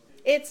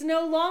 It's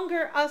no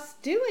longer us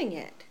doing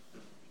it.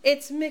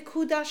 It's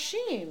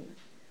mikudashim.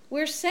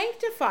 We're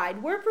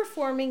sanctified. We're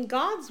performing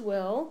God's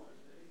will.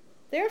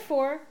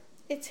 Therefore,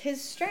 it's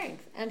his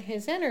strength and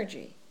his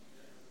energy.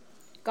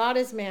 God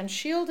is man's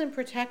shield and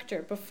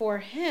protector. Before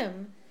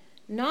him,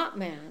 not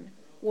man,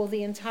 will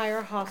the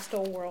entire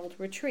hostile world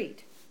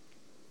retreat.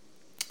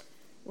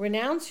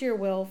 Renounce your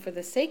will for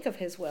the sake of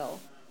his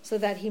will, so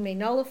that he may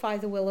nullify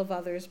the will of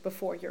others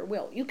before your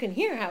will. You can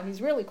hear how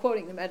he's really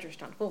quoting the Medrash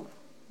Tanchuma.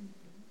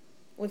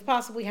 with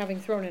possibly having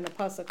thrown in a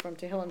pasuk from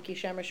Tehillim, Ki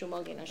Shemesh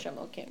Umogin Hashem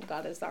Elokim.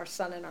 God is our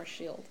sun and our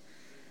shield.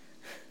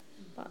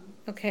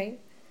 Okay?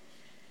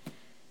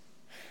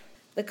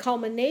 The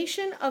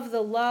culmination of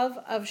the love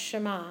of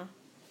Shema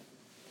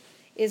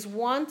is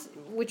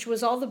which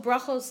was all the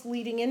brachos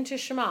leading into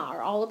Shema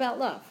are all about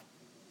love,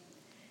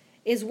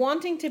 is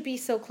wanting to be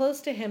so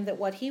close to him that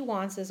what he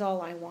wants is all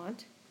I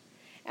want,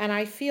 and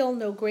I feel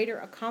no greater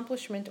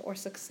accomplishment or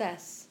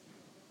success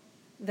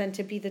than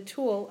to be the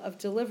tool of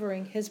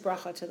delivering his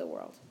bracha to the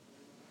world.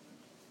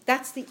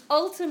 That's the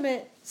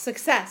ultimate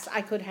success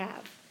I could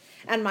have.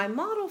 And my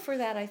model for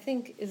that, I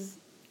think, is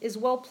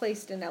well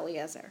placed in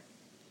Eliezer.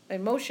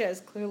 And Moshe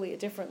is clearly a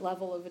different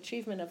level of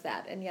achievement of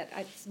that, and yet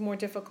it's more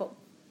difficult.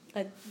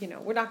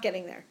 We're not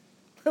getting there.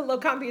 Lo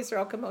kam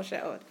b'Yisrael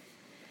k'Moshe od.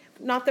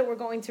 Not that we're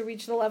going to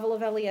reach the level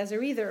of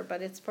Eliezer either,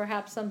 but it's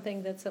perhaps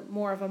something that's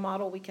more of a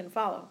model we can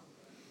follow.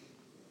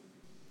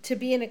 To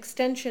be an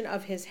extension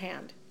of his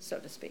hand, so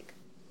to speak.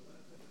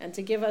 And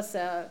to give us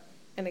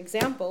an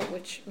example,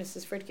 which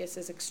Mrs. Fridkis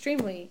is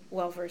extremely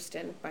well-versed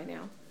in by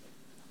now.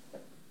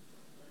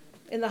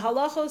 In the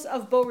halachos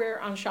of Borer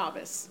on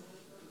Shabbos,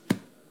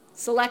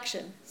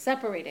 selection,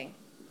 separating.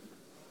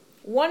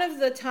 One of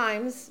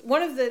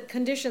the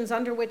conditions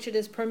under which it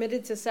is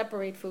permitted to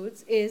separate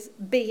foods is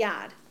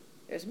biyad.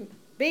 There's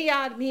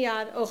biyad,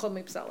 miyad, ochel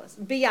mipsalas.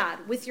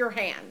 Biyad, with your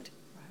hand.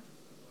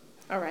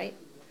 All right.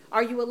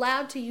 Are you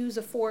allowed to use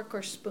a fork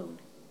or spoon?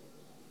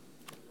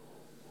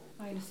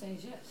 My understanding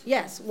is yes.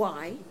 Yes.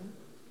 Why?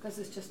 Because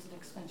it's just an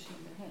extension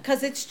of your hand.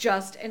 Because it's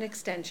just an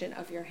extension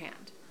of your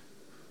hand.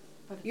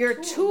 But your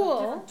but tool.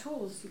 different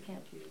tools you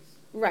can't use.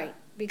 Right.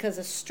 Because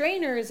a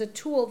strainer is a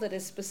tool that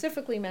is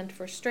specifically meant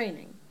for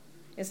straining.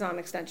 It's not an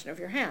extension of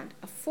your hand.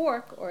 A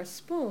fork or a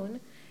spoon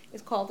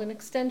is called an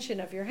extension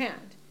of your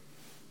hand.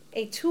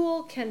 A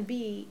tool can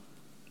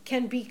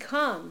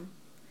become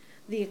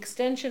the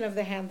extension of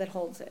the hand that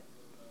holds it.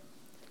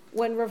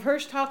 When Rav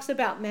Hirsch talks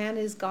about man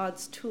is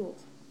God's tool,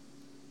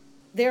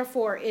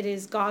 therefore it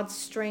is God's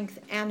strength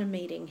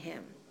animating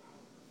him.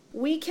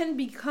 We can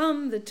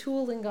become the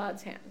tool in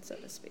God's hand, so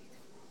to speak.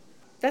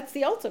 That's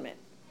the ultimate.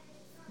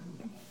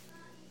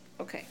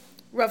 Okay.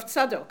 Rav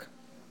Tzadok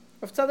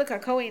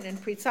HaKohen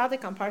and Pri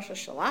Tzadik on Parsha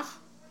Shalach,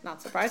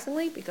 not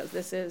surprisingly, because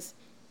this is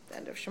the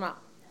end of Shema.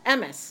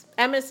 Emes.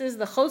 Emes is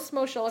the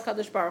Chosmo Shel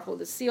HaKadosh Baruch Hu,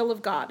 the seal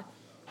of God.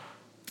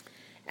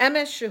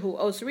 Emes shehu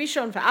os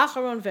rishon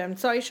ve'acharon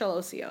ve'emtzoi shel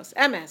osios.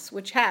 Emes,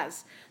 which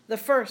has the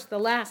first, the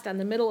last, and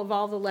the middle of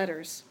all the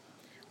letters.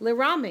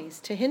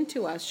 Lirames, to hint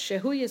to us,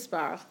 shehu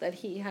yisbarach, that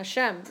he,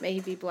 Hashem, may he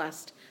be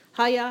blessed.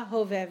 Haya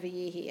hoveh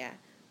v'yihiyeh.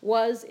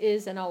 Was,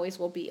 is, and always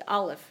will be.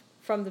 Aleph,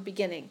 from the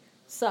beginning.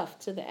 Saf,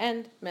 to the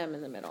end. Mem,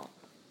 in the middle.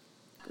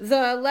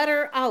 The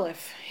letter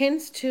Aleph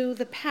hints to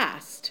the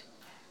past.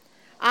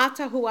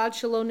 Ata hu ad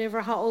shelo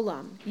nivra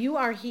ha'olam. You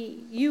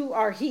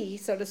are he,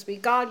 so to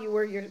speak. God,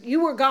 you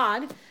were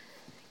God,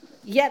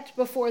 yet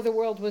before the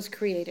world was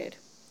created.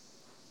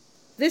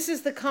 This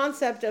is the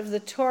concept of the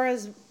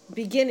Torah's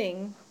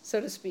beginning, so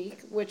to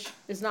speak, which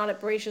is not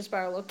at Bereshis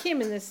Bar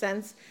Elokim in this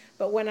sense,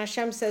 but when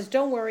Hashem says,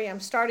 don't worry,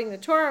 I'm starting the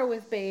Torah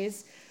with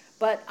Beis,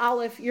 but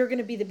Aleph, you're going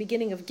to be the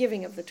beginning of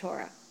giving of the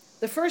Torah.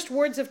 The first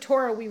words of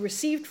Torah we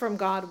received from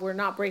God were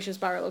not Bereshis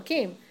Bar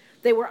Elokim.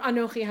 They were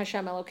Anochi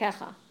Hashem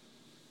Elokecha.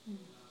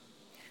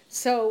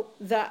 So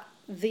the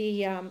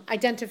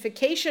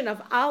identification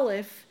of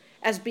Aleph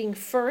as being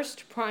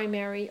first,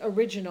 primary,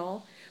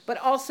 original, but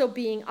also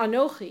being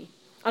Anochi,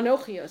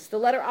 Anochios. The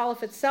letter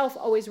Aleph itself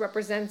always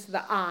represents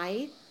the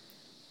I,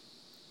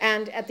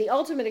 and at the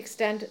ultimate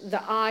extent,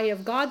 the I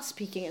of God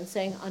speaking and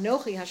saying,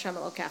 Anochi Hashem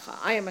Elokecha,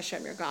 I am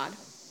Hashem your God.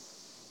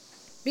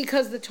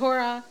 Because the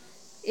Torah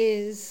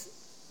is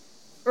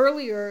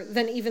earlier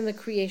than even the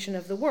creation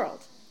of the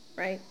world,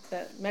 right?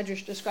 The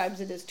Medrash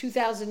describes it as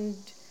 2,000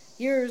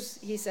 years,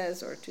 he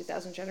says, or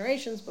 2,000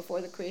 generations before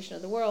the creation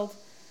of the world,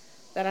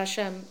 that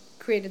Hashem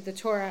created the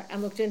Torah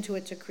and looked into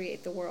it to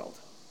create the world.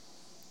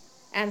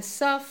 And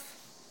Saf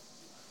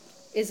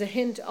is a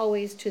hint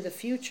always to the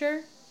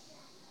future,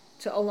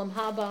 to Olam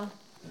Haba,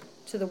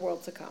 to the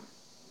world to come,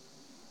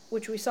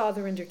 which we saw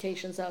other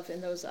indications of in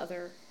those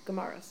other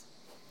Gemaras.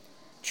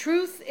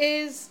 Truth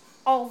is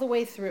all the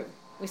way through.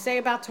 We say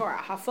about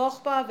Torah,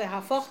 Hafochba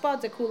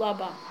ve'hafochba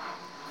dekulaba.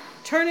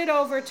 Turn it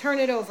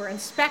over,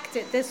 inspect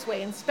it this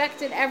way,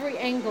 inspect it every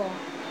angle.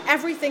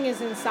 Everything is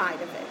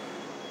inside of it.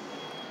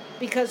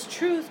 Because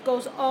truth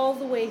goes all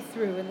the way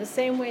through, in the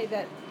same way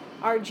that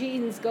our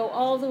genes go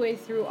all the way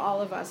through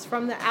all of us,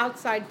 from the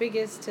outside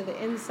biggest to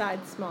the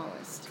inside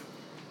smallest.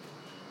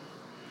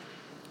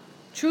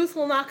 Truth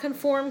will not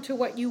conform to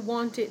what you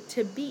want it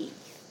to be.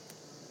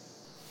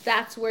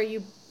 That's where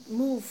you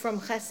move from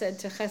chesed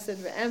to chesed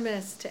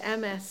ve'emes to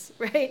emes,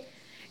 right?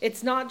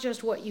 It's not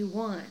just what you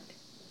want.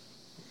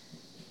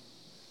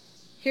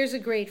 Here's a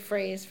great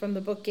phrase from the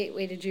book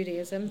Gateway to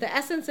Judaism. The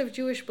essence of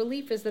Jewish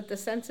belief is that the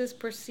senses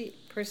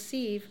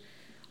perceive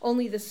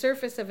only the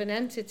surface of an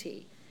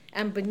entity,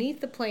 and beneath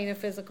the plane of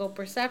physical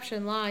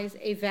perception lies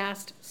a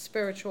vast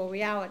spiritual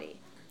reality.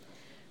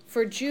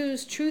 For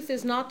Jews, truth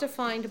is not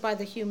defined by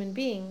the human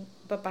being,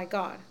 but by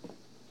God.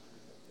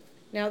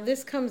 Now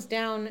this comes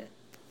down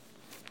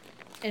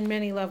in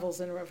many levels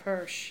in Rav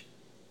Hirsch.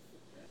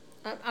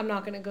 I'm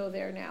not going to go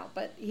there now,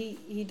 but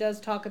he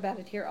does talk about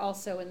it here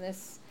also in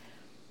this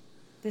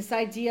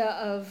idea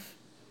of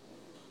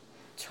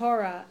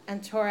Torah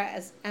and Torah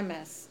as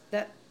Emes,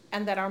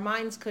 that our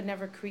minds could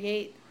never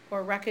create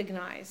or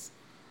recognize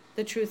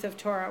the truth of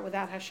Torah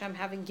without Hashem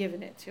having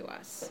given it to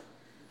us.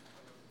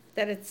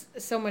 That it's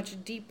so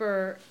much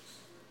deeper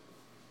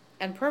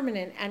and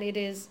permanent, and it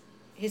is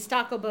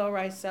Histako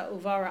B'Oraisa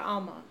Uvara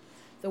Alma.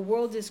 The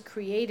world is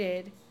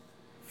created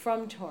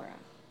from Torah.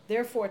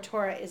 Therefore,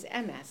 Torah is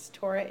Emes.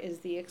 Torah is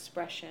the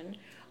expression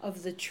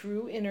of the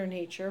true inner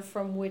nature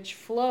from which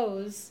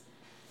flows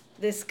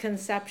this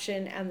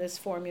conception and this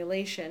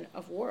formulation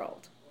of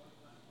world.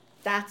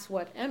 That's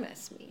what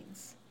Emes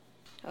means.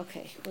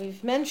 Okay,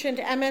 we've mentioned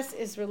Emes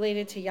is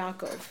related to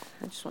Yaakov.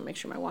 I just want to make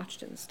sure my watch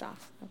didn't stop.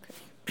 Okay.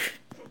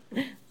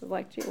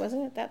 Gee,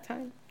 wasn't it that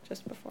time?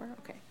 Just before?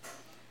 Okay.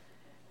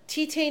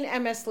 Titain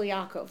Emes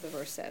liYaakov, the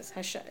verse says.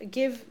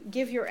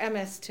 Give your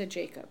Emes to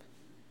Jacob.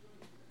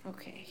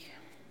 Okay.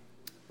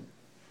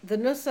 The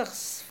Nusach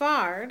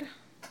Sfard,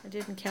 I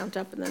didn't count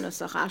up in the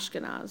Nusach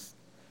Ashkenaz.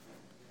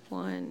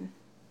 1,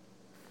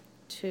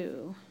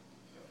 2,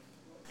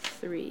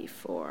 3,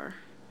 4.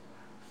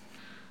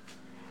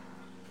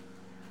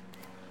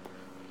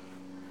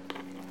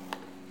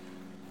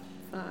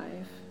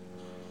 5,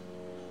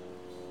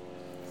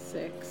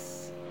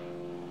 6.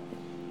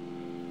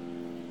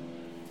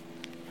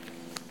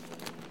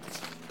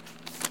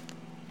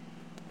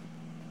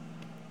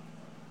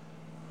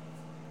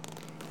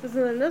 Because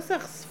in the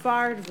Nusach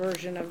Sfard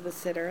version of the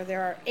Siddur,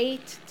 there are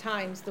 8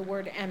 times the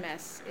word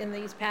Emes in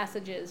these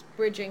passages,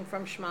 bridging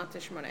from Shema to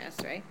Shemona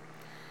Esrei.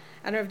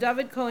 And Rav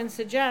David Cohen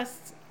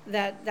suggests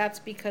that that's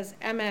because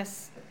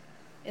Emes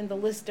in the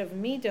list of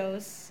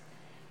Midos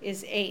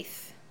is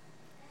 8th.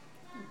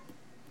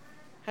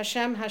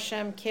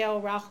 Hashem,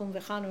 Keel, Rachum,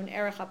 V'chanun,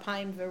 Erech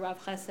Apayim, V'rav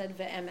Chesed,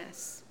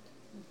 V'emes.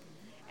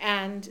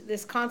 And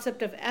this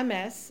concept of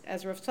Emes,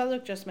 as Rav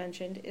Tzadok just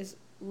mentioned, is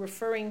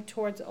referring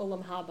towards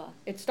Olam Haba.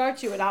 It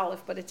starts you at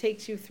Aleph, but it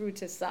takes you through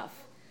to Saf.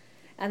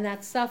 And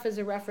that Saf is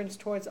a reference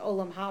towards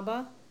Olam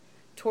Haba,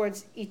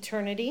 towards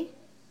eternity.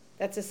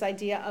 That's this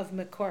idea of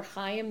Mekor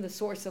Chaim, the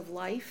source of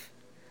life.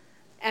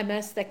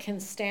 Emes that can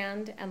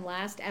stand and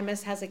last.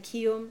 Emes has a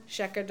kiyum,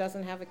 Sheker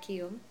doesn't have a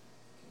kiyum.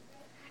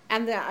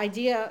 And the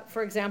idea,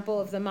 for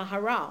example, of the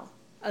Maharal,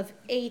 of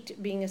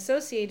 8 being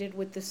associated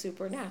with the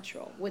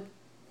supernatural, with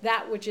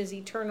that which is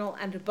eternal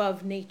and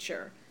above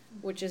nature,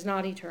 which is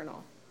not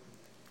eternal.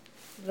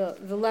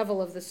 The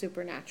level of the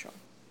supernatural.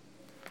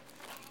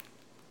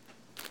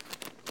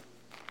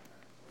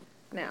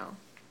 Now,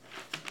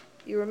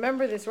 you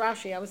remember this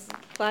Rashi. I was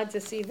glad to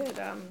see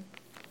that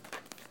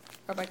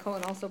Rabbi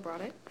Cohen also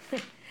brought it.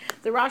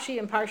 The Rashi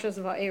in Parshas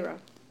Va'era,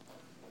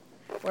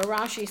 where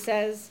Rashi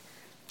says,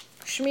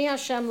 Shmi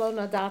Hashem lo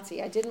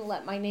nadati, I didn't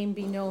let my name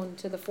be known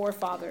to the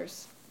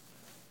forefathers.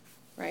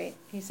 Right?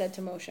 He said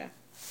to Moshe.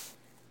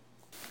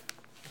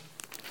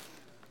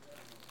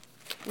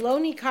 Lo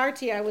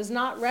nikarti, I was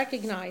not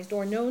recognized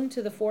or known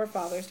to the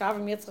forefathers, to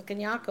Avram, Yitzchak,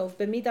 and Yaakov,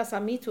 b'midas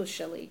amitus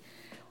sheli,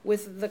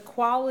 with the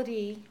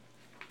quality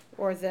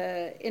or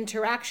the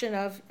interaction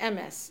of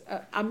emes.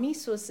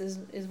 Amisus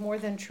is more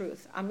than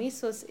truth.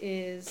 Amisus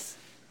is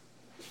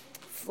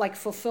like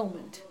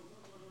fulfillment.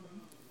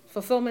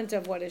 Fulfillment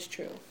of what is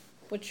true.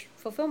 Which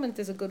fulfillment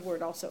is a good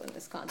word also in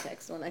this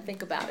context when I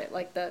think about it.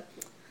 Like the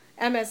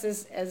emes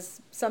is as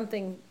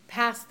something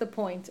past the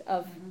point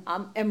of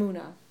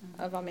emunah,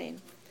 of amen.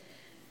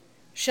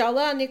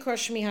 Shala nikra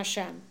shmi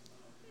Hashem.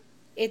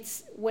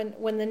 It's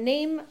when the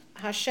name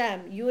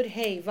Hashem, Yud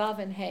Hey, Vav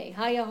and Hey,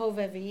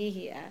 Hayahove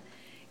v'Yihiyeh,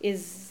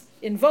 is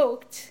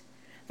invoked,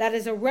 that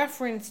is a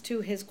reference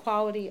to his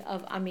quality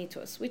of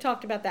amitus. We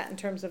talked about that in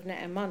terms of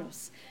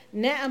ne'emanus.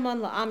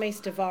 Ne'eman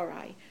la'ames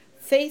devarai,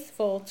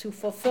 faithful to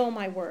fulfill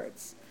my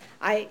words.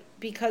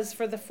 Because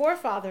for the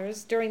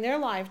forefathers, during their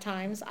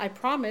lifetimes, I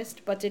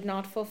promised but did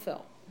not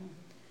fulfill.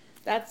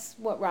 That's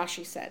what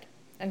Rashi said.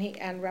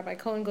 And Rabbi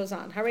Cohen goes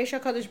on. Haresha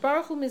Kadosh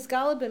Baruch Hu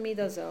mizgala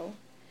b'midazo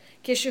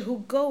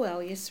kishehu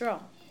goel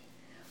Yisrael.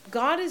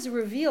 God is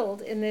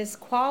revealed in this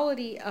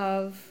quality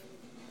of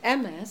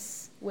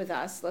emes with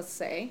us, let's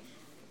say.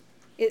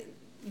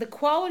 The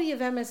quality of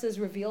emes is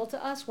revealed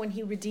to us when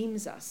he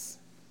redeems us.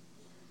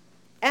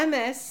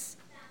 Emes,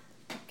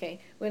 okay,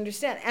 we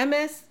understand.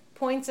 Emes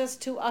points us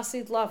to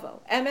asid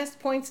lavo. Emes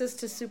points us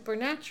to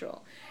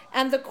supernatural.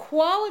 And the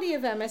quality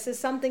of emes is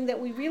something that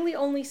we really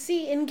only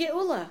see in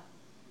Geula.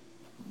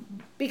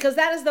 Because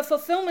that is the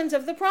fulfillment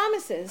of the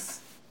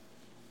promises.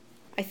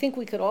 I think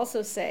we could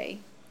also say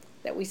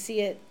that we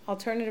see it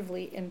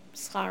alternatively in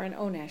schar and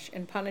onesh,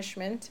 in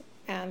punishment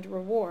and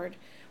reward,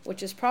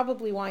 which is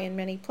probably why in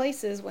many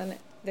places when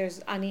there's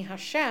Ani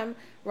Hashem,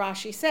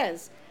 Rashi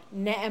says,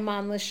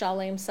 Ne'eman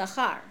l'shalem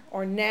sachar,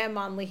 or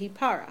Ne'eman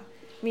lihipara,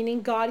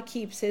 meaning God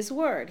keeps his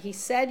word. He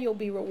said you'll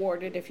be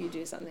rewarded if you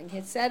do something.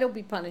 He said you'll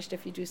be punished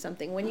if you do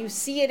something. When you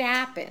see it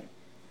happen,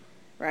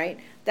 right?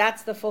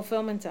 That's the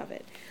fulfillment of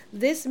it.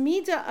 This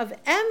midah of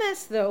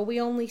emes, though, we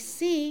only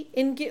see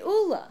in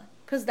Geula,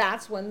 because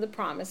that's when the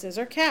promises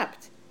are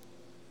kept.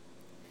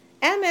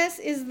 Emes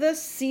is the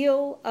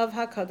seal of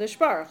HaKadosh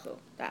Baruch Hu.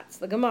 That's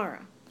the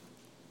Gemara.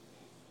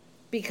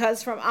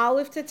 Because from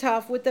Aleph to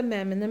Taf with the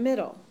Mem in the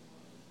middle.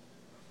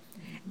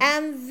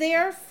 And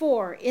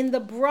therefore, in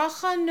the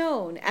bracha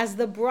known as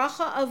the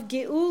bracha of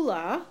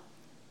Geula,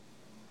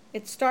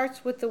 it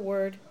starts with the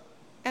word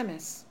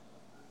Emes.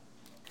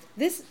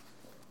 This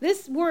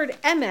word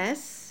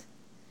Emes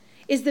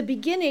is the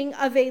beginning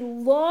of a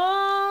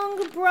long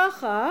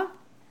bracha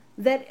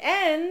that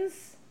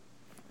ends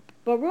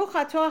Baruch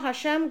atah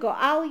Hashem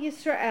Go'al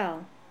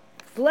Yisrael.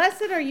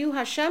 Blessed are you,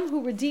 Hashem,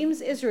 who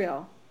redeems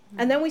Israel.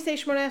 And then we say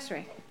Shemona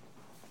Esrei.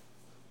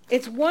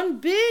 It's one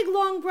big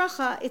long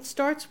bracha. It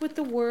starts with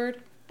the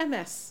word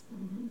Emes,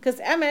 because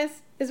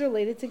Emes is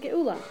related to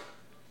Geula.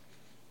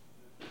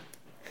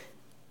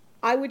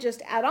 I would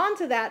just add on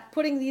to that,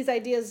 putting these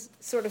ideas,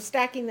 sort of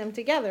stacking them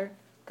together,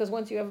 because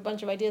once you have a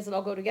bunch of ideas that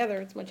all go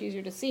together, it's much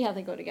easier to see how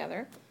they go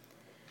together.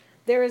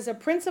 There is a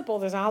principle,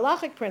 there's a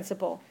halachic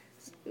principle.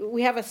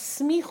 We have a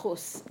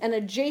smichus, an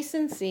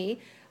adjacency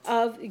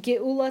of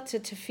Geula to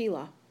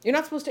Tefillah. You're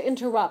not supposed to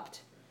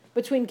interrupt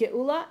between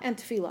Geula and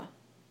Tefillah.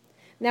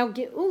 Now,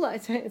 Geula,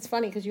 it's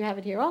funny because you have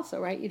it here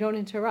also, right? You don't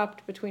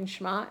interrupt between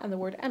Shema and the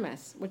word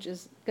Emes, which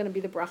is going to be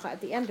the bracha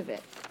at the end of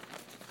it.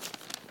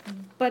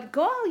 But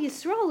Go'al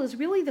Yisrael is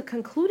really the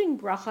concluding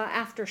bracha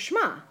after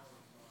Shema.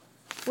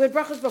 We had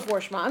brachas before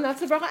Shema, and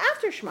that's the bracha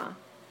after Shema.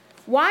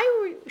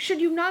 Why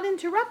should you not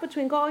interrupt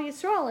between Go'al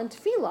Yisrael and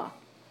Tefillah?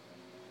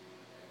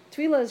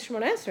 Tefillah is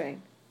Shemona Esrei.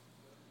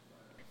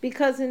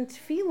 Because in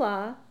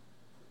Tefillah,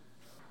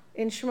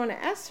 in Shemona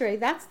Esrei,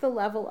 that's the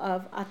level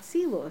of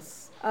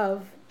atzilus,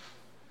 of,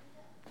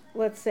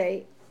 let's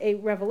say, a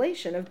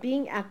revelation, of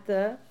being at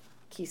the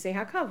Kisei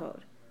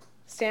HaKavod,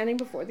 standing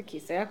before the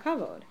Kisei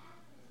HaKavod.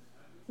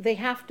 They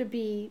have to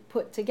be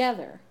put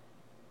together.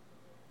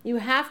 You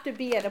have to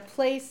be at a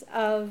place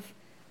of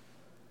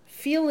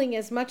feeling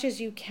as much as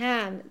you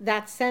can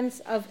that sense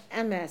of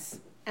emes,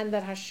 and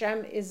that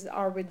Hashem is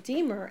our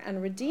Redeemer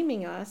and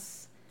redeeming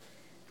us,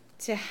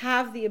 to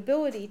have the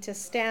ability to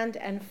stand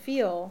and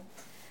feel,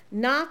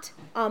 not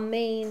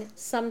amen,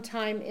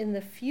 sometime in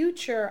the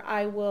future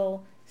I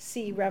will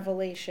see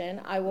revelation,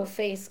 I will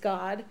face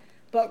God,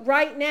 but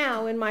right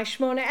now in my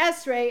Shemona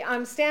Esrei,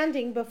 I'm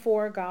standing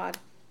before God.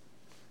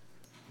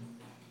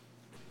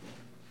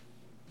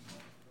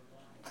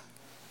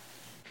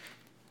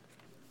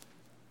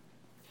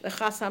 The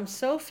Chasam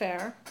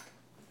Sofer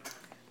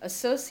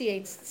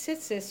associates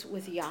tzitzis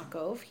with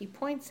Yaakov. He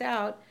points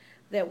out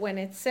that when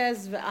it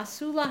says,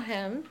 V'asu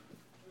lahem,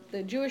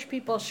 the Jewish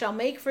people shall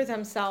make for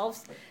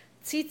themselves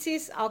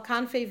tzitzis al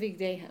kanfei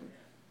vigdehem,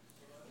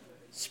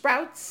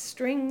 sprouts,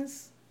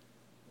 strings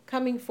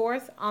coming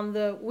forth on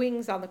the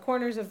wings, on the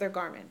corners of their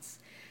garments.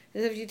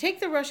 If you take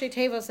the Roshei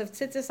Tevos of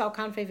tzitzis al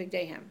kanfei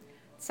vigdehem,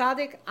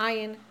 tzadik,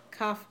 ayin,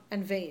 kaf,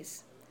 and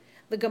vez,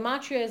 the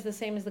gematria is the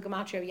same as the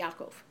gematria of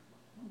Yaakov.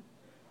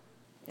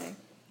 Okay.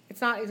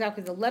 It's not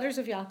exactly the letters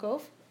of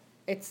Yaakov.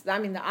 The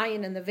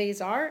ayin and the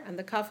vez are, and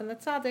the kaf and the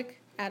tzaddik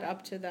add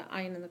up to the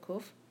ayin and the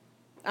kuf.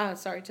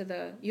 To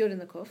the yud and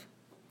the kuf.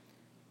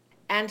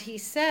 And he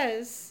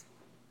says,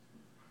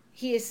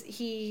 he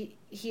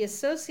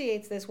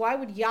associates this. Why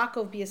would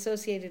Yaakov be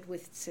associated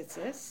with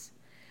tzitzis?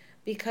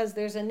 Because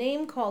there's a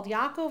name called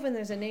Yaakov and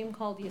there's a name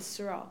called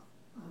Yisrael.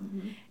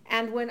 Mm-hmm.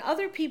 And when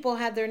other people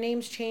had their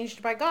names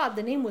changed by God,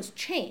 the name was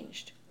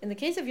changed. In the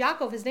case of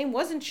Yaakov, his name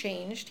wasn't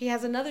changed. He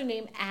has another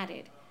name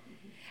added.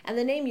 And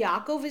the name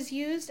Yaakov is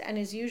used and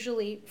is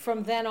usually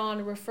from then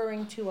on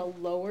referring to a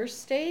lower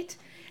state.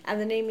 And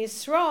the name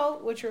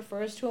Yisrael, which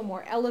refers to a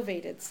more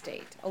elevated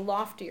state, a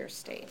loftier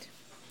state.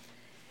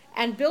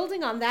 And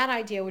building on that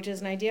idea, which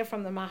is an idea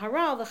from the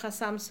Maharal, the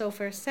Chasam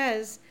Sofer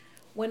says,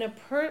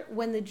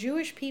 when the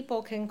Jewish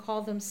people can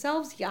call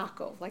themselves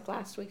Yaakov, like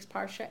last week's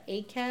Parsha,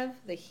 Akev,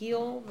 the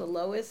heel, the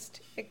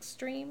lowest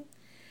extreme,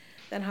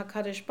 then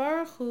HaKadosh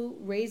Baruch Hu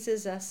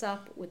raises us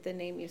up with the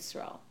name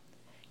Yisrael.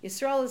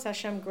 Yisrael is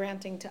Hashem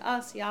granting to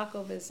us.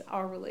 Yaakov is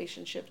our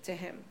relationship to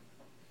Him.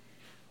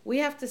 We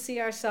have to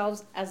see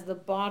ourselves as the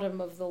bottom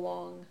of the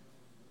long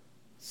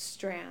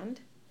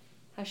strand.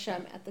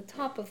 Hashem at the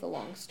top of the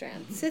long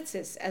strand.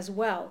 Tzitzis as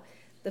well.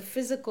 The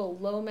physical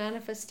low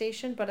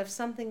manifestation, but of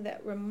something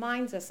that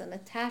reminds us and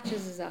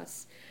attaches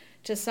us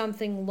to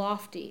something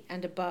lofty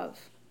and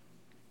above.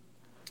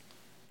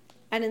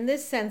 And in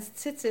this sense,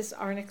 tzitzis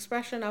are an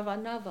expression of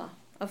anava,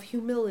 of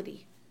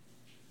humility.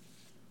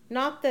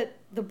 Not that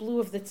the blue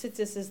of the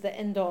tzitzis is the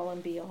end-all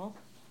and be-all.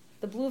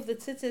 The blue of the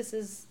tzitzis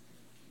is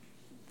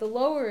the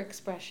lower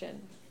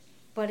expression.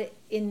 But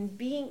in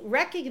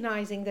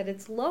recognizing that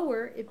it's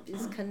lower, it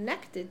is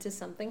connected to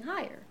something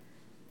higher.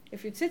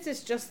 If your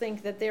tzitzis just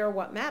think that they're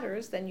what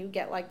matters, then you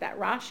get like that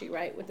Rashi,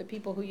 right, with the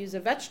people who use a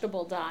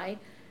vegetable dye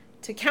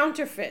to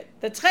counterfeit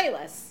the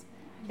tcheles.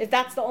 If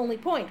that's the only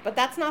point. But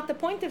that's not the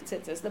point of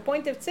tzitzis. The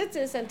point of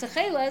tzitzis and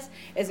techeles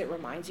is it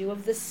reminds you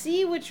of the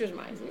sea, which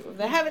reminds you of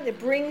the heaven. It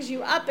brings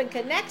you up and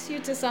connects you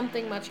to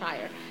something much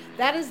higher.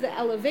 That is the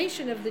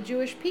elevation of the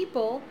Jewish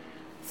people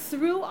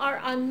through our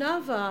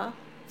anava,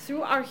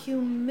 through our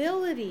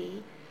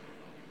humility.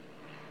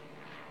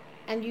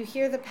 And you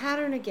hear the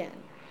pattern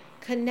again.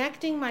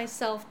 Connecting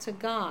myself to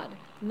God,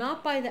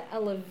 not by the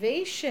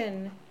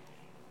elevation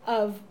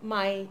of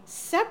my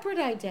separate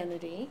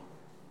identity,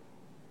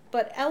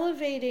 but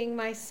elevating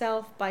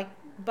myself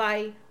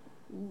by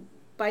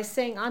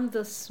saying I'm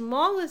the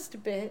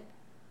smallest bit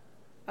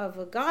of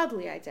a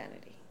godly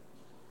identity.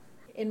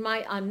 In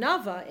my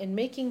anava, in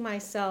making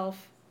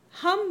myself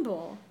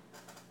humble,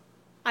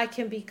 I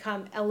can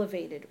become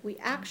elevated. We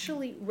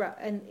actually,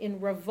 in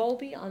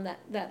Ravolbi, on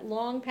that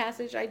long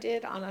passage I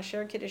did on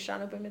Asher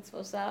Kiddishanu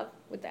B'mitzvosav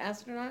with the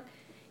astronaut,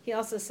 he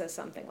also says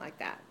something like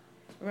that.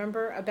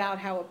 Remember about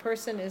how a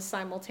person is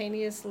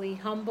simultaneously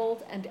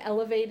humbled and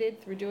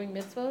elevated through doing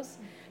mitzvos?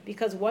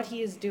 Because what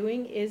he is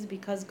doing is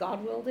because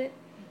God willed it.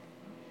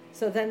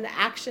 So then the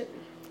action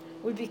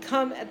would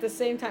become at the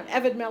same time,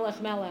 Eved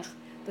Melech Melech.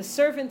 The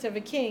servant of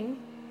a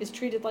king is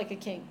treated like a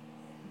king.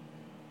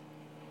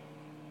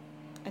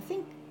 I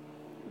think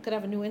we could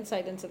have a new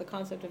insight into the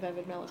concept of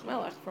Eved Melech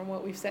Melech from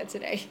what we've said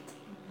today.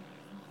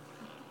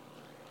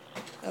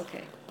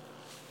 Okay.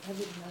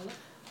 Eved Melech.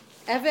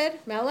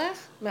 Eved Melech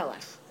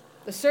Melech.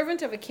 The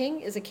servant of a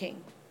king is a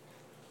king.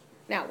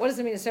 Now, what does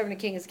it mean a servant of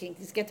a king is a king?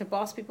 Does he get to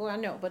boss people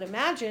around? No. But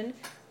imagine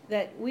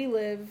that we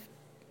live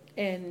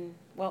in,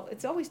 well,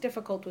 it's always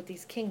difficult with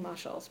these king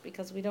mashals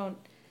because we don't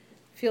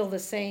feel the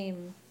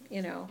same,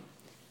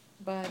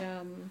 But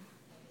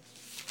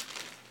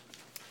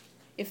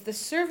if the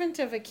servant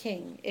of a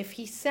king, if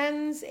he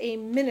sends a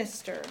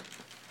minister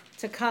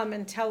to come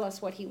and tell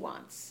us what he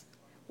wants,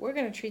 we're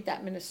going to treat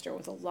that minister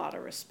with a lot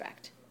of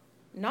respect.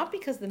 Not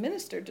because the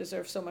minister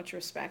deserves so much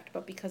respect,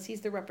 but because he's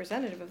the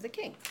representative of the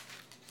king.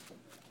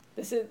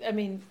 This is,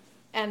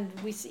 and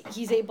we see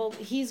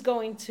he's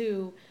going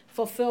to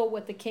fulfill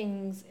what the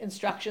king's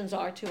instructions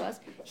are to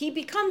us. He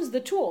becomes the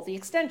tool, the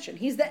extension.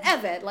 He's the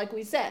Eved, like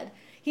we said.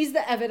 He's the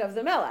Eved of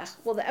the Melech.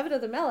 Well, the Eved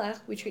of the Melech,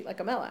 we treat like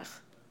a Melech.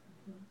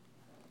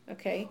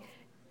 Okay?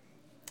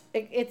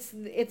 It's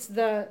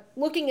the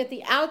looking at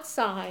the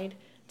outside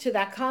to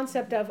that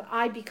concept of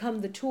I become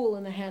the tool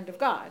in the hand of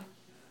God.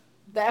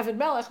 The Eved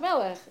Melech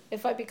Melech.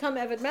 If I become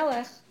Eved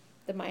Melech,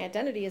 then my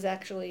identity is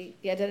actually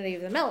the identity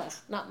of the Melech,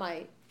 not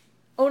my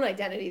own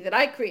identity that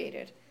I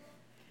created.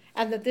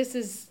 And that this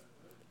is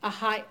a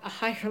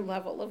higher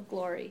level of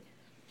glory.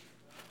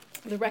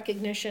 The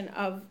recognition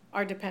of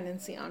our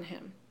dependency on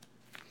him.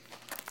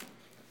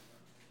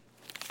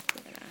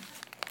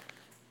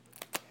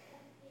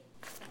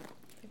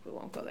 I think we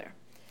won't go there.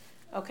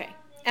 Okay,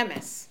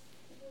 Emes.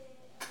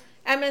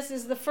 Emes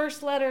is the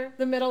first letter,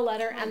 the middle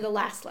letter, and the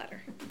last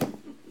letter.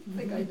 I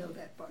think I know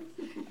that part.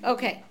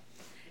 Okay.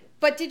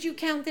 But did you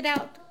count it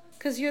out?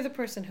 Because you're the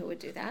person who would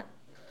do that.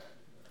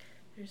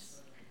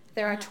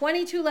 There are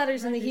 22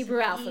 letters in the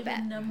Hebrew alphabet.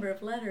 Even number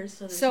of letters,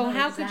 so there's So no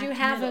how could you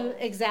have middle, an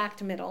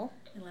exact middle?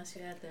 unless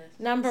you had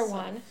the Number soft.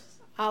 1,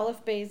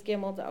 Aleph, Beis,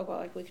 Gimel,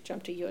 like we could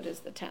jump to Yud as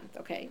the 10th,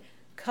 okay?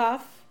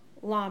 Kaf,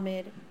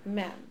 Lamed,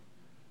 Mem.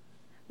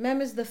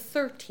 Mem is the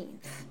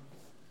 13th.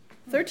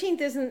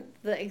 13th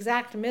isn't the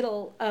exact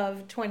middle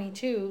of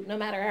 22, no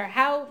matter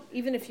how,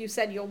 even if you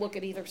said you'll look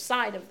at either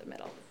side of the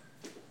middle.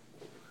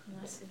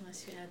 Unless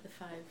you add the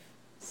 5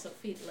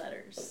 Sophite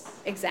letters.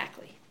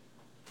 Exactly.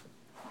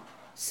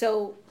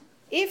 So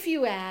if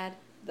you add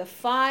the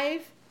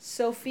 5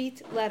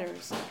 Sophite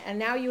letters, and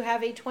now you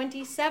have a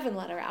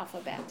 27-letter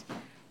alphabet,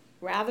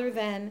 rather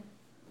than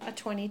a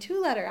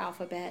 22-letter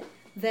alphabet,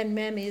 then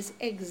Mem is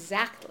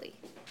exactly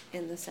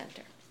in the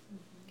center.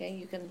 Okay,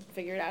 you can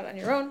figure it out on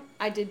your own.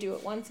 I did do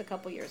it once a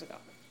couple years ago.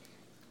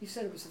 You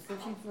said it was the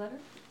 13th letter?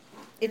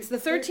 It's the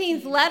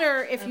 13th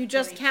letter if you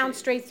just count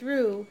straight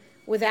through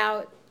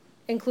without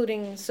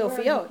including Where are you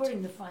Sophiot.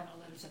 putting the final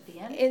letters at the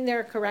end? In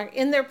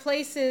their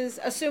places,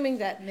 assuming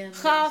that Mem,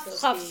 Chaf, Mem,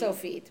 Chaf,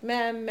 Sophit. Sophit,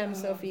 Mem, Mem,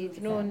 Sophit,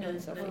 Nun, Nun,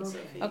 Nun, Sophit.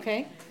 Sophit.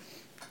 Okay?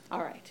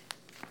 All right.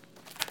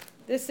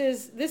 This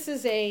is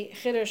a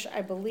chiddush,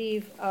 I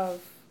believe,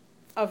 of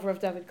Rav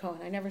David Cohen.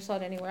 I never saw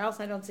it anywhere else.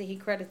 I don't see he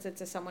credits it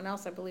to someone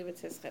else. I believe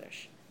it's his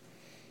chiddush.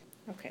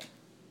 Okay.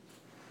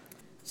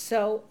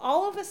 So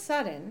all of a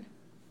sudden,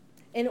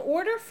 in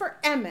order for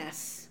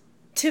Emes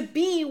to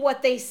be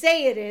what they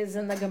say it is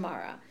in the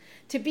Gemara,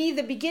 to be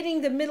the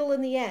beginning, the middle,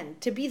 and the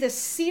end, to be the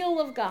seal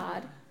of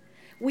God,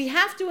 we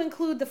have to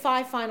include the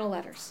 5 final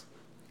letters.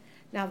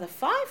 Now, the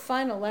 5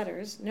 final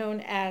letters,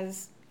 known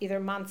as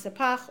either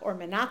Mansepach or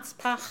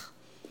Menatzpach,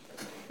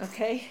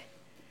 okay,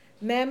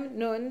 Mem,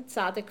 Nun,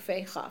 Tzadik,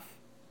 Fei, Chaf,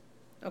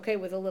 okay,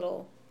 with a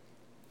little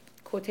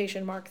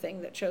quotation mark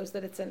thing that shows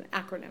that it's an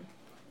acronym,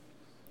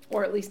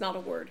 or at least not a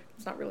word.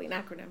 It's not really an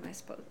acronym, I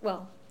suppose.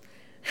 Well,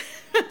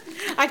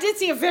 I did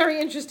see a very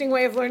interesting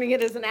way of learning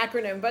it as an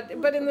acronym, but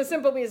in the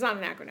simple meaning, it's not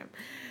an acronym.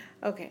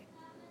 Okay.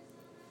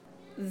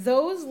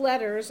 Those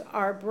letters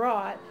are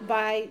brought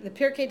by the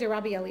Pirkei de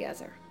Rabbi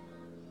Eliezer.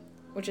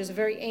 which is a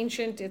very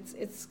ancient,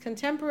 it's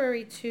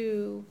contemporary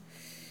to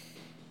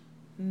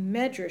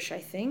Medrash, I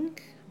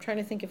think. I'm trying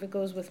to think if it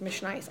goes with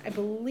Mishnais. I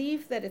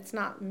believe that it's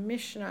not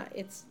Mishnah,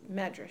 it's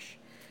Medrash.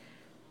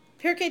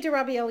 Pirkei de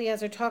Rabbi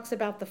Eliezer talks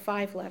about the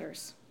 5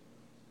 letters.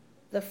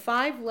 The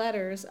 5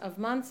 letters of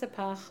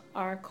Mansepach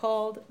are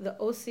called the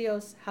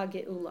Osios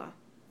HaGeula,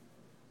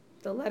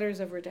 the letters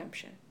of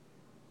redemption.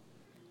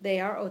 They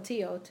are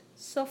Otiot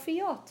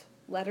Sofiot,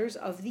 letters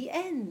of the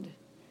end.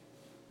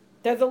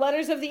 They're the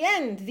letters of the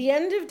end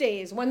of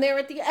days. When they're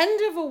at the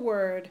end of a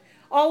word,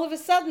 all of a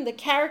sudden the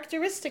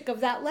characteristic of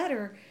that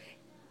letter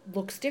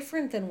looks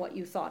different than what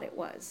you thought it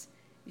was.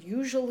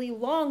 Usually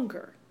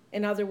longer.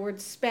 In other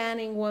words,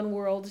 spanning one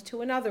world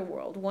to another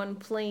world, one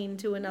plane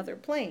to another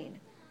plane.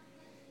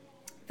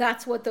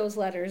 That's what those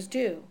letters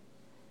do.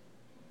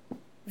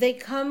 They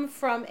come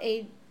from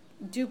a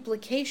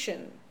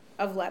duplication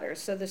of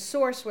letters. So the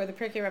source where the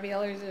Pirkei Rabbi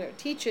Eliezer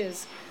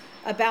teaches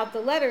about the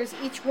letters,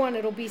 each one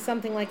it'll be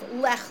something like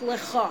Lech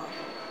Lecha,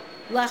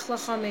 Lech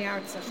Lecha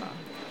Me'artzecha.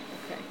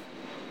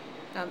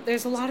 Okay.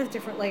 There's a lot of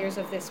different layers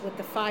of this with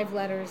the 5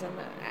 letters and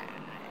I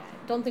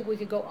don't think we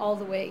could go all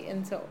the way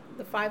into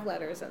the 5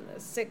 letters and the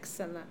 6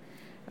 and the,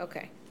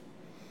 okay.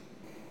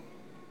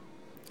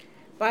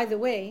 By the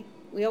way,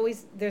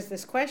 there's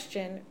this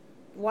question,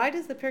 why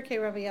does the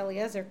Pirkei Rabbi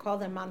Eliezer call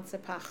them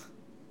Mansepach?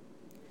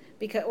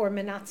 Because, or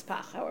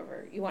Menatzpach,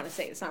 however you want to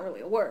say it. It's not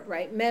really a word,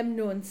 right? Mem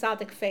nun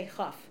sadik fe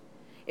chaf.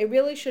 It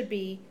really should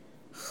be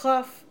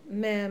chaf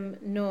mem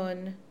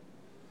nun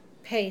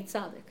pei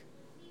tzadik.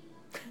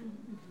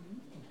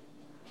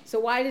 So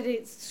why did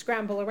it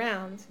scramble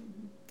around?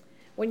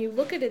 When you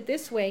look at it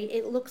this way,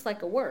 it looks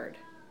like a word.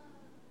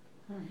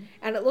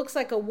 And it looks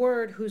like a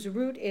word whose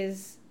root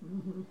is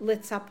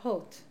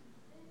litzapot,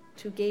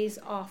 to gaze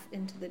off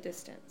into the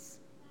distance.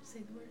 Say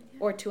the word again.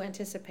 Or to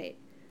anticipate.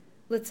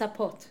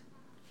 Litzapot.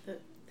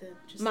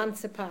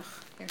 Mansepach.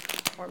 Here.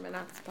 Or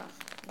menatzpach.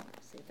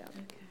 See that?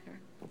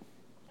 Okay.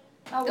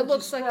 How It would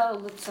looks you like-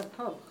 spell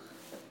litzapot?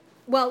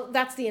 Well,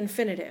 that's the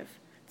infinitive.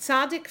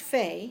 Tzadik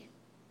fe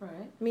Right,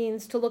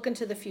 means to look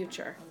into the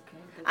future.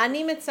 okay.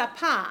 Ani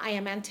mitzapah, I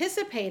am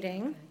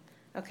anticipating.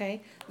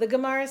 Okay. The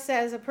Gemara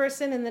says a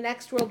person in the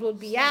next world will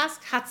be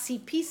asked,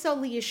 Hatzipisa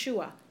li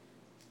Yeshua.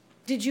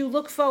 Did you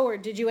look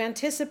forward? Did you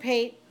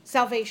anticipate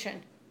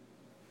salvation?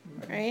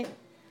 Right?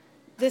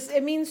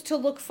 It means to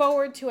look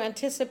forward, to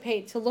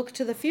anticipate, to look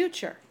to the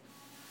future.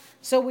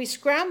 So we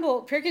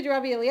scramble, Pirkei de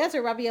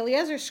Rabbi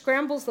Eliezer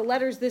scrambles the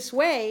letters this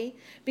way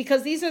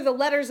because these are the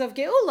letters of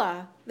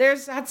Geula.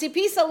 There's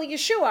Hatzipisa li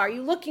Yeshua. Are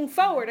you looking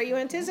forward? Are you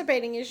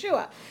anticipating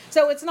Yeshua?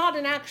 So it's not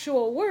an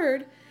actual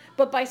word,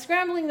 but by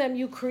scrambling them,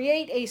 you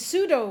create a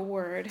pseudo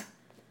word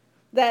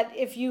that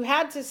if you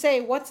had to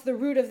say what's the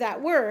root of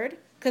that word,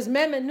 because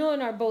mem and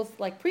nun are both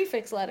like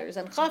prefix letters,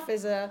 and chaf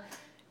is a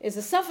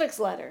suffix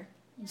letter.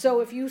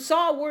 So if you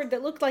saw a word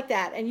that looked like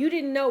that, and you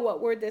didn't know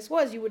what word this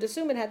was, you would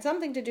assume it had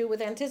something to do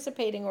with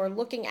anticipating or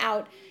looking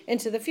out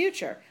into the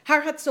future.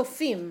 Har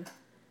Hatzofim,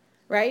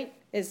 right,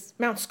 is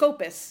Mount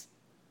Scopus,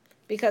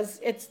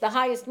 because it's the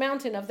highest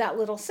mountain of that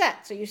little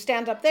set. So you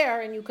stand up there,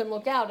 and you can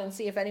look out and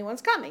see if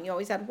anyone's coming. You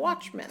always had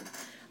watchmen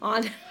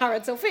on Har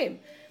Hatzofim.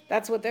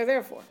 That's what they're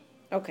there for.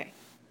 Okay.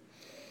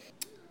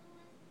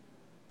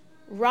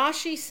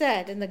 Rashi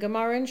said in the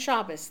Gemara in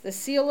Shabbos, the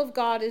seal of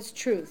God is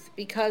truth,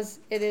 because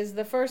it is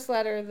the first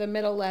letter, the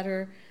middle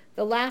letter,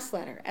 the last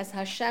letter. As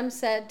Hashem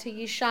said to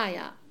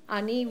Yeshaya,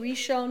 Ani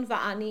Rishon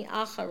va'ani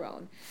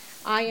Acharon.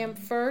 I am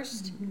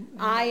first,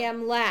 I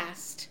am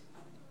last.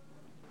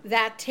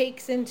 That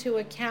takes into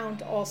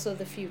account also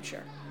the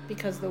future,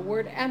 because the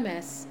word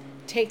Emes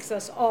takes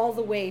us all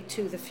the way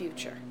to the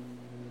future.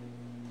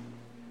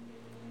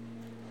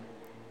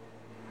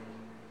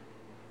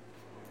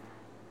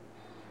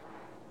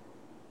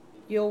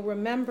 You'll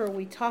remember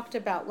we talked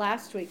about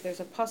last week, there's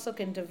a pasuk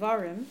in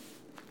Devarim.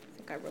 I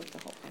think I wrote the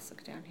whole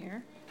pasuk down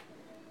here.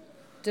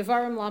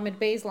 Devarim Lamed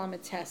Beis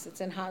Lamed Tes. It's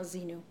in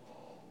Ha'azinu.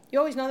 You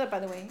always know that, by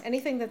the way.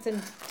 Anything that's in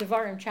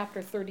Devarim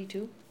chapter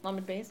 32,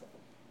 Lamed Beis,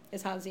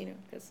 is Ha'azinu,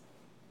 because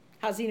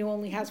Ha'azinu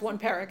only has one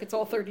parak. It's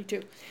all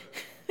 32.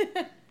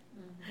 I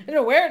don't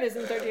know where it is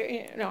in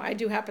 32. No, I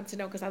do happen to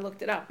know because I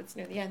looked it up. It's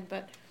near the end,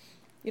 but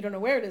you don't know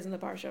where it is in the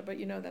parsha, but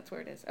you know that's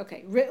where it is.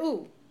 Okay,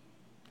 Re'u.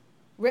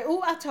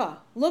 Re'u atah,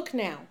 look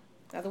now.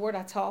 Now the word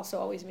atah also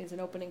always means an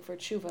opening for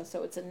tshuva,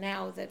 so it's a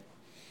now that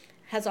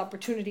has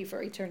opportunity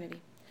for eternity.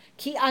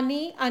 Ki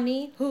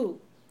ani hu.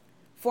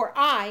 For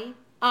I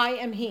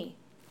am he.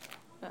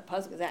 Not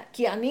puzzled with that.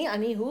 Ki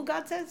ani hu,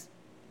 God says?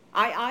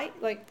 I,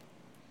 like.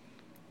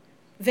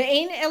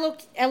 Ve'ein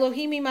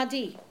Elohim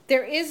imadi.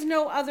 There is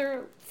no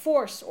other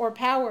force or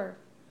power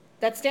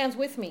that stands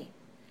with me.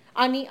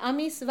 Ani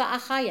amis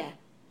va'achaya.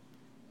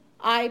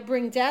 I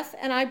bring death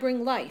and I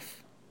bring life.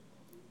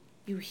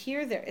 You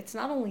hear there, it's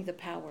not only the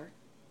power.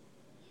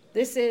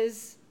 This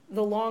is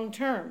the long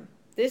term.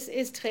 This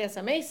is Tchias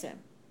HaMesim.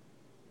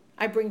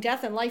 I bring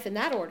death and life in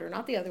that order,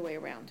 not the other way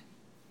around.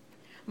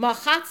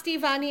 Machatzti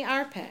vani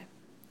arpe.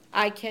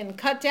 I can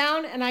cut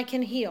down and I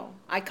can heal.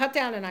 I cut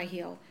down and I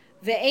heal.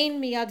 Ve'ein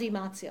miyadi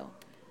matzil.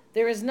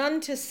 There is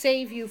none to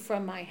save you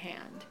from my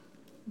hand.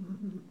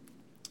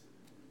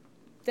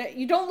 That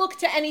you don't look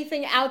to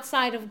anything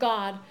outside of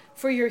God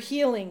for your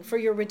healing, for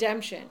your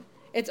redemption.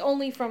 It's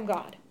only from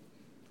God.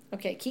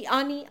 Okay, ki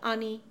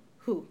ani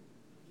hu.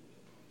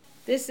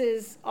 This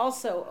is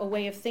also a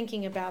way of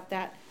thinking about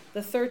that.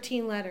 The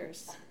 13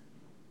 letters.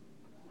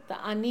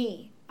 The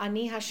ani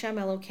Hashem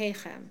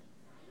Elokeichem,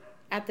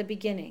 at the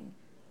beginning.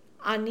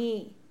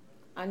 Ani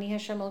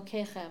Hashem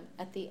Elokeichem,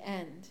 at the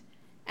end.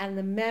 And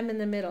the mem in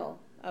the middle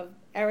of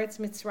Eretz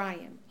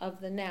Mitzrayim,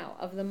 of the now,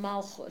 of the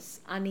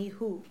Malchus, ani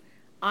hu.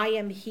 I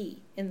am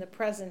he, in the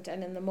present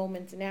and in the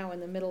moment now, in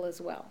the middle as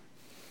well.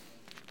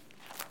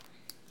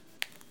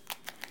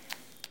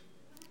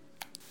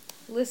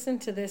 Listen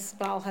to this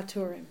Baal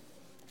HaTurim.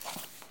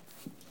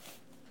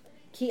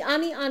 Ki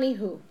ani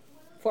hu,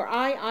 for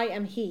I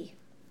am he,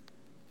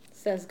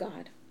 says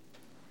God.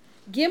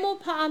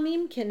 Gimel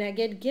pa'amim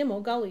keneged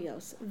gimel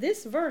galuyos.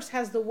 This verse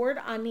has the word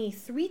ani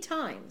 3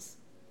 times,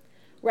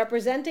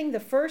 representing the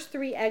first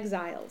 3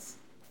 exiles.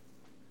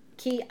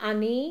 Ki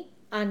ani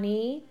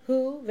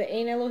hu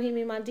ve'ein Elohim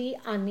imadi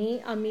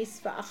ani amis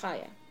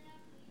va'achaya.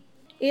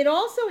 It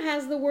also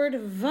has the word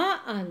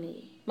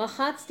va'ani,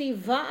 machatzti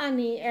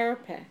va'ani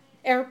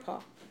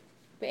erpa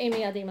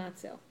ve'emi adi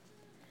matzel.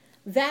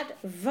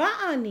 That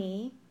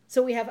va'ani,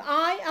 so we have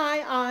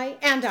I,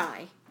 and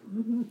I.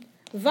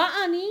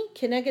 Va'ani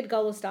keneged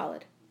galus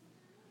daled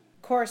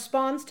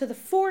corresponds to the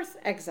 4th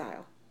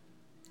exile.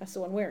 That's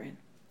the one we're in.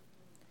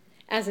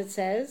 As it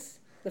says,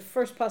 the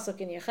first pasuk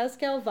in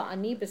Yechezkel,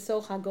 va'ani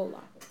besoch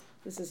hagola.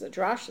 This is a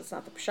drash. It's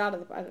not the pshat.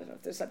 I don't know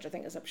if there's such a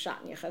thing as a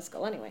pshat in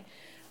Yechezkel anyway.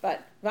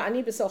 But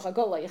va'ani besoch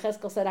hagola.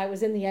 Yechezkel said, I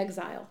was in the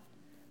exile.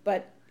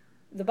 But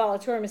the Baal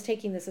HaTurim is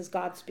taking this as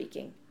God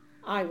speaking.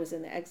 I was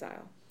in the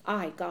exile.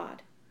 I,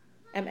 God,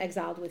 am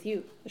exiled with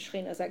you. The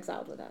Shekhinah is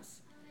exiled with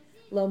us.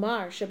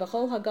 Lomar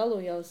shebachol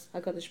hagaluyos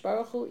hakadosh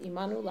baruch hu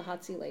imanu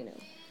lahatzilenu.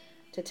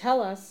 To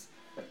tell us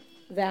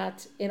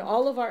that in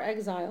all of our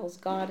exiles,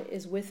 God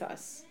is with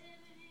us.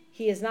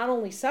 He is not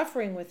only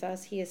suffering with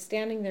us, he is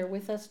standing there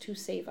with us to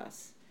save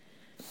us,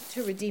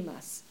 to redeem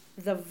us.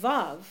 The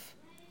vav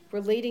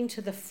relating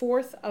to the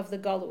 4th of the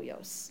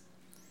galuyos.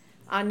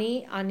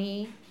 Ani,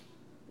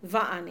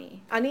 va'ani.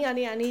 Ani,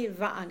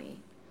 va'ani.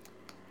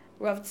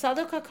 Rav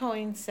Tzadok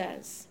HaKohen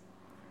says,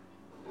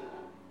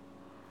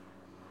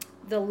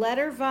 the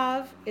letter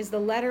vav is the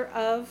letter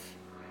of,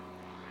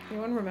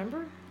 anyone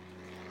remember?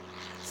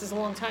 This is a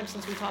long time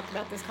since we talked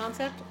about this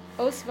concept.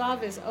 Os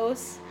vav is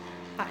os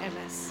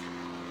ha'emes.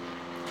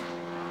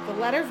 The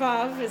letter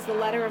vav is the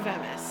letter of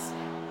Emes.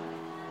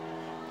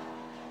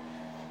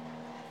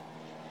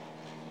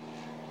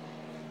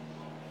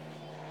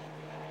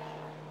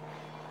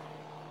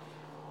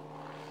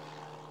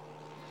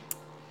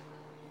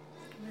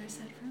 Where is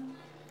that from?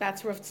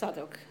 That's Rav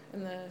Tzadok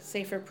in the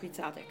Sefer Pri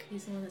Tzaddik.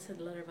 He's the one that said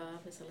the letter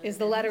vav is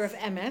the letter of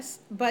Emes,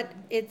 but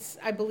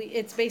I believe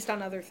it's based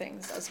on other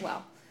things as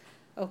well.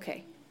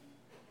 Okay.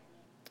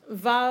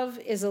 Vav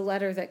is a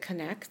letter that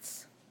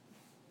connects.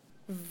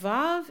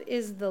 Vav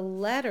is the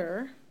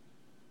letter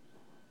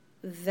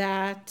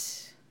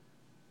that,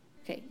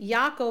 okay,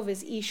 Yaakov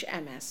is Ish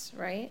Emes,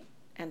 right?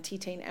 And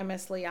Titain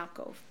Emes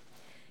LeYaakov.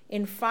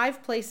 In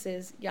 5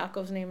 places,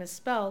 Yaakov's name is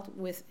spelled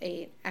with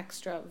an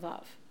extra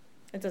Vav.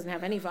 It doesn't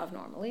have any Vav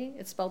normally.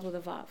 It's spelled with a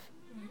Vav.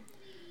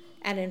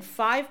 And in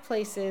 5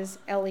 places,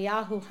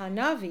 Eliyahu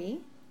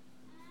Hanavi,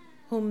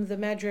 whom the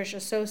Medrash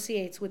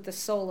associates with the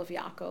soul of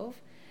Yaakov,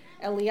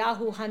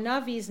 Eliyahu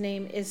Hanavi's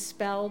name is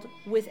spelled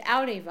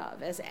without a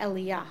Vav, as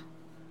Eliyah.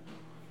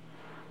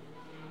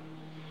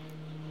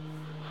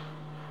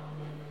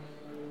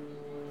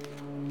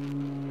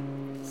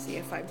 See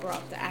if I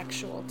brought the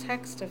actual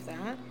text of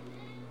that.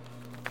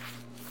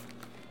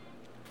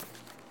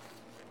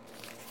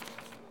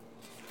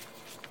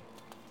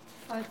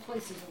 Five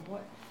places of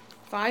what?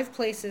 5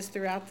 places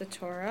throughout the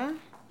Torah.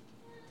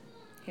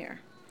 Here.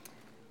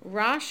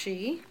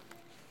 Rashi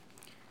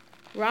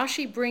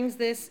brings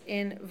this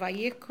in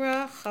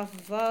Vayikra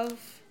Chavav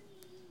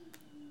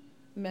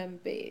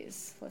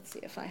Membeis. Let's see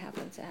if I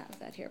happen to have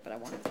that here, but I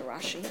wanted the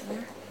Rashi in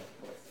there.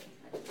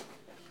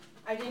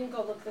 I didn't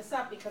go look this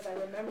up because I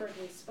remembered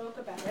we spoke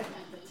about it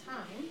at the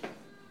time.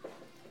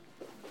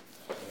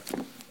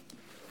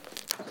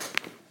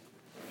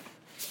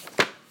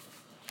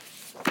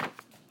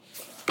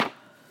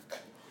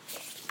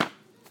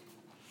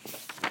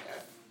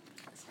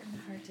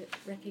 To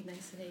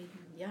recognize the name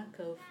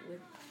Yaakov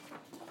with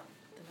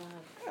the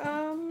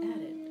vav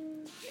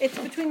added. It's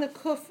between the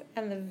kuf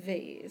and the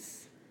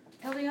vase.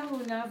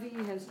 Eliyahu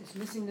Navi is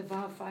missing the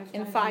vav 5 times.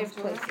 In 5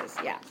 places,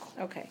 yeah.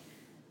 Okay.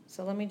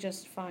 So let me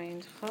just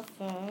find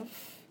Chavav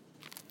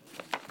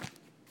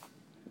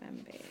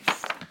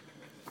Membeis.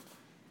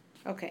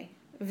 Okay.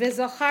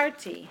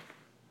 V'zacharti,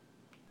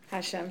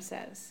 Hashem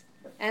says,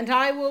 and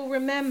I will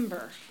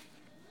remember.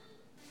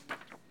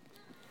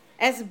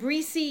 Es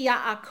brisi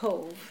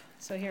Yaakov.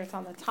 So here it's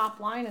on the top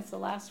line. It's the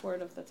last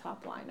word of the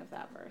top line of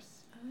that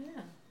verse. Oh,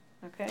 yeah.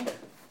 Okay?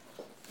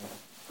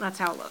 That's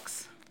how it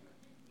looks.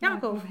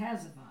 Yaakov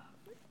has a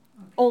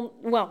vav. Oh,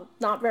 well,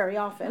 not very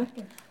often.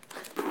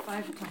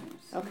 5 times.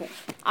 Okay.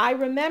 I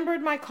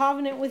remembered my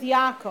covenant with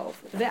Yaakov,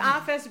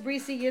 ve'afes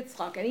brisi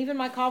Yitzchak, and even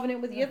my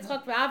covenant with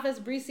Yitzchak, ve'afes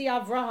brisi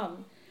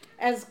Avraham,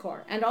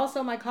 Ezkor, and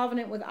also my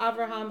covenant with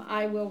Avraham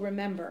I will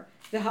remember,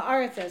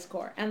 ve'haaretz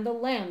Ezkor, and the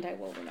land I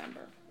will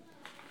remember.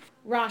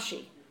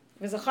 Rashi,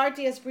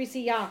 ve'zacharti es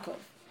brisi Yaakov,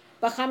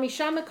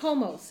 b'chamisha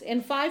mekomos,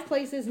 in 5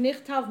 places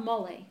nichtav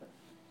male.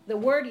 The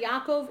word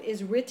Yaakov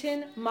is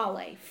written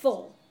male,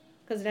 full,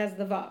 because it has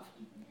the vav.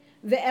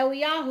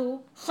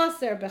 Ve'Eliyahu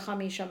chaser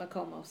b'chamisha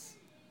mekomos.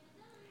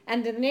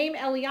 And the name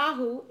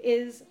Eliyahu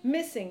is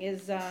missing,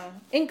 is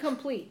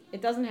incomplete.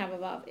 It doesn't have a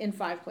vav in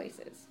 5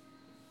 places.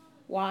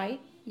 Why?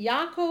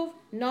 Yaakov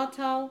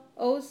natal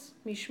os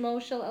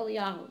mishmo shel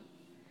Eliyahu.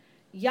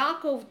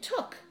 Yaakov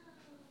took,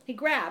 he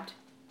grabbed,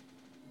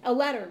 a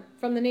letter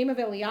from the name of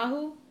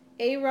Eliyahu,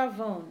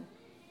 Eravon,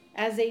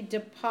 as a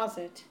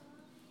deposit.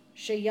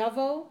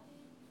 Sheyavo,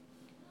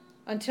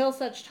 until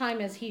such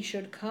time as he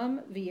should come,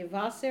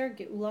 v'yivaser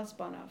geulas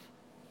banav,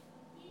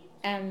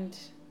 and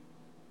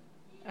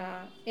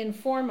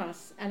inform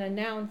us and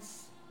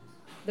announce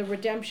the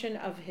redemption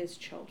of his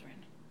children,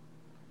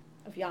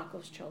 of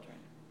Yaakov's children.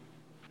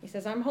 He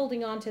says, I'm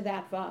holding on to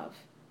that vav,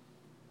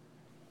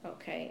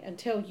 okay,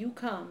 until you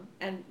come,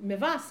 and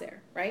mivaser,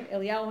 right?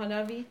 Eliyahu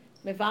Hanavi,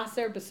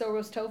 mivaser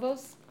besoros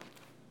tovos.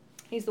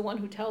 He's the one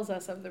who tells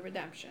us of the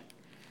redemption.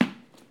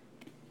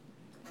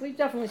 We've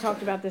definitely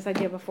talked about this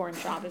idea before in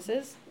Shabbos.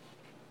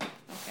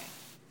 Okay.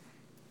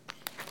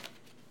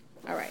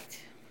 All right.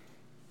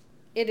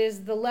 It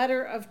is the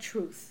letter of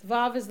truth.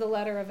 Vav is the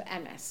letter of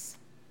Emes.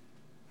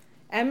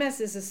 Emes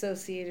is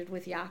associated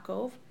with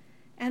Yaakov,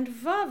 and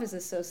Vav is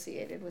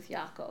associated with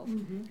Yaakov.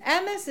 Mm-hmm.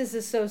 Emes is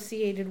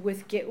associated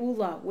with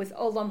Geula, with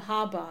Olam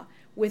Haba,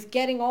 with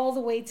getting all the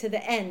way to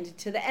the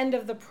end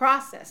of the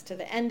process, to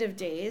the end of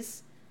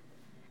days.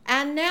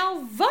 And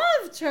now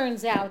Vav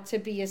turns out to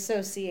be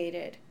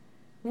associated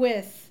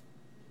with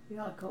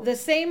Yaakov. The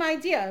same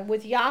idea,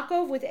 with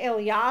Yaakov, with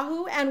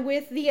Eliyahu, and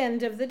with the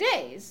end of the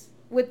days,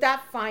 with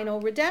that final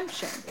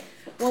redemption.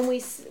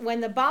 When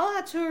the Baal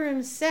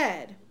HaTurim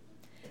said,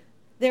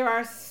 there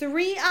are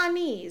 3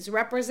 anis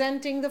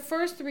representing the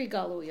first 3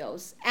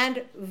 galuyos,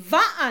 and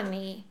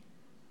va'ani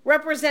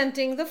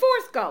representing the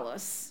 4th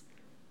galus,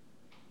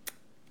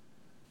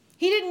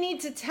 he didn't need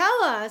to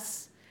tell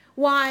us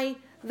why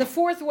the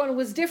 4th one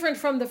was different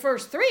from the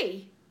first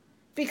 3,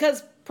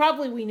 because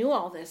probably we knew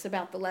all this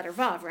about the letter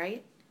Vav,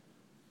 right?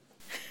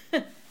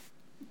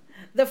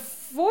 The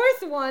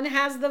 4th one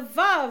has the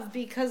Vav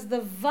because the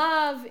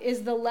Vav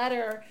is the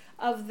letter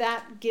of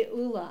that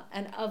Geula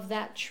and of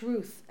that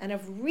truth and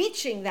of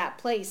reaching that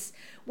place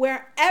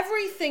where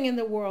everything in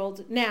the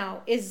world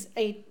now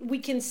we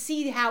can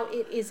see how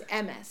it is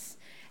Emes,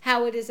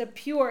 how it is a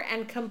pure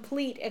and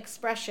complete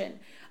expression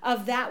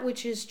of that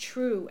which is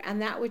true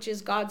and that which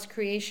is God's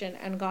creation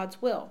and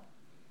God's will.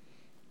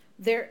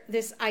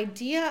 This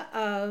idea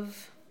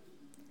of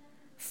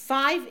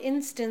 5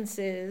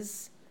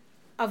 instances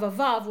of a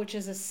Vav, which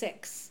is a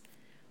 6.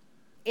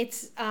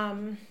 It's,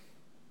 I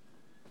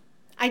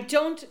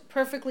don't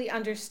perfectly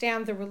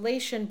understand the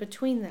relation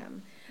between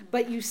them,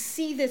 but you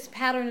see this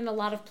pattern in a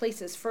lot of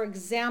places. For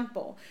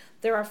example,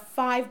 there are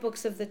 5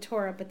 books of the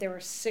Torah, but there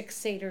are 6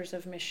 seders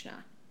of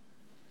Mishnah.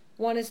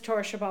 One is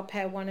Torah Sheba'al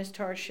Peh, one is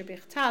Torah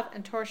Shebichtav,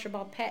 and Torah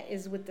Sheba'al Peh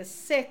is with the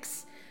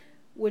 6,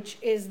 which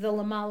is the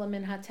Lamala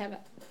Min HaTeva.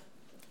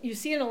 You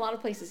see it in a lot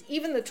of places.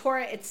 Even the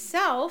Torah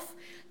itself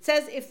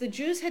says if the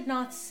Jews had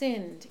not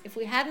sinned, if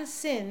we hadn't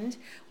sinned,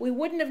 we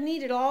wouldn't have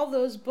needed all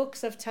those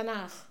books of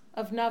Tanakh,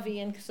 of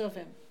Navi and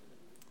Kesuvim.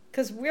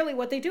 Because really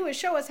what they do is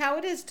show us how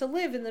it is to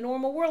live in the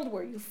normal world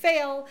where you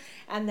fail,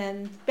 and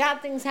then bad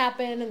things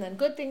happen, and then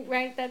good things,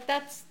 right?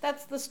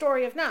 That's the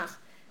story of Nach.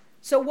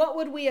 So what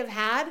would we have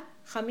had?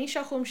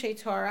 Chamisha Chumshei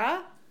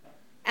Torah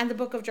and the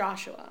book of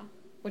Joshua,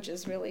 which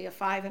is really a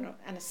 5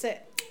 and a 6.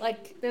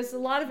 Like, there's a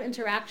lot of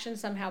interaction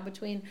somehow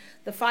between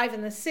the 5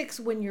 and the 6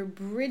 when you're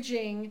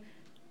bridging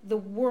the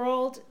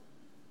world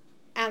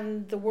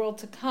and the world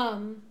to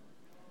come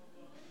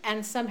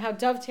and somehow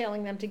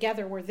dovetailing them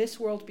together where this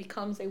world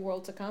becomes a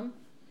world to come.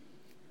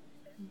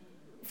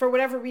 For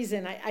whatever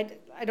reason,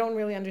 I don't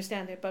really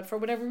understand it, but for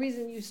whatever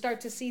reason, you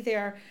start to see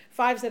there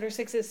 5s that are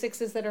 6s,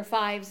 6s that are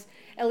 5s.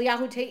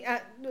 Eliyahu take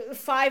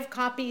 5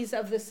 copies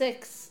of the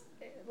 6.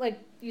 Like,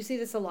 you see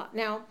this a lot.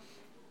 Now,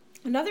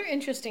 another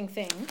interesting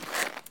thing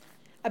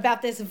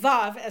about this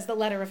Vav as the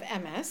letter of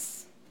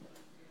Emes,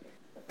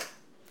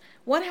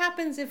 what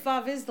happens if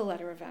Vav is the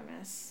letter of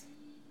Emes?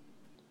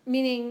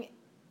 Meaning,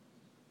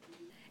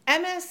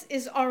 Emes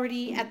is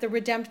already at the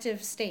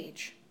redemptive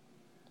stage.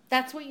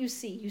 That's what you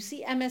see. You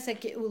see Emes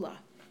at Geula.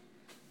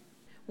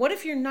 What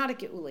if you're not at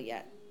Geula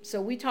yet?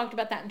 So we talked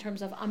about that in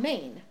terms of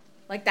Amen.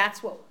 Like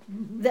that's what,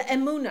 the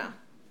Emunah,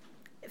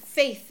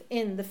 faith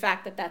in the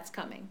fact that that's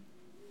coming.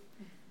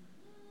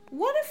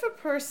 What if a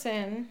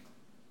person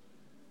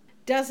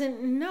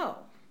doesn't know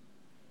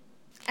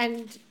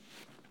and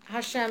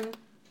Hashem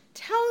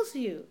tells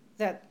you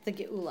that the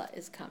Geula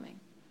is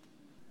coming?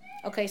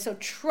 Okay, so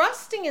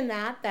trusting in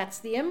that, that's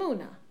the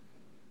Emunah.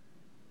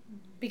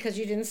 because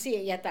you didn't see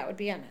it yet. That would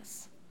be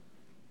Emes.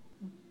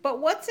 But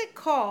what's it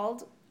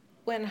called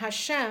when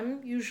Hashem,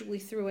 usually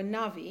through a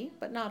Navi,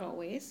 but not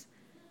always,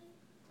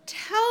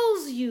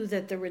 tells you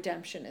that the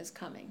redemption is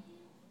coming?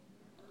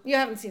 You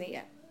haven't seen it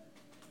yet.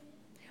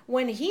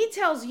 When he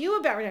tells you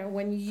about redemption,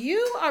 when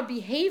you are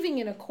behaving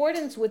in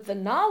accordance with the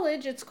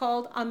knowledge, it's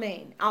called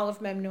Amen, Aleph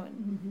Mem Nun.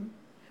 Mm-hmm.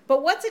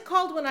 But what's it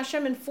called when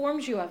Hashem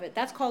informs you of it?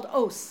 That's called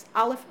Os,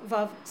 Aleph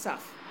Vav Saf.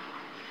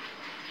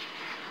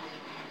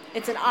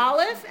 It's an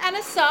Aleph and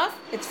a Saf.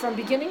 It's from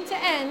beginning to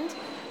end,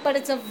 but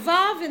it's a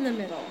Vav in the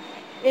middle.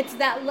 It's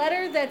that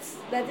letter that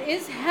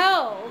is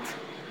held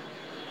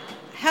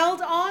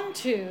on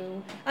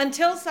to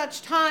until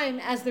such time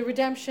as the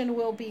redemption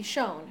will be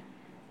shown.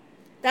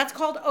 That's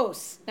called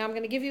Os. Now I'm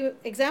going to give you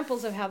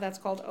examples of how that's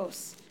called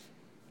Os.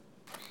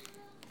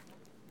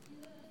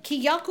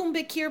 Ki yakum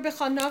bekir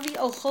bechanavi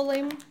o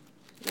cholem.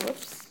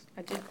 Whoops,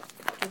 I did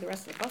do the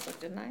rest of the pasuk,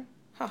 didn't I?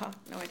 Haha,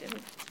 no I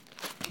didn't.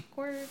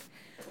 Word.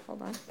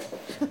 Hold on.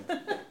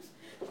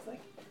 It's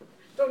like,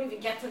 don't even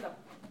get to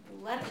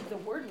the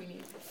word we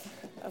need.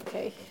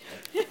 Okay.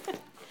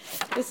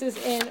 This is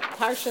in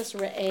Parshas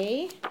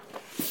Re'eh,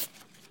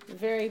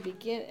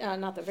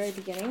 not the very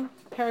beginning,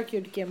 Parak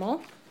Yud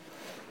Gimel.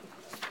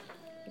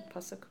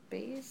 Pasuk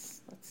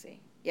Beis, let's see.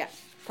 Yeah,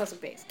 Pasuk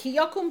Beis. Ki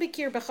yakum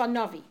bikir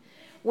b'chanavi.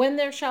 When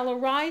there shall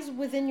arise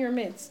within your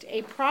midst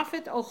a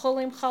prophet, o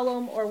cholim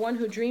chalom, or one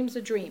who dreams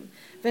a dream,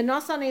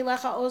 v'nasan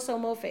elecha os o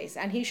mofes,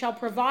 and he shall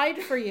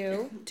provide for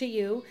you, to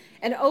you,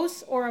 an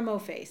os or a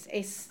mofes,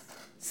 a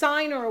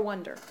sign or a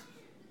wonder.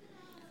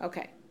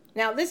 Okay.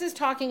 Now, this is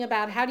talking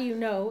about how do you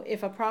know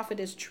if a prophet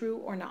is true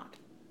or not.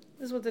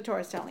 This is what the Torah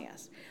is telling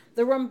us.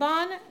 The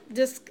Ramban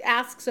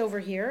asks over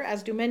here,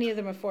 as do many of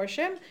the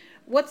Meforshim,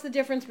 what's the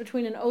difference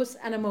between an os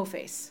and a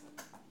mofes?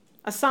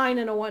 A sign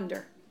and a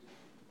wonder.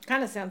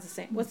 Kind of sounds the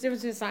same. What's the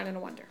difference between a sign and a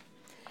wonder?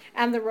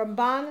 And the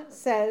Ramban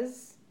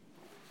says,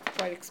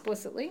 quite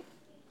explicitly,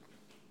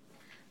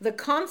 the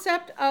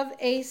concept of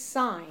a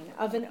sign,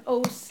 of an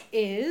os,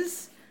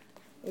 is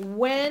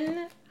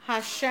when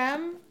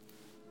Hashem,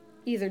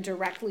 either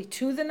directly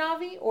to the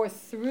Navi or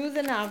through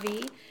the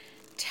Navi,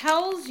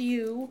 tells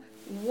you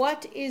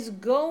what is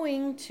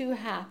going to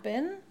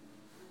happen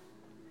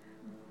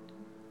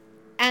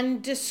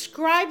and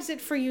describes it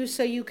for you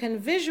so you can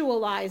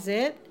visualize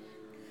it,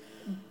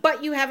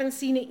 but you haven't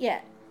seen it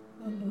yet.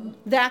 Mm-hmm.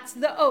 That's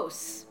the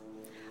os.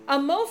 A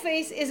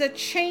mofes is a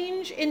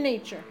change in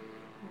nature.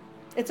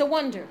 It's a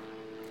wonder.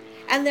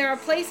 And there are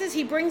places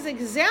he brings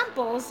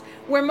examples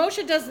where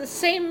Moshe does the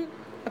same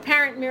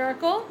apparent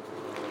miracle,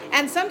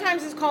 and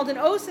sometimes it's called an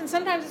os, and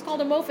sometimes it's called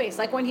a mofes,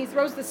 like when he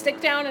throws the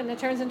stick down and it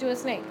turns into a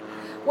snake.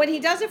 When he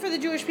does it for the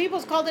Jewish people,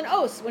 it's called an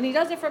os. When he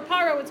does it for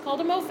Paro, it's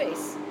called a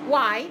mofes.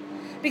 Why?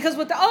 Because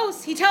with the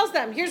os, he tells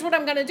them, here's what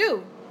I'm going to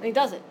do, and he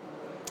does it.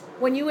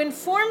 When you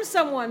inform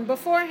someone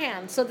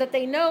beforehand so that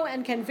they know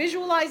and can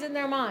visualize in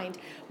their mind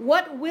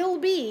what will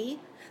be,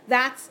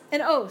 that's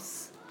an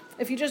os.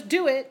 If you just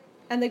do it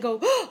and they go,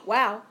 oh,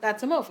 wow,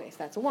 that's a mofes,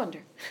 that's a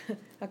wonder.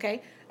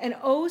 Okay? An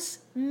os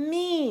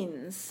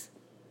means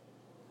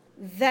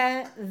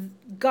that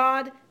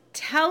God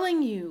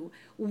telling you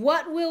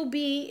what will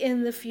be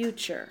in the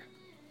future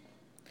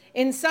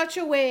in such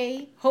a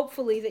way,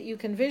 hopefully, that you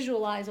can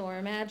visualize or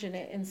imagine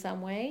it in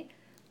some way,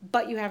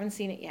 but you haven't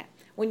seen it yet.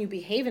 When you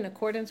behave in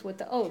accordance with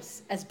the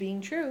os as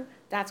being true,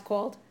 that's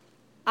called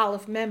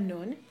Aleph Mem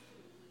Nun.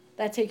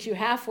 That takes you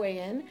halfway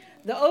in.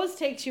 The os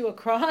takes you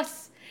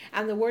across,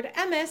 and the word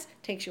Emes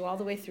takes you all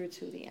the way through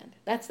to the end.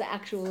 That's the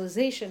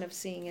actualization of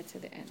seeing it to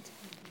the end.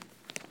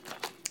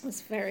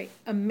 It's very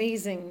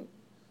amazing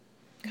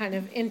kind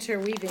of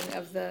interweaving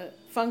of the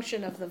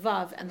function of the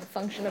Vav and the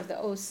function of the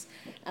Os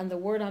and the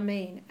word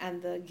Amen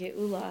and the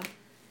Geula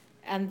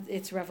and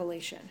its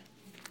revelation.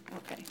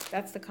 Okay,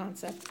 that's the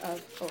concept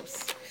of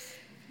Os.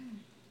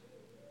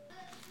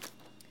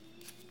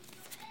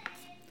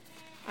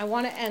 I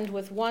want to end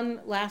with one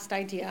last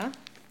idea.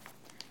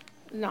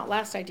 Not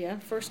last idea,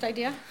 first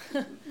idea,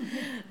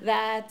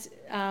 that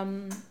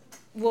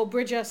will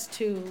bridge us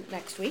to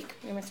next week,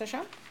 Emes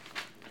Hashem,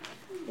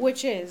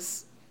 which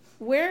is,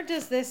 where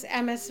does this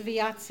Emes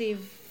V'yatziv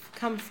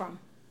come from?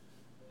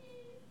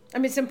 I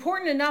mean, it's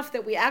important enough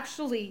that we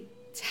actually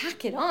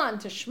tack it on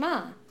to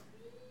Shema.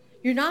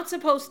 You're not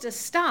supposed to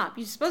stop.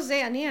 You're supposed to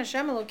say, Ani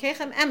Hashem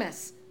Elokechem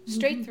Emes,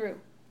 straight through.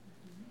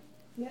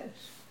 Yes.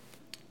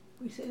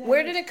 We say that.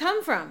 Where did it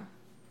come from?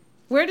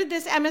 Where did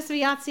this Emes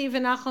V'yatziv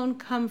V'nachon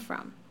come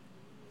from?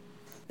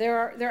 There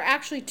are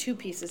actually two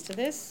pieces to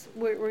this.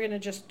 We're going to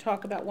just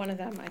talk about one of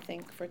them, I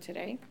think, for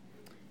today.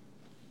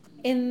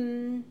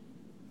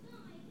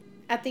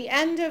 At the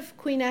end of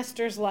Queen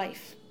Esther's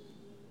life,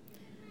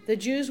 the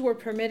Jews were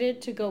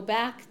permitted to go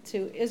back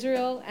to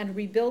Israel and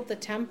rebuild the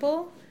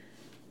temple.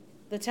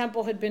 The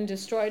temple had been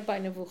destroyed by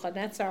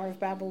Nebuchadnezzar of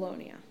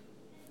Babylonia.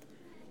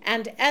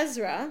 And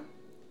Ezra,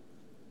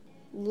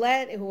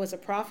 who was a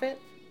prophet,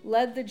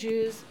 led the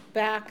Jews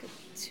back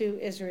to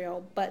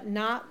Israel, but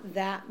not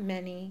that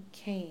many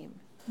came.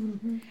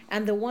 Mm-hmm.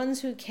 And the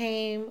ones who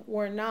came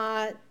were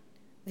not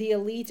the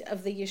elite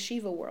of the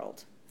yeshiva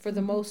world. for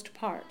the most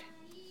part.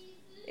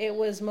 It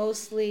was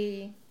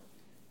mostly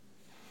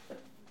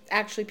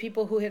actually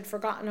people who had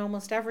forgotten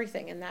almost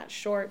everything in that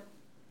short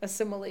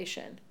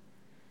assimilation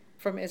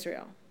from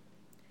Israel.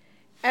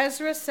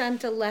 Ezra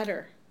sent a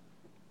letter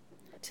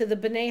to the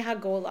Bnei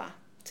Hagolah,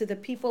 to the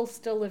people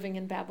still living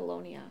in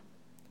Babylonia,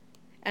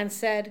 and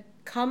said,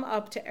 come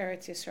up to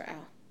Eretz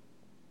Yisrael.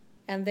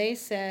 And they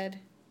said,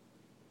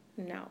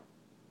 no,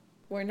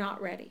 we're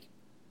not ready.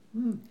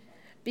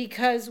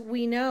 Because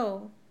we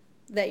know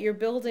that you're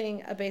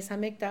building a Beis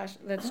HaMikdash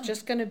that's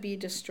just going to be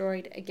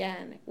destroyed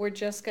again. We're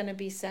just going to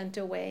be sent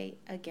away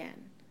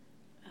again.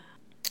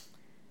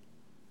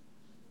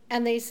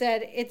 And they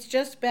said, it's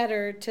just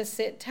better to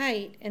sit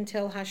tight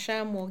until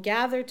Hashem will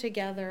gather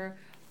together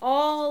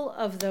all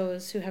of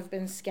those who have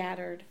been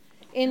scattered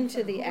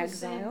into the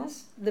exile,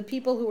 the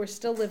people who are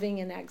still living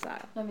in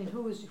exile. I mean,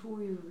 who are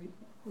you?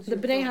 The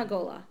Bnei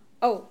Hagolah.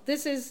 Oh,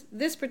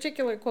 this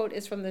particular quote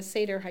is from the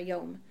Seder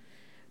Hayom,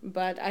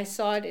 but I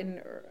saw it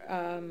in,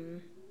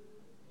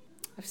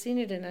 I've seen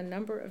it in a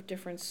number of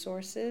different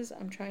sources.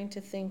 I'm trying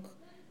to think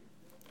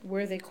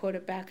where they quote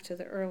it back to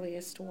the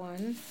earliest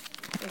one.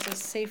 There's a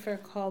sefer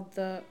called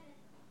the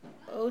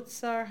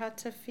Otsar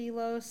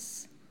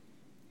HaTefilos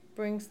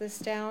brings this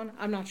down.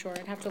 I'm not sure.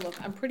 I'd have to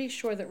look. I'm pretty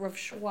sure that Rav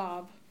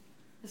Schwab.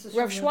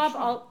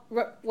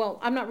 Well,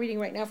 I'm not reading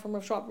right now from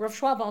Rav Schwab. Rav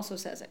Schwab also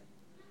says it.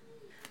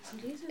 So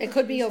it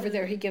could be over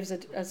there. He gives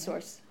a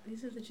source.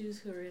 These are the Jews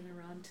who are in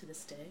Iran to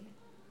this day.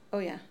 Oh,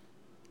 yeah.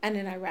 And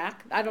in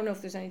Iraq. I don't know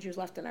if there's any Jews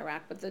left in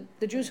Iraq, but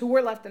the Jews who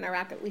were left in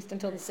Iraq, at least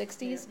until the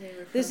 60s.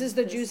 This is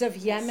the Jews of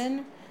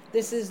Yemen.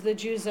 This is the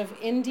Jews of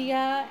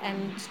India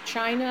and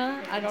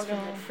China. I don't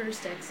know. The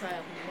first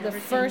exile. The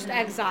first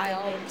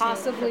exile,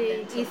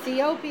 possibly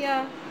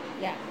Ethiopia.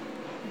 Yeah.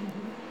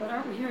 But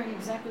aren't we hearing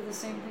exactly the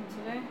same thing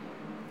today?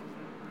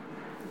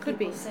 Could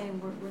be. People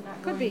saying we're not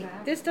Could going be.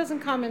 back. This doesn't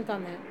comment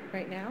on that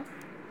right now.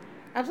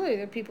 Absolutely,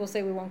 there are people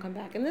say we won't come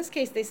back. In this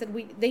case, they said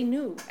they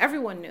knew,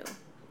 everyone knew,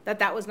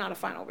 that was not a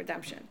final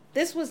redemption.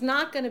 This was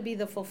not going to be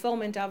the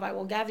fulfillment of, I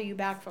will gather you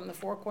back from the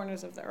four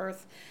corners of the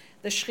earth.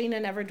 The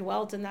Shekhinah never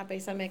dwelt in that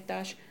Beis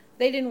HaMikdash.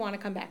 They didn't want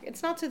to come back.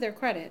 It's not to their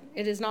credit.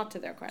 It is not to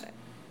their credit.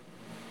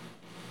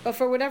 But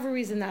for whatever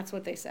reason, that's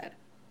what they said.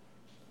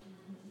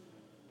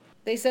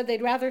 They said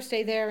they'd rather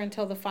stay there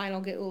until the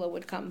final Geula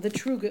would come, the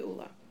true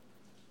Geula.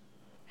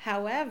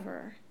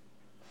 However,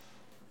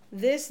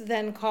 this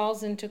then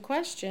calls into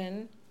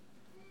question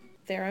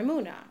their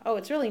emunah. Oh,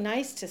 it's really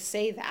nice to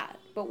say that,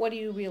 but what do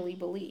you really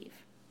believe?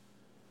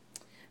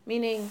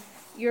 Meaning,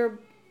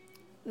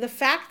 the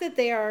fact that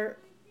they are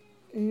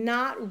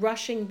not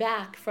rushing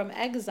back from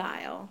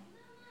exile,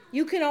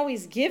 you can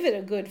always give it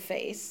a good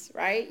face,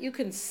 right? You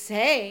can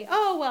say,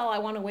 oh, well, I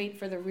want to wait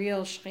for the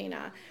real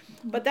Shekhinah.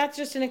 But that's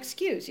just an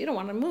excuse. You don't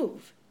want to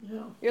move.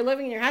 Yeah. You're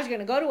living in your house. You're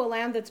going to go to a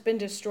land that's been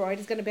destroyed.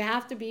 It's going to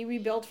have to be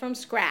rebuilt from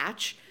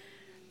scratch.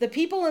 The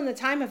people in the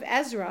time of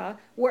Ezra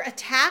were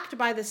attacked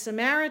by the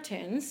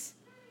Samaritans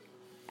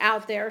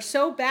out there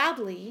so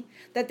badly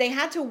that they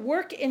had to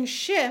work in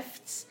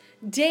shifts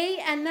day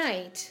and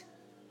night,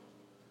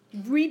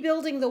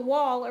 rebuilding the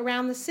wall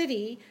around the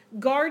city,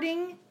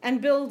 guarding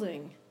and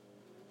building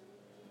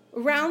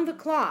around the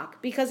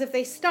clock, because if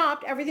they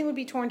stopped, everything would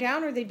be torn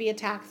down or they'd be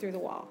attacked through the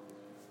wall.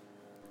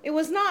 It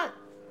was not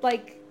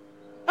like,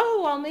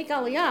 oh, I'll make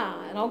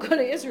Aliyah and I'll go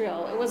to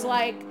Israel. It was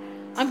like,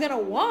 I'm going to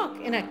walk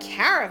in a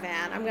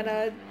caravan. I'm going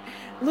to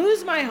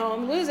lose my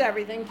home, lose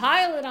everything,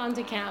 pile it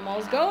onto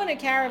camels, go in a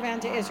caravan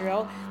to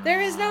Israel.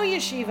 There is no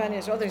yeshiva in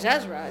Israel. There's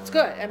Ezra. It's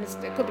good. I mean,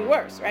 it could be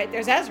worse, right?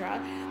 There's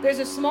Ezra. There's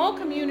a small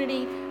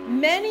community,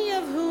 many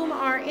of whom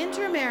are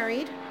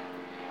intermarried.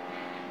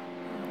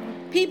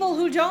 People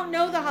who don't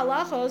know the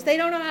halachos. They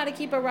don't know how to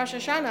keep a Rosh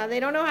Hashanah. They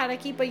don't know how to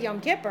keep a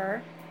Yom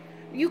Kippur.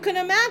 You can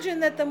imagine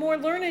that the more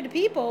learned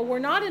people were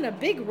not in a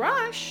big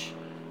rush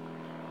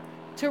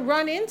to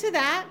run into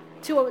that,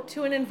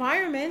 to an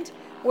environment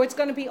where it's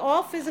going to be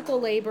all physical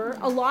labor,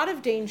 a lot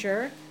of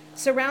danger,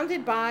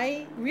 surrounded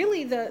by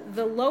really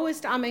the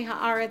lowest Amei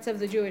Haaretz of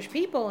the Jewish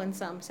people in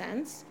some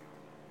sense.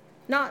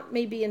 Not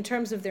maybe in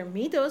terms of their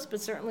midos, but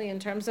certainly in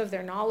terms of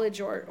their knowledge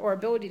or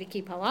ability to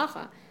keep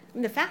halacha.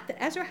 And the fact that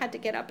Ezra had to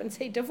get up and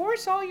say,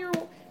 divorce all your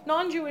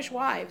non-Jewish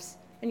wives.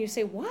 And you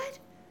say, what?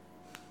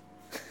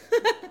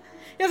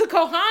 You know, the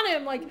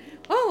Kohanim, like,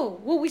 oh,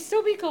 will we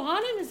still be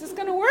Kohanim? Is this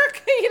going to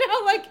work? You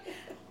know, like,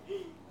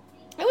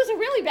 it was a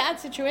really bad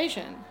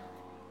situation.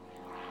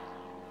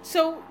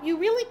 So you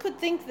really could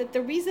think that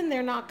the reason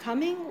they're not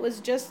coming was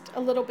just a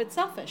little bit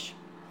selfish.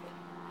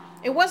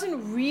 It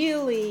wasn't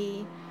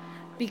really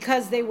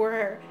because they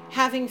were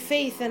having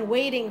faith and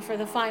waiting for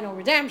the final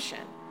redemption.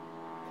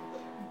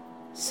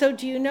 So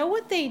do you know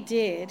what they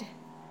did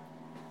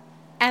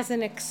as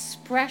an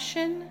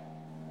expression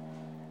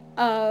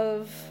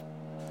of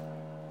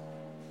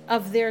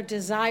their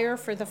desire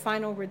for the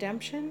final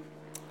redemption?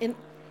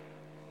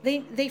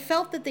 They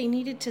felt that they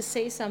needed to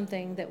say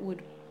something that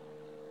would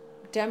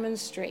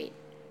demonstrate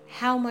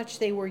how much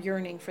they were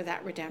yearning for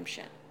that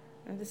redemption.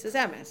 And this is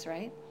Emes,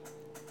 right?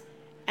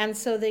 And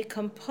so they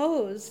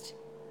composed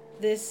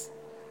this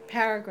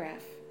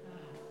paragraph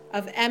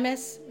of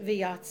Emes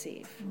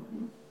v'Yatziv.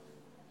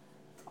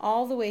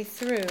 All the way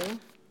through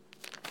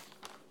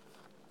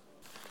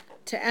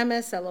to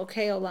Emes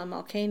Elokei Olam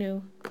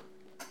Malkeinu.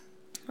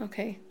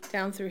 Okay,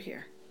 down through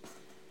here.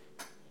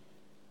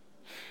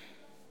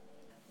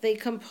 They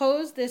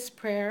composed this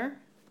prayer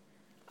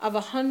of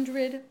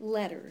 100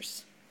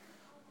 letters.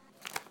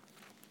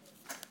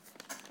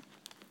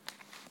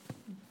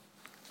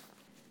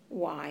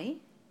 Why?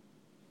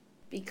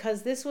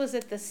 Because this was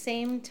at the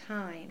same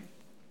time.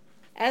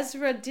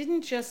 Ezra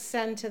didn't just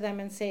send to them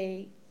and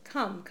say,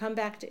 come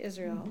back to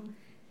Israel. Mm-hmm.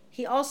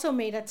 He also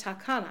made a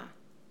takana,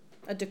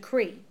 a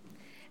decree.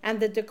 And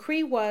the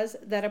decree was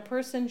that a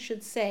person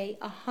should say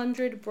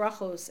 100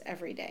 brachos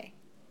every day.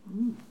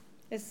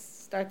 It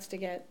starts to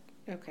get,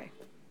 okay.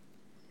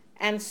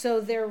 And so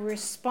their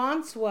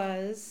response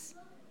was,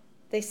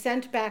 they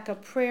sent back a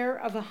prayer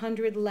of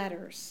 100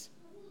 letters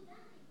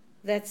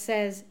that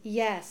says,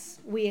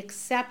 yes, we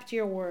accept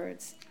your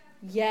words.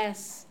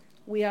 Yes,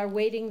 we are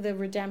waiting the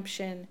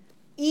redemption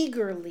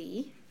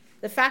eagerly.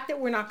 The fact that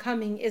we're not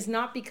coming is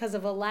not because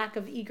of a lack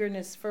of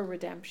eagerness for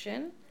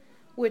redemption,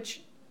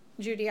 which,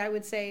 Judy, I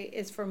would say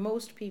is for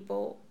most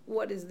people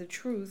what is the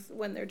truth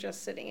when they're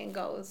just sitting in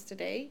galus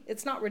today.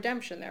 It's not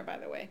redemption there, by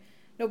the way.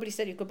 Nobody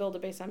said you could build a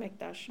Beis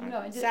HaMikdash.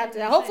 No,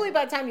 hopefully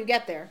by the time you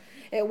get there,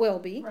 it will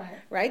be.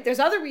 Right? There's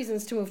other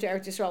reasons to move to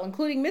Eretz Yisrael,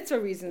 including mitzvah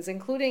reasons,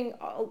 including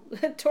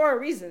Torah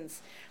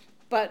reasons.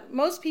 But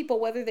most people,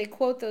 whether they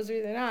quote those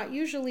or not,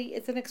 usually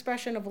it's an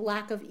expression of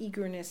lack of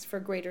eagerness for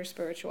greater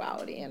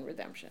spirituality and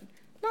redemption.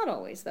 Not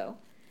always, though.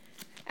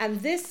 And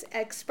this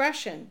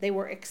expression, they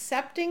were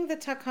accepting the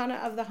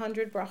takana of the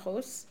 100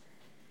 brachos,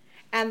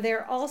 and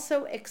they're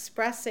also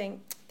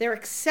they're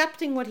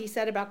accepting what he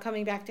said about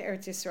coming back to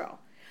Eretz Yisrael.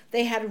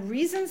 They had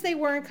reasons they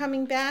weren't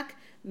coming back.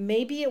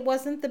 Maybe it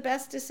wasn't the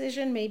best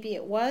decision, maybe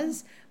it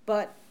was,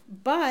 but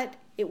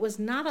it was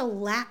not a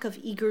lack of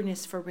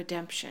eagerness for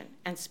redemption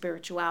and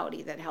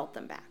spirituality that held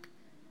them back.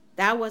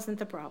 That wasn't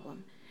the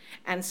problem.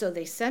 And so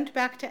they sent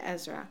back to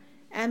Ezra,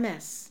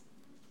 Emes,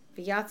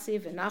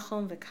 v'Yatziv,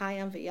 v'Nachum,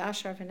 v'Kayam,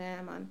 v'Yashar,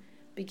 v'Naaman,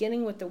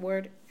 beginning with the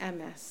word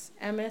Emes.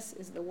 Emes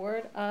is the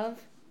word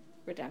of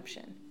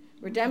redemption.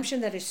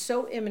 Redemption that is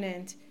so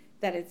imminent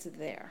that it's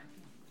there.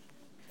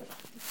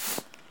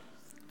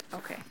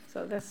 Okay,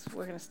 so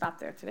we're going to stop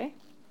there today.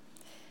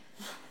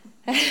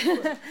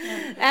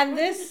 And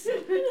this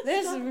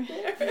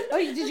oh,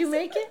 did you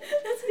make it?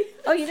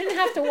 Oh, you didn't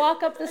have to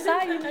walk up the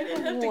side?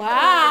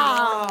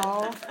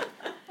 Wow.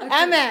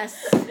 Emes.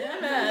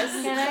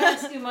 Can I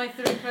ask you my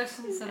 3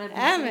 questions that I've been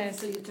saying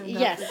until you turned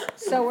yes.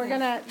 So we're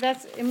going to,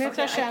 that's Emir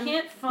Hashem.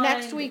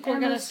 Next week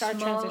we're going to start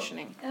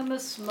transitioning.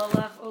 Emes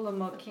Malach Olam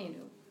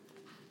Malkeinu.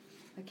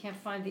 I can't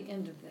find the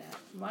end of that.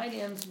 Mine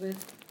ends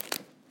with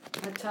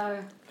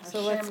Atah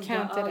So let's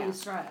count it out.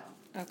 Yisrael.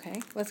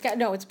 Okay, let's get.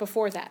 No, it's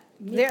before that.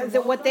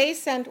 What they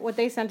sent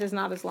is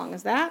not as long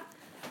as that.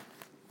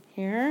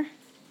 Here. You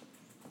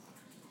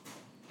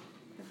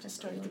have to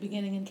start at the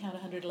beginning and count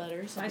 100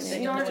 letters. I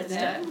started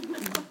that.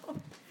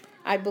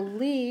 I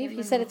believe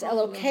he said it's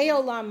Elokei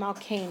Olam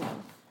Malkeinu.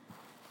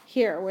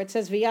 Here, where it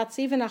says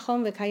V'Yatziv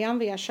v'Nachom v'Kayam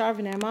v'Yashar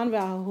v'Ne'eman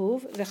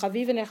v'Ahuv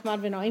v'Chaviv v'Nechmad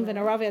v'Noim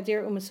v'Narav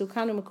v'Adir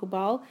u'Mesukan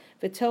u'Mekubal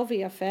v'Tov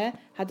v'Yafeh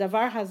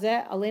Hadavar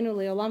Hazeh Aleinu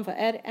Le'olam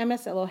v'Ed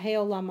Emes Elokei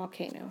Olam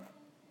Malkeinu.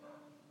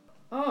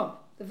 Oh,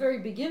 the very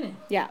beginning.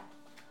 Yeah.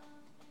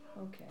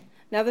 Okay.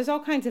 Now, there's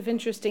all kinds of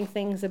interesting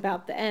things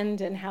about the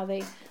end and how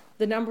the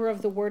number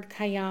of the word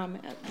kayam,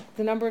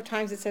 the number of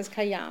times it says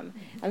kayam,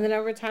 and the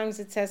number of times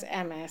it says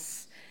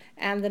emes,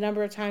 and the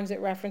number of times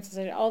it references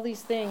it. All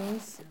these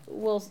things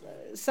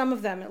some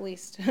of them at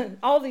least,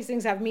 all these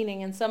things have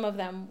meaning, and some of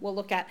them we'll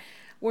look at.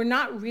 We're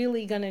not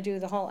really going to do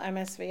the whole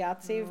Emes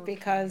v'Yatziv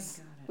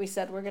because we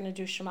said we're going to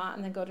do Shema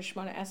and then go to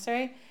Shemona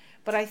Esrei.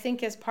 But I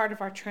think as part of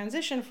our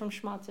transition from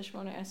Shema to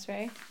Shemona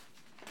Esrei,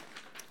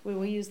 we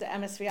will use the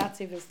Emes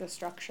v'Yatziv as the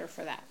structure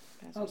for that.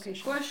 Okay,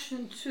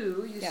 question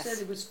 2. You said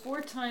it was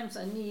 4 times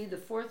ani, the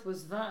 4th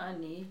was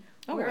va'ani.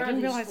 Oh, I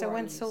didn't realize I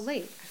went so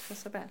late. I feel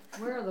so bad.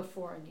 Where are the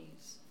 4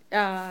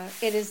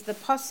 anis? It is the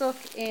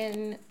pasuk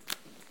in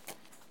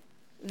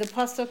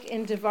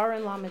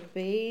Devarim Lamed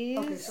Beis.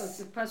 Okay, so it's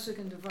the pasuk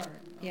in Devarim.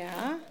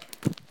 Yeah,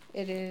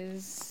 it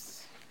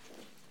is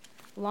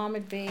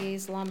Lamed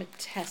Beis, Lamed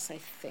Tes, I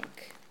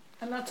think.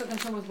 I'm not so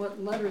concerned with what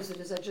letters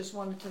it is. I just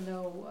wanted to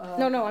know.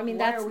 No. I mean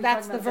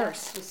that's the verse.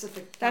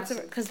 Specific that's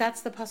because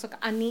that's the pasuk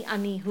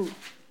ani hu.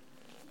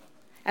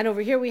 And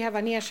over here we have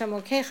ani Hashem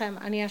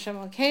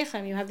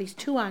Lokechem. You have these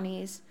 2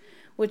 anis,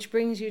 which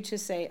brings you to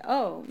say,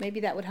 oh, maybe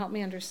that would help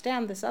me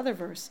understand this other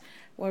verse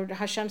where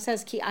Hashem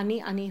says ki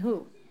ani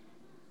hu.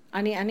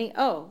 Ani.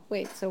 Oh,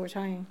 wait. So we're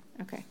talking.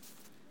 Okay.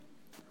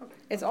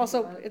 It's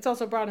also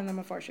brought in the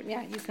Mefarshim.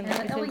 Yeah, you can go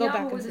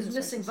back and see is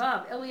missing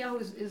vav.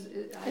 Eliyahu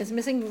is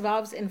missing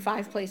vavs in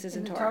 5 places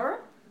in Torah.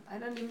 I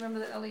don't even remember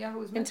that Eliyahu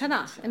was in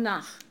Tanakh, in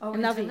Nach. Oh,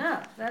 in Navi.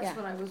 Tanakh. That's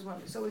what I was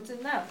wondering. So it's in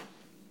Navi.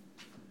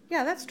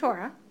 Yeah, that's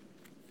Torah.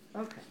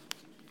 Okay.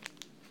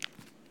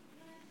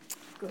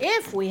 good.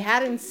 If we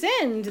hadn't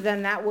sinned,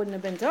 then that wouldn't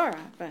have been Torah.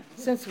 But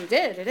since we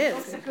did, it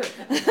is.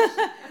 That's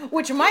good.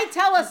 Which might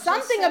tell us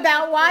something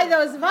about why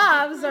those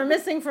Vavs are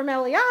missing from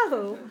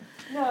Eliyahu.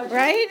 No,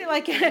 Right?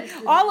 Like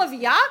all of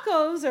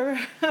Yaakov's are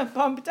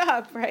bumped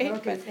up, right?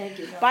 Okay, But thank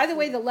you. No, by the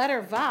way, the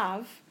letter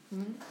Vav,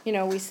 you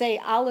know, we say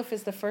Aleph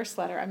is the first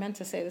letter. I meant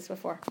to say this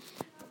before.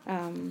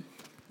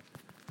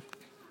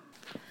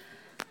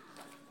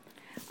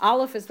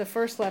 Aleph is the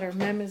first letter,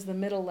 Mem is the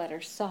middle letter,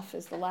 Saf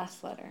is the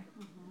last letter.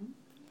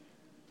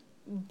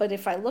 But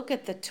if I look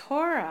at the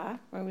Torah,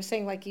 where we're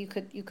saying like you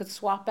could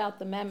swap out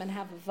the Mem and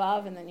have a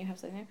Vav and then you have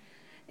something there.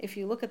 If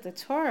you look at the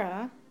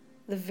Torah,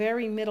 the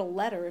very middle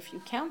letter, if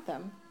you count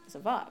them, is a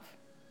Vav.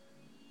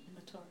 In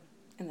the Torah.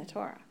 In the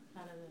Torah.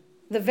 Not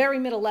in The very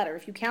middle letter,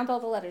 if you count all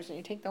the letters and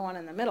you take the one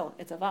in the middle,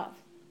 it's a Vav.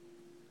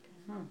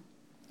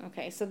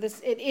 Okay, so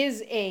it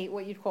is a,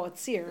 what you'd call a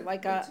tzir,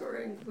 like a...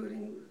 Torah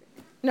including...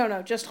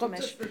 No, just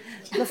Chumash.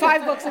 The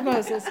 5 books of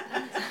Moses.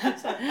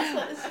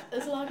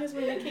 as long as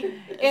we're making...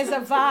 Is a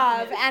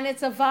Vav, and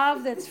it's a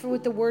Vav that's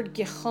with the word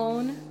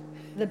Gichon,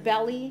 the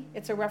belly.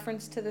 It's a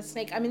reference to the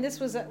snake. I mean, this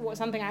was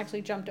something I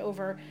actually jumped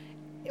over.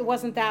 It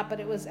wasn't that, but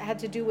it had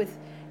to do with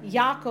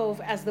Yaakov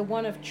as the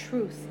one of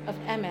truth, of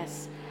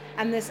Emes,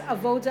 and this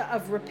avoda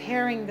of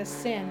repairing the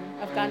sin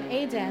of Gan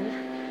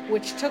Eden,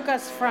 which took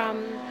us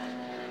from,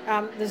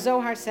 the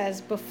Zohar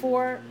says,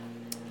 before,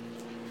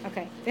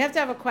 okay, we have to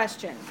have a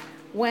question.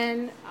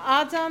 When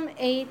Adam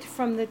ate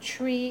from the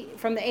tree,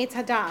 from the Eitz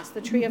Hadas,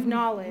 the tree of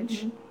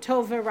knowledge,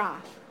 Tov and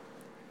Ra,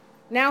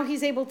 now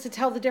he's able to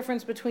tell the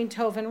difference between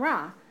Tov and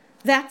Ra.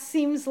 That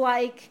seems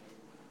like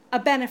a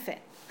benefit.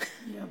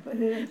 Yeah, but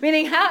it is.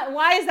 Meaning,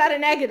 why is that a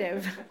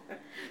negative?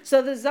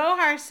 So the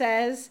Zohar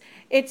says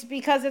it's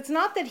because it's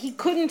not that he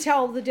couldn't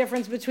tell the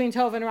difference between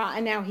Tov and Ra,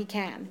 and now he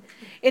can.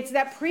 It's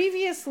that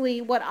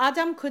previously what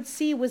Adam could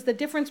see was the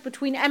difference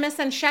between Emes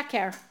and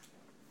Sheker.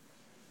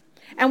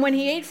 And when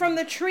he ate from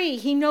the tree,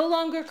 he no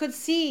longer could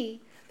see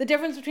the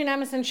difference between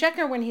Emes and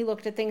Sheker when he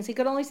looked at things. He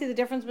could only see the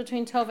difference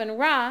between Tov and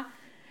Ra.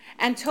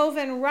 And Tov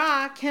and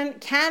Ra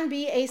can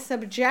be a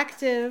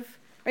subjective,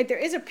 right? There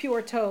is a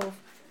pure Tov,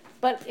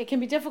 but it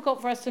can be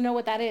difficult for us to know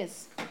what that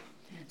is.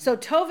 So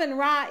Tov and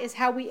Ra is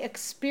how we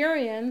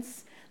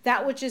experience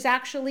that which is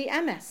actually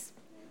Emes.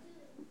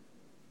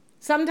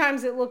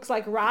 Sometimes it looks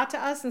like Ra to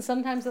us, and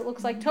sometimes it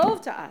looks like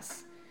Tov to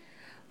us.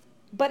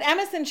 But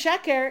Emes and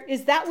Sheker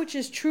is that which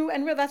is true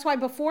and real. That's why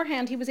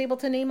beforehand he was able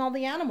to name all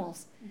the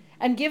animals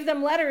and give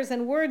them letters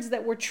and words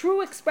that were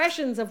true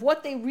expressions of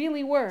what they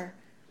really were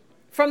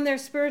from their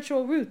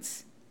spiritual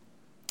roots.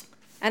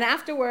 And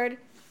afterward,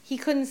 he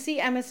couldn't see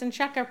Emes and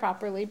Sheker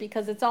properly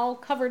because it's all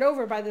covered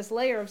over by this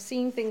layer of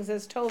seeing things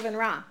as Tov and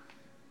Ra.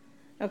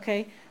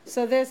 Okay,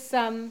 so this,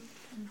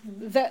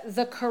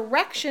 the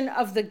correction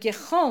of the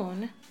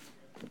Gichon,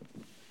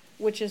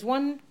 which is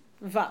one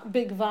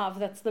big Vav,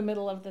 that's the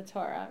middle of the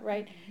Torah,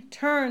 right?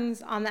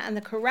 Turns on that, and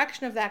the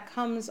correction of that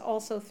comes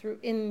also through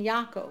in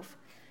Yaakov.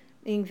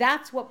 Meaning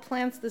that's what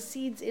plants the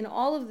seeds in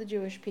all of the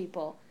Jewish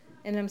people.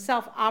 In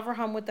himself,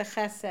 Avraham with the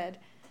Chesed,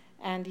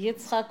 and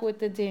Yitzchak with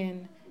the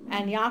Din,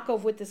 and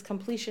Yaakov with this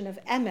completion of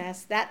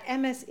Emes. That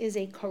Emes is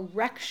a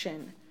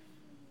correction.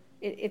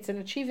 It's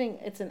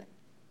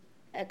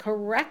a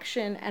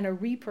correction and a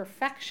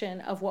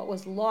reperfection of what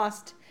was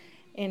lost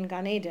in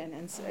Gan Eden.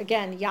 And so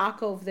again,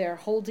 Yaakov there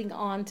holding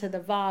on to the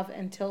Vav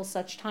until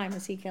such time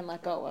as he can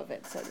let go of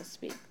it, so to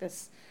speak.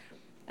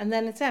 And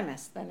then it's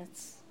Emes. Then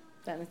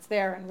it's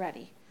there and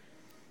ready.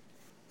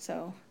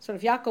 So sort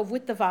of Yaakov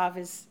with the Vav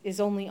is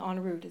only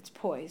en route. It's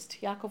poised.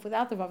 Yaakov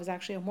without the Vav is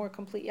actually a more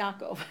complete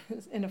Yaakov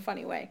in a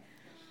funny way.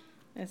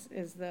 Is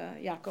the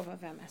Yaakov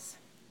of Emes.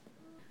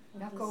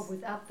 Yaakov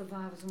without the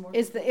Vav is more.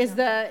 Is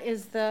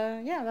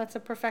the that's a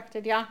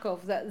perfected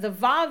Yaakov. The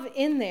Vav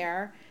in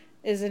there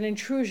is an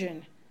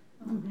intrusion,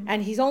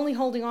 and he's only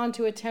holding on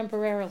to it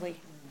temporarily.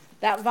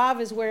 That Vav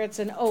is where it's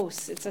an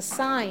os. It's a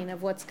sign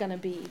of what's going to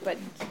be. But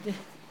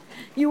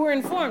you were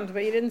informed,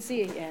 but you didn't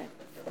see it yet.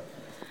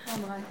 Oh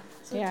my.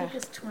 So it took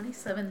us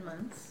 27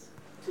 months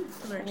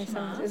to learn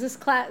Shema. Is this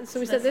class? So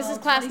we So said this that's is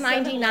all class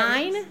 27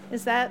 99. letters.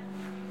 Is that?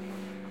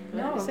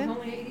 No, Is it's it?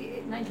 only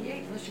 88,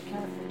 98 unless you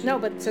count it. No,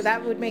 but so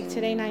that would make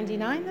today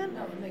 99 then.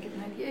 No, it would make it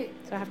 98.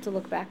 So I have to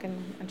look back and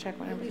check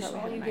when I At was least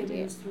all at you gave me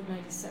 98. was through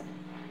 97.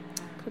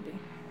 Could be.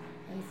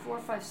 94,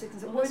 5, 6,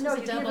 and 7. Well, this no, was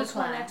a you gave double us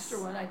one class. extra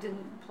one I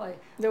didn't play.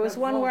 There was That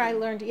one where I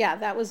Volga. learned. Yeah,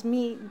 that was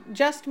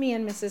just me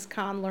and Mrs.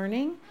 Khan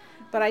learning,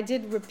 but I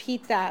did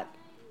repeat the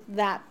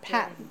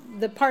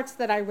parts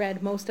that I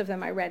read. Most of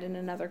them I read in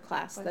another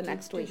class But the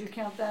next week. Did you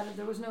count that?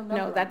 There was no number.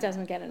 No, on that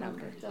doesn't get a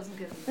number. Okay, doesn't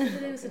get a number.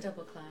 Today was a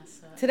double class.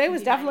 So Today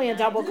was maybe definitely a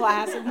 99. double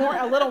class,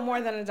 a little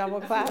more than a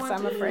double class, If you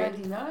I'm want to do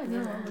afraid. 99, No,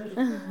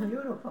 yeah. it's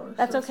beautiful.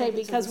 That's So okay take it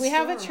to because the we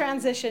have a store.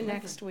 transition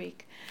next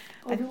week.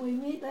 Oh, do we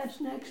meet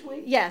next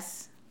week?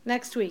 Yes,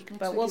 next week, Next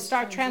but week we'll is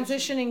start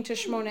transition. transitioning to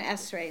Shmona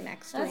Esrei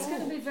next That's week.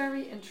 going to be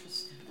very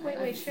interesting. Wait,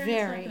 Sharon's not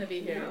Very going to be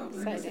here. Is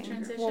the Exciting.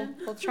 transition?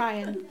 We'll try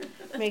and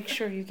make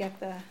sure you get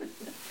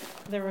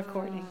the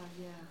recording.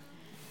 Yeah.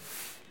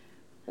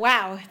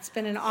 Wow, it's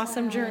been an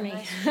awesome journey.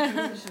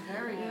 Nice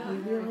very good.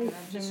 We really- I'm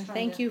just trying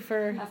Thank to you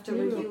for have to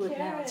review it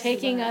now.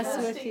 taking us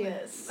with Posting you.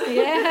 this.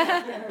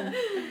 Yeah.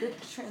 The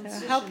So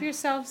transition. help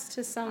yourselves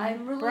to some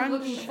I'm really brunch.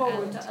 looking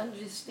forward and- to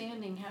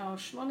understanding how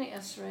Shemona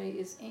Esrei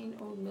is Ein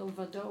Od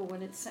Milvado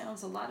when it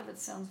sounds, a lot of it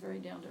sounds very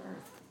down to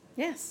earth.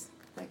 Yes,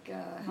 Like,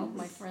 help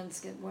my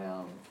friends get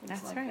well, things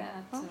that's like right.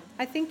 that. Well, So,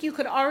 I think you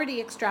could already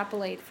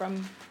extrapolate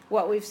from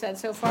what we've said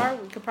so far.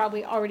 We could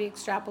probably already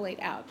extrapolate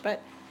out.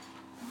 But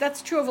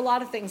that's true of a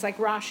lot of things, like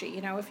Rashi. You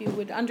know, if you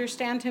would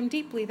understand him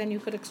deeply, then you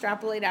could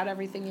extrapolate out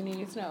everything you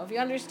needed to know. If you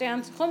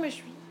understand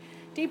Chumash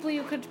deeply,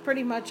 you could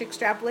pretty much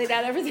extrapolate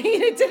out everything you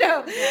need to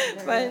know.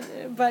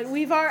 But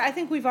I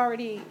think we've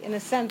already, in a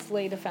sense,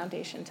 laid a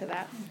foundation to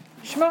that.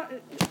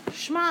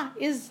 Shema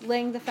is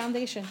laying the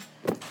foundation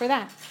for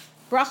that.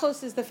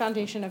 Brachos is the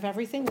foundation of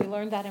everything. We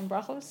learned that in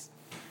Brachos.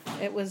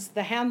 It was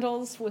the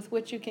handles with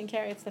which you can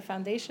carry. It's the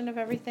foundation of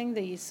everything,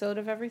 the yisod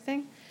of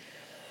everything.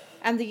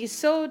 And the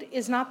yisod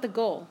is not the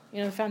goal. You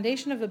know, the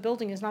foundation of a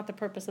building is not the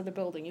purpose of the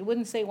building. You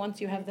wouldn't say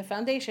once you have the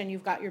foundation,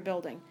 you've got your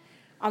building.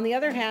 On the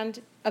other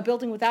hand, a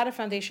building without a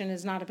foundation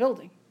is not a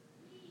building.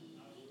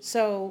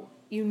 So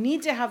you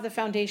need to have the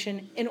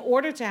foundation in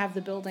order to have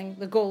the building.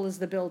 The goal is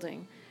the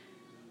building.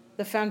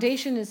 The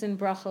foundation is in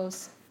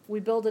Brachos. We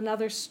build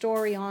another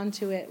story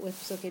onto it with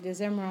Psukei de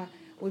Zimra.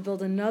 We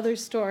build another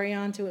story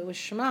onto it with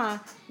Shema.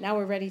 Now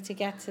we're ready to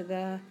get to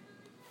the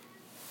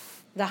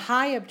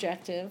high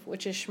objective,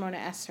 which is Shemona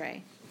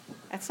Esrei.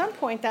 At some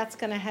point, that's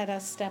going to head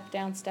us step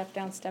down,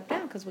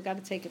 because we've got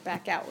to take it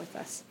back out with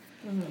us.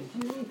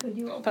 Julie, could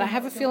you open But I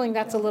have a the door? feeling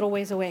that's a little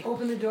ways away,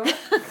 open the door.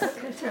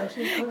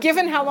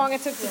 given how long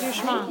it took to do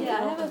Shema.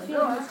 Yeah, I have a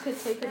feeling this could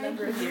take a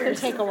number of It could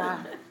years. take a while.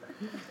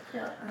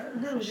 Yeah, a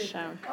little bit. So.